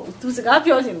ဟုတ်သူစကား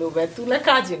ပြောချင်လို့ပဲသူလက်က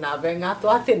ချင်တာပဲငါ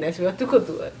သွားတင်တယ်ဆိုတော့သူက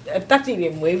သူတက်ကြည့်နေ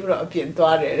မွေးပြီးတော့အပြင်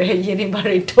သွားတယ်ရင်းနေပါ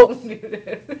ရီထုံးနေတ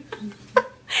ယ်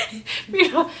ပြီး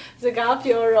တော့စကား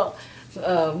ပြောတော့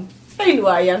အဲ့လူ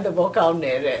အရန်တဘောကောင်း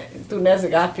နေတဲ့သူနဲ့စ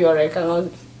ကားပြောတယ်ကောင်း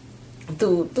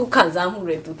သူခံစားမှု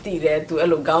တွေသူသိတယ်သူအဲ့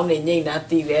လိုကောင်းနေညိတ်တာ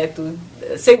သိတယ်သူ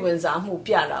စိတ်ဝင်စားမှု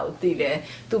ပြတာကိုသိတယ်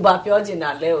သူဘာပြောချင်တာ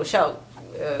လဲကိုရှောက်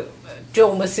ကြုံ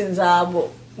မစင်စားဖို့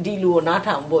ဒီလူကိုနား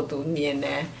ထောင်ဖို့သူမြင်တ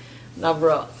ယ်နောက်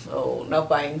ပြီးတော့ဟိုနောက်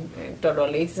ပိုင်းတော်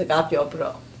တော်လေးစကားပြောပြီး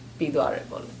တော့ပြီးသွားတယ်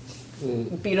ပေါ့လေ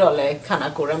ပြီးတော့လဲခန္ဓာ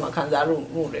ကိုယ်ထဲမှာခံစား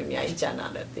မှုတွေအများကြီးကျန်တာ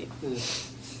လည်းသိ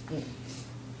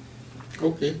โอ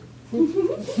เค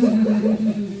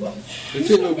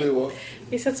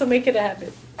He said, so make it a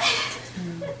habit.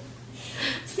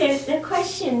 So the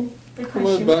question part.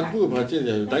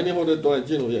 Dining hall တော့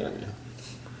ကျင့်လို့ရတယ်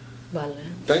ဘာလဲ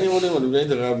Dining hall မှာလူတိုင်း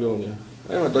စကားပြောနေတာ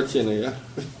အဲ့မှာတော့ကျင့်နေရ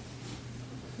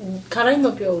ခါတိုင်းမ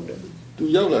ပြောဘူး သူ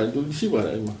ရောက်လာသူရှိပါတ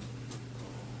ယ်အဲ့မှာ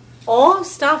Oh,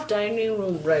 staff dining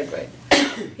room, right.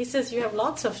 He says you have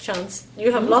lots of chance,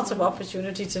 you have lots of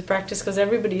opportunity to practice because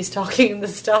everybody is talking in the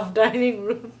staff dining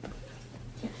room.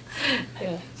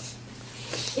 Yeah.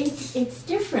 It's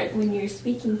different when you're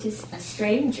speaking to a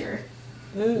stranger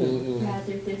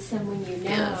rather than someone you know.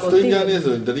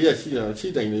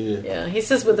 Yeah, he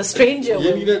says with a stranger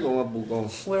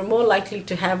we're more likely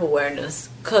to have awareness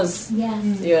because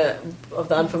of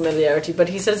the unfamiliarity. But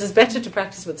he says it's better to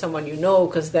practice with someone you know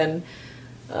because then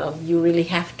you really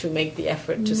have to make the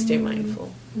effort to stay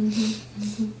mindful.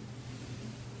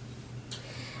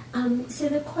 So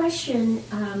the question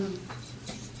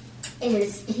is,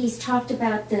 he's talked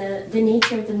about the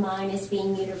nature of the mind as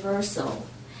being universal.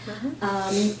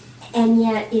 And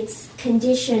yet it's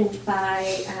conditioned by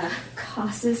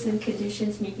causes and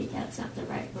conditions. Maybe that's not the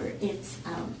right word. It's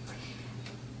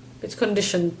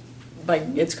conditioned by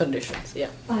its conditions, yeah.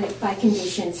 By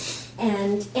conditions.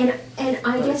 And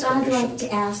I guess I'd like to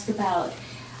ask about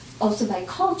also by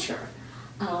culture.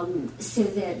 So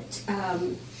that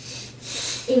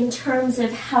in terms of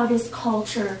how does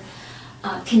culture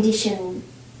condition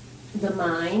the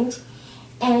mind,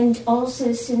 and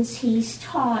also since he's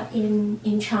taught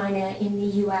in China, in the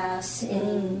U.S.,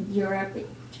 in Europe,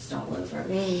 just all over,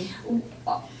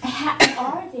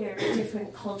 are there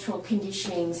different cultural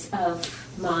conditionings of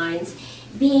minds?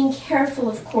 Being careful,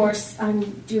 of course,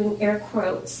 I'm doing air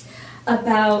quotes,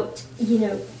 about,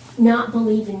 not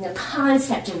believing the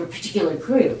concept of a particular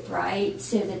group, right?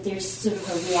 So that there's sort of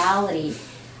a reality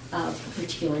of a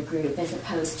particular group as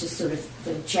opposed to sort of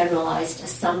the generalized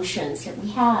assumptions that we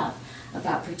have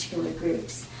about particular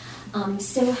groups.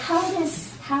 So how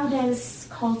does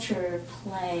culture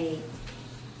play?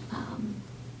 How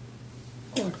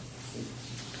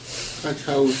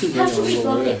should we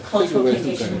look at cultural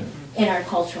conditioning in our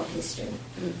cultural history?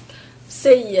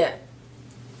 Say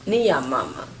niya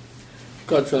mama.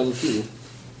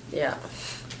 Yeah.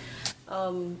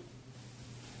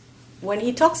 When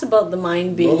he talks about the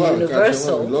mind being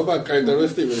universal,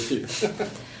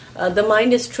 the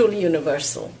mind is truly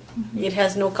universal. It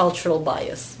has no cultural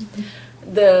bias.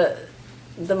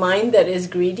 The mind that is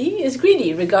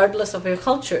greedy regardless of your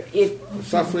culture.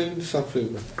 Suffering.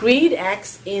 Greed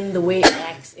acts in the way it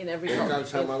acts in every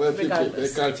culture,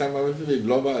 regardless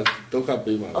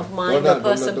of mind or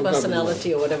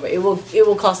personality or whatever. It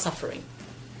will cause suffering.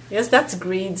 Yes, that's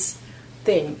greed's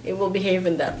thing. It will behave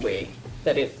in that way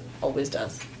that it always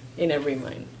does in every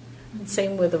mind.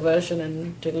 Same with aversion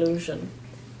and delusion.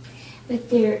 But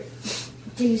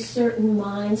do certain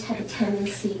minds have a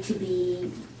tendency to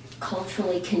be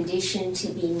culturally conditioned to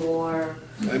be more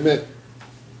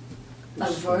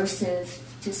aversive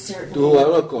to certain...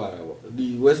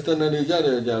 The Western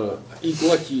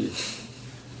equality.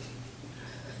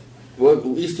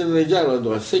 Eastern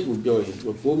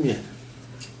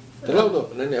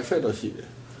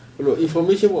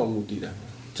information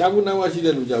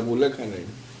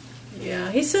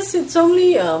Yeah, he says it's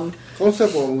only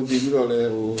concept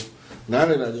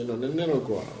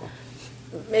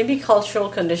maybe cultural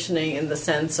conditioning in the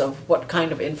sense of what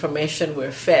kind of information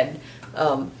we're fed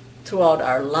throughout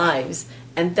our lives,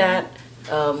 and that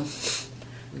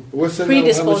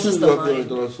predisposes the mind.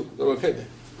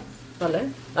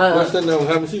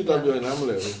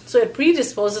 So it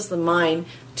predisposes the mind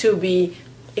to be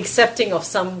accepting of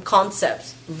some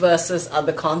concepts versus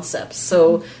other concepts.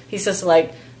 So he says,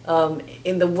 like,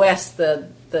 in the West, the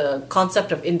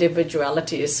concept of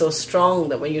individuality is so strong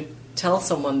that when you tell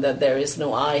someone that there is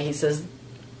no I, he says,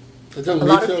 a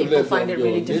lot of people find it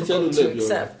really difficult to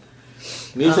accept.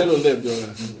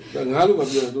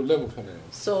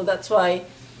 So that's why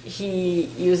he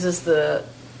uses the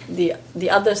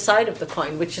other side of the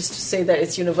coin, which is to say that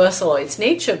it's universal or it's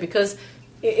nature, because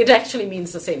it actually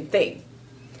means the same thing.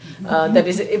 That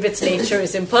is, if its nature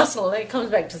is impersonal, then it comes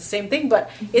back to the same thing, but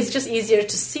it's just easier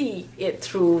to see it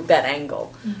through that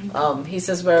angle. He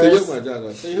says, whereas...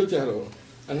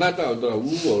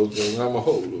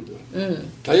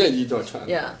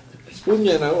 Yeah.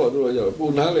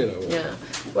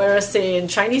 Whereas, say, in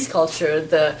Chinese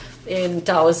culture, in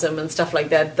Taoism and stuff like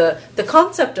that, the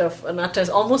concept of anatta is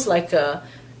almost like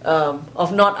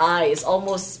of not I, is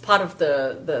almost part of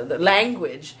the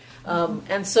language.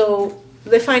 And so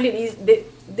they find it easy,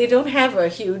 they don't have a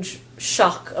huge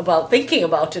shock about thinking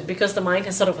about it because the mind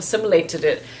has sort of assimilated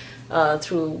it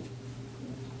through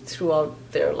throughout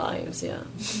their lives. Yeah.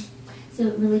 So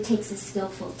it really takes a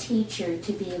skillful teacher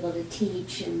to be able to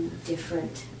teach in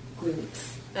different groups.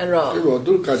 And အဲ့တော့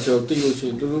သူကကြောက်သိလို့ရှိရ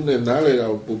င်သူတို့နဲ့နားလေတာ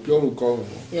ကိုပြောလို့ကောင်းတ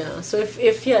ယ် yeah, so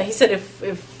if he said if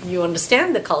you understand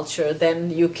the culture, then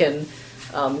you can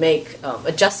make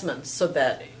adjustments so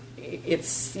that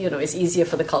it's it's easier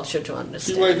for the culture to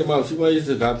စီးပွားရေး understand. တမစီးပွားရေး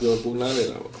စကားပြောပုံနားလေ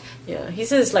တာပေါ့ Yeah, he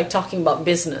says it's like talking about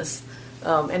business.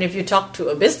 And if you talk to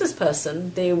a business person,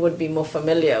 they would be more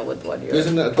familiar with what you're ဘယ်စ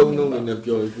နအသုံးနှုန်းတွေနဲ့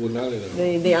ပြောပုံနားလေတာ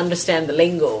they understand the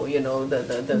lingo,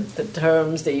 the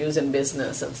terms they use in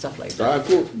business and stuff like ဒါ that.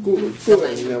 ကိုယ်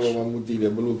အနေနဲ့ဘာမှမသိတ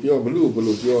ယ်ဘလို့ပြောမလို့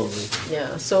ပြောမလဲ Yeah,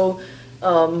 so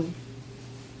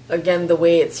again, the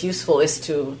way it's useful is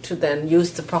to then use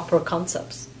the proper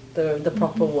concepts, the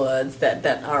proper words that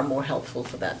are more helpful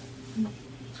for that.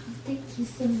 Thank you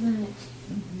so much.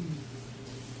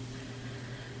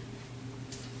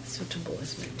 Suitable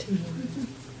is meant.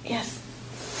 Yes.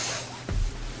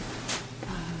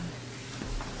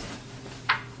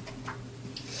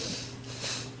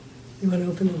 You want to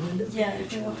open the window? Yeah, if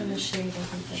you open the shade, I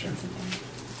think that's something.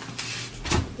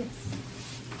 Yes.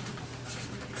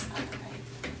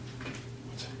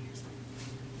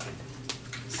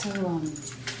 So,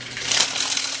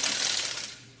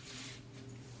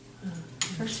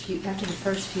 after the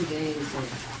first few days of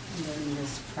learning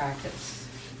this practice,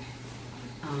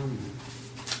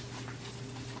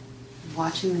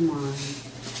 watching the mind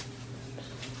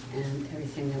and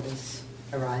everything that was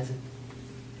arising,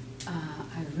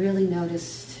 I really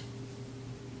noticed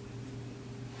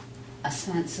a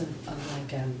sense of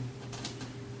like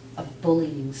a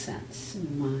bullying sense in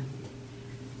the mind,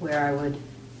 where I would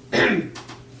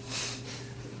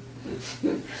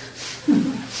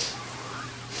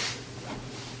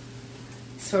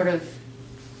sort of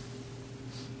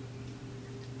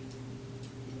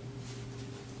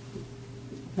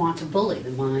want to bully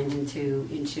the mind into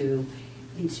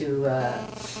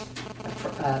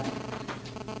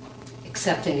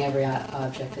accepting every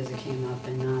object as it came up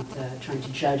and not trying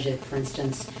to judge it. For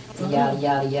instance, the yada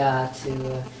yada yada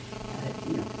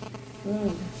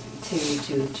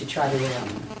to try to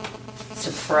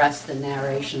suppress the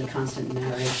narration, the constant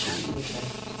narration, which I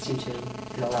seem to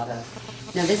get a lot of.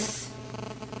 Now this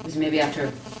was maybe after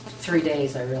 3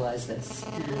 days I realized this,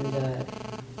 and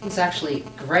it was actually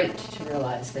great to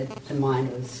realize that the mind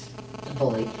was a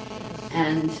bully.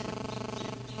 And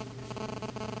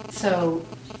so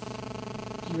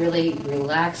really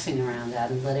relaxing around that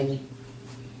and letting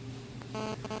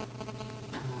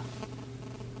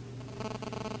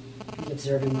the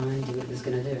observing mind do what it was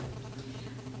going to do.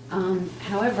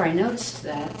 However, I noticed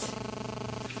that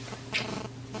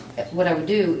what I would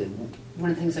do,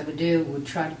 one of the things I would do would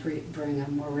try to bring a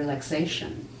more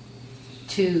relaxation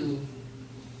to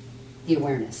the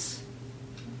awareness,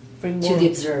 to the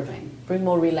observing. Bring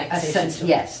more relaxation. A sense,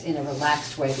 yes, in a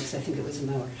relaxed way, because I think it was a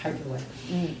more hyper way.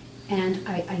 And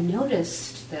I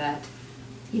noticed that,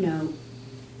 there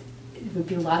would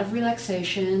be a lot of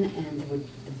relaxation, and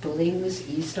the bullying was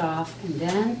eased off, and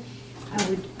then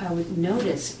I would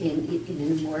notice in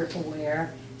a more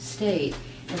aware state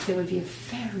that there would be a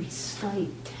very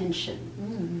slight tension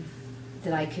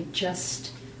that I could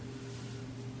just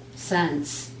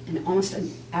sense, and almost an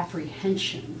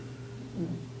apprehension,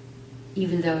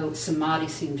 even though samadhi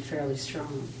seemed fairly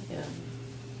strong. Yeah.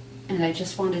 And I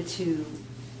just wanted to,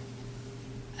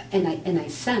 and I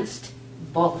sensed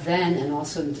both then and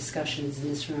also in discussions in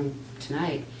this room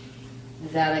tonight,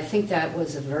 that I think that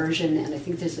was aversion, and I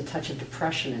think there's a touch of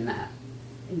depression in that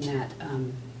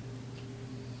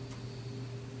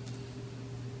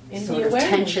sort of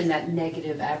tension, that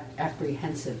negative,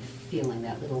 apprehensive feeling,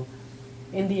 that little...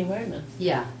 In the awareness.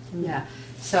 Yeah, yeah.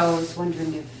 So I was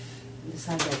wondering if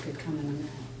Sayadaw could come in on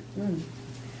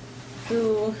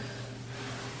that.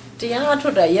 တရားထု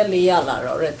တ်တာရက်လေးရလာ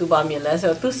တော့တဲ့သူပါမြင်လဲဆို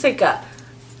တော့သူစိတ်က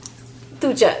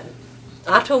သူ့ချက်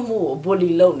အားထုတ်မှုကိုဘူလီ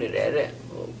လုပ်နေတယ်တဲ့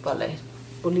ဟိုဘာလဲ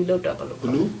ဘူလီလုပ်တာဘာလို့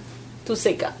သူ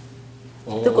စိတ်က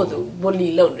သူ့ကိုသူဘူလီ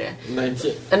လုပ်နေတယ်အနို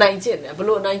င်ကျင့်တယ်ဘ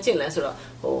လို့အနိုင်ကျင့်လဲဆိုတော့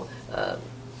ဟို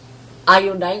အာ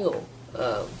ယုန်တိုင်းကို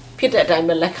ဖြစ်တဲ့အတိုင်း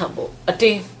ပဲလက်ခံဖို့အတ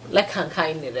င်းလက်ခံခို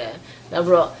င်းနေတယ်နောက်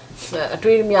ပြီးတော့အ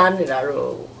တွေးများနေတာ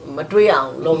တော့မတွေးအောင်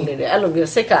လုပ်နေတယ်အဲ့လို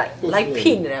မျိုးစိတ်ကလိုက်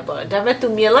ဖိနေတယ်ပေါ့ဒါပေမဲ့ तू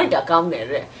မြင်လိုက်တာကောင်းတယ်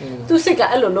တဲ့ तू စိတ်က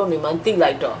အဲ့လိုလုပ်နေမှသိ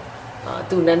လိုက်တော့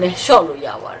तू နည်းနည်း short လို့ရ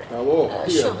ပါတယ်ဒါပေါ့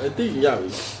အတိရပြီ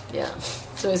yeah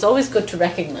so it's always good to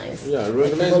recognize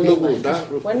recognize လို့ဒါ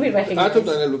when we recognize အားထုတ်တ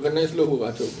ယ် recognize လို့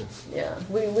အားထုတ်တယ် yeah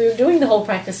we're doing the whole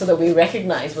practice so that we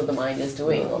recognize what the mind is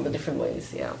doing all the different ways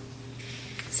yeah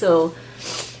so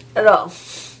အဲ့တော့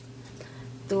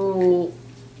သူ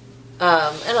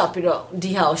အဲ့တော့ပြီးတော့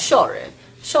ဒီဟာကို short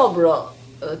ပြီးတော့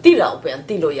တိတာကိုပြန်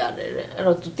တိလို့ရတယ်တဲ့အဲ့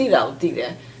တော့ तू တိတာကိုတိတ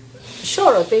ယ်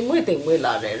short တော့တိမ်မွေး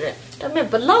လာတယ်တဲ့ဒါပေမဲ့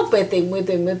ဘလောက်ပဲတိမ်မွေး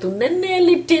तू နည်းနည်း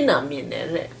လေးတင်းတာမြင်တယ်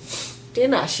တဲ့တ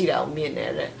င်းတာရှိတာကိုမြင်တ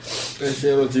ယ်တဲ့ရှ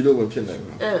င်တော့0ပဲဖြစ်နိုင်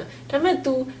ပါဒါပေမဲ့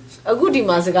तू အခုဒီ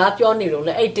မှာစကားပြောနေတော့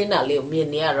လေအဲ့တင်းတာလေးကိုမြင်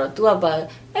နေရတော့ तू ကပါ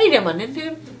အဲ့ဒီမှာနည်းန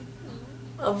ည်း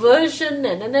aversion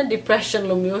နဲ့နည်းနည်း depression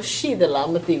လိုမျိုးရှိသလား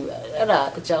မသိဘူးအဲ့ဒါ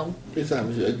အကြောင်းကိစ္စမ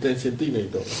ရှိ attention တိနေ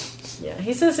တော့ Yeah,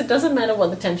 he says it doesn't matter what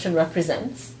the tension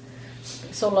represents,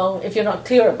 so long if you're not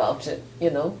clear about it,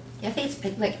 you know. Yeah, I think it's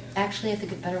like actually, I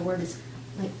think a better word is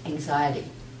like anxiety.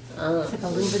 It's like a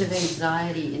little bit of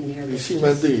anxiety in there that's just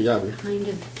kind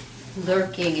of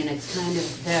lurking, and it's kind of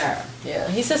there. Yeah,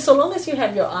 he says so long as you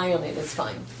have your eye on it, it's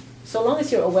fine. So long as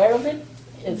you're aware of it,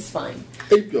 it's fine.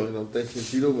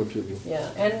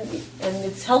 Yeah, and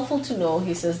it's helpful to know.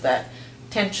 He says that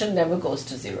tension never goes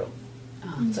to zero.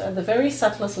 So at the very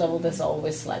subtlest level, there's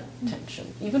always slight tension.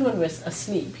 Even when we're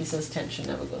asleep, he says tension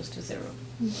never goes to zero.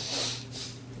 Yeah.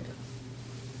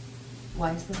 Why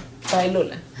is that?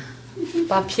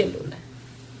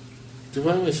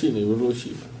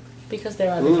 Because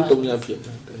there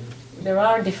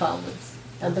are defilements.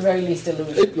 At the very least,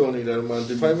 delusion.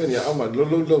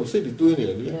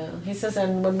 Yeah. He says,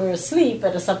 and when we're asleep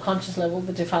at a subconscious level,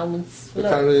 the defilements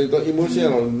lurk.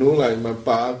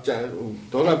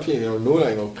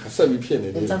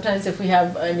 And sometimes if we have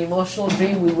an emotional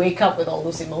dream, we wake up with all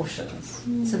those emotions.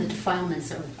 So the defilements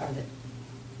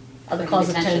are the cause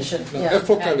of tension. Yeah.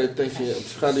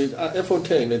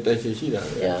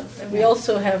 Yeah. And we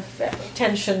also have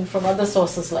tension from other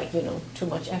sources like, too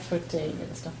much efforting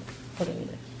and stuff. Putting it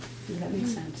in. That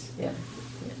makes sense. Yeah.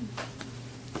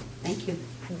 Thank you.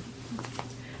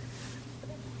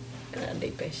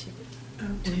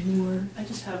 I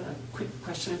just have a quick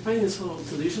question. I find this whole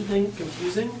delusion thing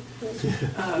confusing.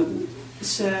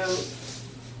 So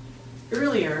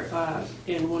earlier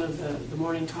in one of the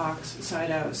morning talks,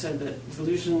 Sayadaw said that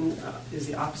delusion is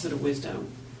the opposite of wisdom.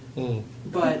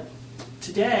 But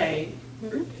today,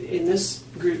 in this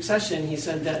group session, he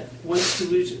said that once the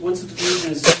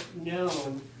delusion is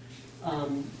known,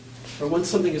 or once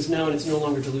something is known, it's no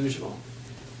longer delusional.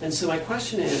 And so my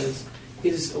question is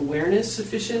awareness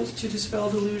sufficient to dispel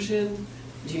delusion?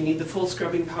 Do you need the full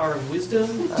scrubbing power of wisdom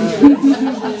to get rid of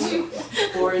delusion?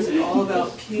 Or is it all about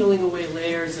peeling away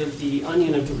layers of the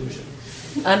onion of delusion?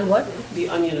 And what? The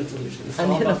onion of delusion. It's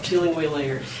all about peeling away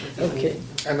layers. Okay.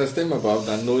 Understand about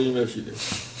that knowing that she is.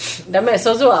 ဒါမဲ့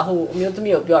စောစောကဟိုအမျိုးသ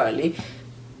မီးကိုပြောရလေ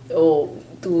ဟို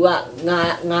तू က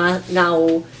ငါကို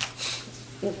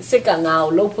စိတ်ကငါကို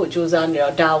လှုပ်ဖို့ကြိုးစားနေ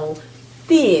တော့ဒါကို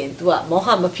သိရင် तू ကမောဟ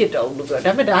မဖြစ်တော့ဘူးလို့ပြော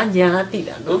ဒါပေမဲ့ဒါညာသိ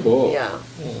တာနော် Yeah.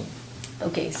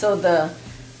 Okay, so the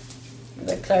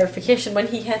clarification when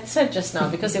he had said just now,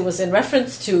 because it was in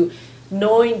reference to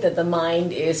knowing that the mind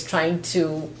is trying to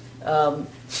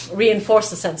reinforce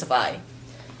the sense of I,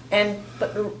 but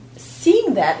seeing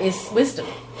that is wisdom,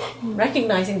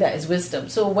 recognizing that is wisdom.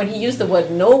 So when he used the word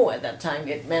know at that time,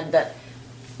 it meant that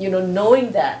knowing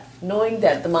that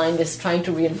the mind is trying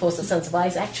to reinforce the sense of I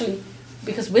is actually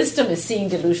because wisdom is seeing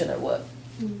delusion at work.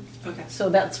 Okay. So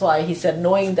that's why he said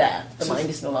knowing that the mind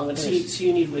is no longer delusion. So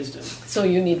you need wisdom. So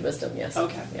you need wisdom, yes.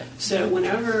 Okay. Yeah. So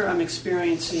whenever I'm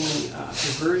experiencing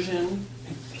aversion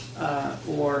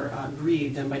or greed,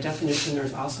 then by definition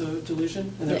there's also delusion,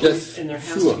 and there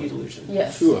has to be delusion. Yes.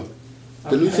 Sure.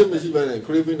 Delusion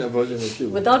craving, aversion.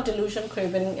 Without delusion,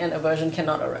 craving and aversion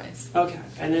cannot arise. Okay.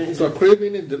 And then so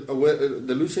craving and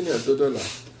delusion is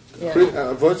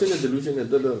aversion and delusion is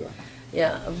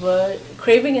Yeah,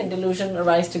 craving and delusion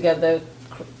arise together.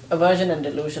 Aversion and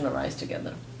delusion arise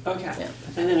together. Okay.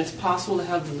 Yeah. And then it's possible to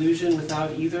have delusion without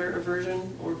either aversion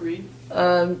or greed?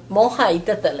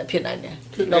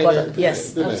 Yes,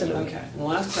 absolutely. Okay. And the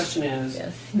last question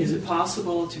is it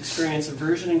possible to experience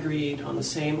aversion and greed on the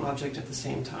same object at the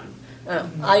same time?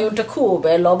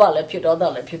 Absolutely.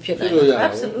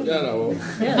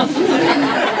 Yeah.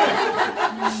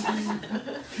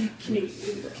 Can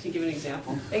you give an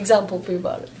example? Example,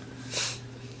 people.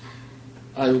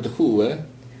 အာယုတစ်ခုပဲ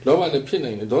လောဘနဲ့ဖြစ်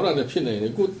နိုင်တယ်ဒေါသနဲ့ဖြစ်နိုင်တ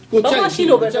ယ်ကိုကြိုက်ရှိ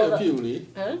လို့ပဲကြောက်ဖြစ်ဘူးလေ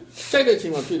ကြိုက်တဲ့ချိ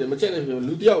န်မှာဖြစ်တယ်မကြိုက်တဲ့ချိန်မှာ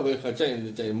လူတယောက်ပဲခါကြိုက်ရင်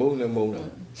ကြိုက်မုန်းလည်းမုန်းတာ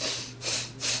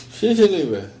ရှင်းလေး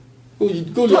ပဲ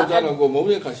ကိုယောက်ျားတော့ကိုမုန်း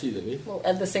တဲ့ခါရှိတယ်လေ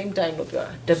At the same time လို့ပြော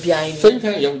တာတပြိုင် same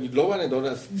time ရောက်လောဘနဲ့ဒေါသ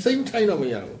same time တော့မ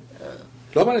ရဘူး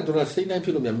လောဘနဲ့ဒေါသ same time ဖြ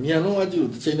စ်လို့မြန်လုံးအကြည့်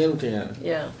လို့တစ်ချိန်တည်းလို့ထင်ရတယ်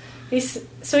Yeah.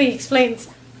 So he explains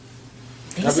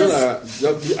He says,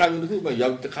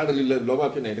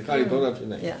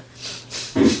 yeah.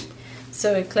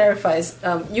 So it clarifies.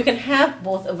 You can have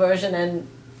both aversion and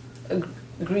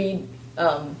greed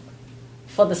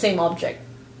for the same object.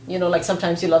 Like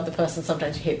sometimes you love the person,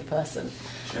 sometimes you hate the person.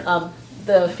 Sure.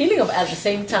 the feeling of at the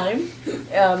same time,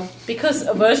 because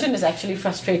aversion is actually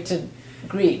frustrated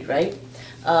greed, right?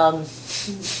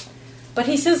 But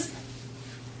he says,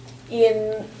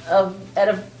 at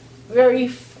a very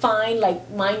fine, like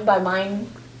mind by mind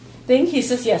thing, he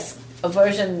says yes,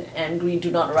 aversion and greed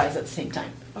do not arise at the same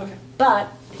time. Okay. But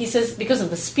he says because of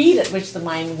the speed at which the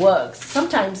mind works,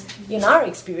 sometimes in our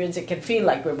experience it can feel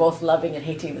like we're both loving and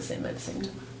hating the same at the same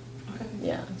time. Okay.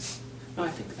 Yeah. No, I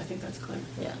think that's clear.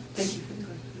 Yeah. Thank you for the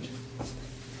clarification.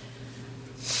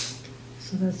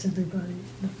 So that's everybody,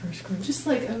 the first group. Just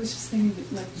like, I was just thinking,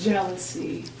 like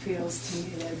jealousy feels to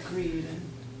me like greed and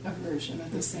aversion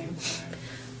at the same time.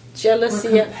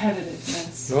 Jealousy. Or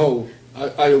competitiveness. No,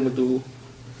 I don't do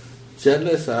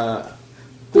jealous.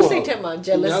 သူစိတ်ထဲမှာ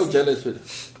jealous ဖြစ်တယ်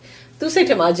သူစိတ်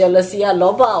ထဲမှာ jealousy က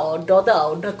လောဘရောဒေါသရော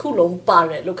တစ်ခုလုံးပါ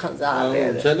တယ်လို့ခံစားရတယ်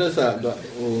jealous က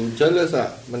jealous က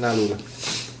မနာလို့လား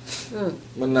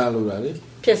မနာလို့လားလေ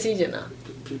ဖြစ်စည်းကျင်တာ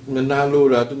မနာလို့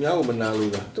လားသူများကိုမနာလို့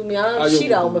လား သူများရှိ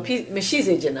တာကိုမရှိ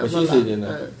စေကျင်တာ မရှိစေချင်တာ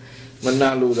မနာ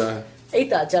လို့လား အိတ်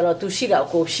တာကြတော့သူရှိတာ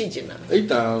ကိုရှိကျင်တာ အိတ်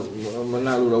တာမ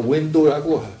နာလို့လားဝင်တိုးတာ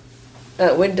ကိုဟာ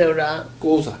window ရာ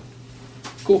ကိုစား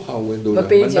ကိုဟာဝင်တိုးတာမ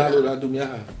နာလို့လားသူများ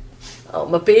ဟာ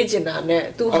မပေးကျင်တာနဲ့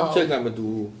သူဟာ object ကမတူ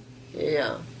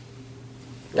yeah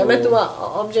ဒါပေမဲ့ तू က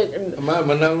object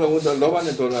မနာလို့ဝင်တော့လောဘ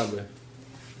နဲ့ဒေါသပဲ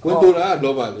ဝင်တိုးတာက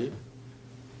လောဘလေ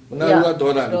မနာလို့ကဒေါ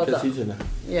သလေဖြစ်စီချင်တာ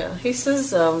yeah he says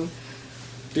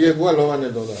ဒီကွာလောဘ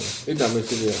နဲ့ဒေါသအိတ်တာမ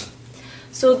ရှိရ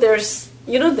so there's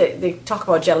they talk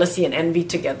about jealousy and envy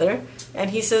together and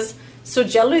he says so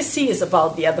jealousy is about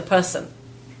the other person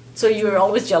so you're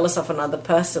always jealous of another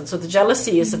person so the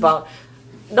jealousy is about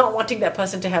not wanting that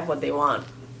person to have what they want,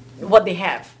 what they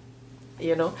have,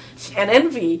 and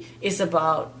envy is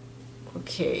about,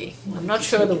 okay, I'm not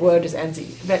sure the word is envy,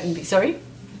 sorry?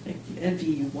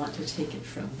 Envy, you want to take it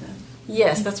from them.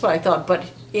 Yes, that's what I thought, but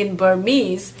in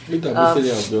Burmese,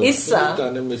 Issa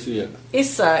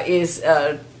is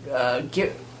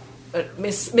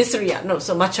misriya, no,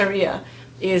 so Machariya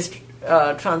is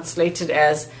translated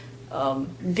as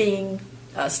being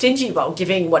stingy about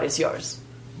giving what is yours.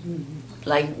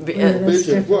 Like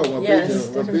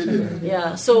yeah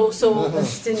so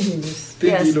stinginess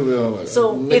yes so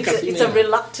it's a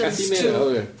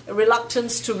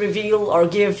reluctance to reveal or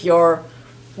give your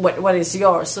what is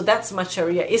yours so that's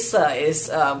Machariya. Issa is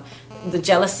the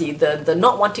jealousy the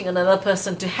not wanting another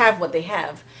person to have what they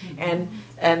have and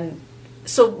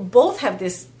so both have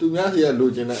this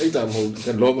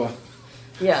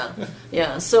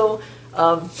yeah so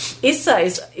Issa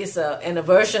is an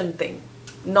aversion thing,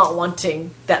 not wanting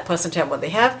that person to have what they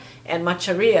have, and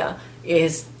Machariya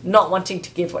is not wanting to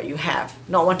give what you have,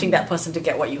 not wanting that person to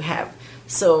get what you have.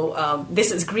 So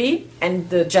this is greed, and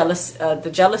the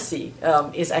jealousy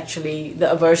is actually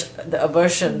the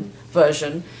aversion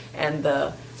version, and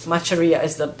the Machariya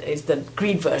is the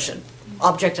greed version.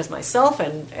 Object as myself,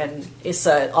 and is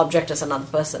object as another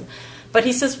person. But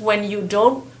he says when you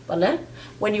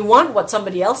want what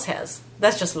somebody else has,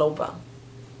 that's just lobha.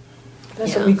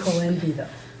 That's what we call envy, though.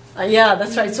 Yeah,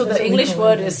 that's right. So that's the English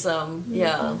word is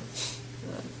yeah.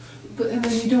 But and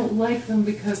then you don't like them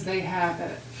because they have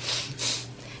it.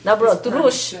 Now, bro, turu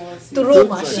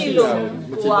mashilo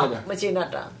wa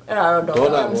machinata.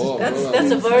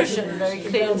 That's a version very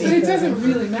clearly. So it doesn't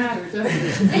really matter, does it?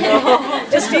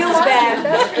 Just feels bad.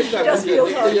 Just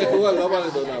feels horrible.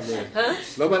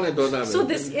 So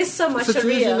this Issa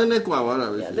Machariya.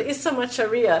 The Issa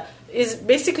Machariya is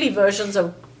basically versions of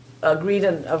greed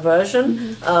and aversion,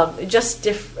 just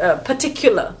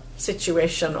particular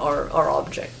situation or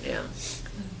object. Yeah.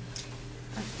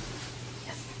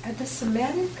 Are the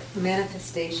somatic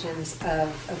manifestations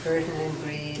of aversion and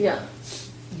greed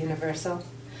universal?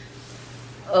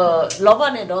 လောဘ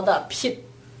နဲ့ဒေါသဖြစ်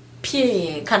ရ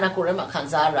င်ခန္ဓာကိုယ်ထဲမှာခံ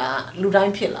စားတာလူတို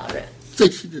င်းဖြစ်လာတဲ့ စိ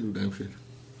တ်ရှိတဲ့လူတိုင်းဖြစ်တယ်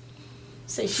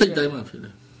စိတ်တိုင်းမှာဖြစ်တ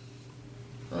ယ်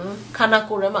ခန္ဓာ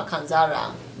ကိုယ်ထဲမှာခံစားတာ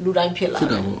လူတိုင်းဖြစ်လာတယ် ဖြ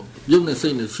စ်တာပေါ့ရုပ်နဲ့စိ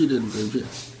တ်နဲ့ရှိတဲ့လူတိုင်းဖြစ်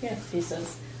Yes, he says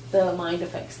the mind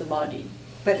affects the body.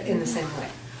 But in the same way,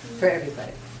 for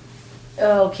everybody.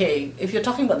 Okay, if you're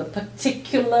talking about the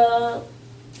particular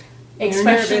You're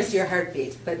nervous, your heart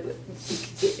beats, but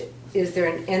is there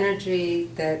an energy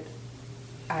that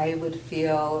I would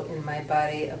feel in my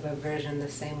body of aversion the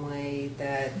same way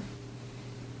that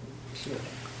she would?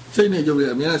 စိတ်နဲ့ရုပ်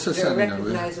ရဲ့အများဆက်ဆက်နေတာပဲ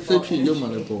စိတ်ဖြစ်ရုပ်မှ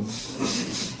လည်းပုံ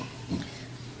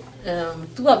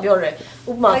သူကပြောတယ်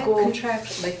ဥပမာ like ကို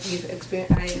contraction, like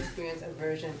I experience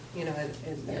aversion,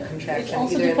 as a contraction. It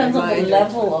also either in depends my on the mind or-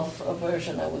 level of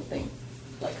aversion, I would think,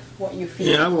 like what you feel.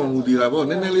 အားပေါ်မူတည်တာပေါ့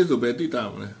နည်းနည်းလေးဆိုပဲတိတာ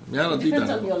မလဲအများတော့တိတာ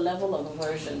Depends on your level of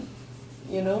aversion,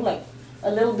 like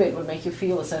a little bit will make you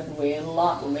feel a certain way, and a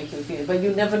lot will make you feel, but you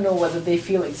never know whether they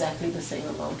feel exactly the same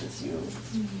amount as you,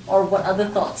 or what other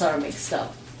thoughts are mixed up,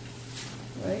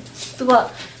 right? သူက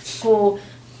ကို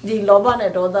ဒီလောဘ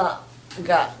နဲ့ဒေါသ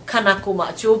ကခန္ဓာကိုယ်မှာ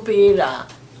အကျိုးပေးတာ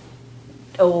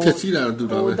ဟိုဖြစ်စီတာတူ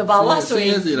တာပဲ တဘာဝဆိုရ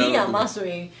င်ဒီရမှာဆို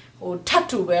ရင်ဟိုထပ်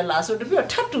တူပဲလားဆိုတပြည့်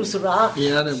ထပ်တူဆိုတာ အ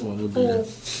င်းရတယ်ပေါ့လို့ပြောတယ်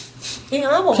အင်း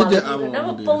အားပေါ်မှာဒါပေမဲ့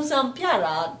ပုံစံပြ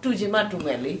တာတူချင်မှတူမ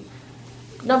ယ်လေ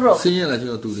နောက်ပြီးတော့ ဆင်းရဲတာကျ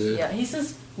တော့တူတယ် Yeah, he says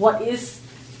what is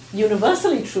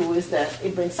universally true is that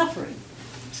it brings suffering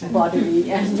bodily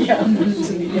and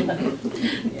mentally.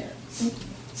 Yeah.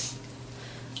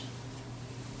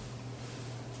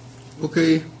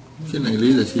 Okay ဖြစ်နေ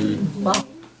40ရှိပြီ Wow.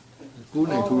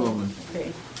 9နိုင်ထူတော့မယ် Okay.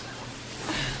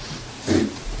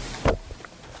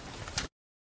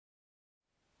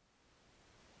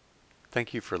 Thank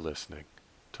you for listening.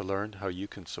 To learn how you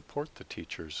can support the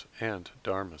teachers and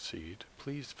Dharma Seed,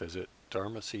 please visit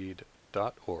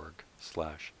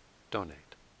dharmaseed.org/donate.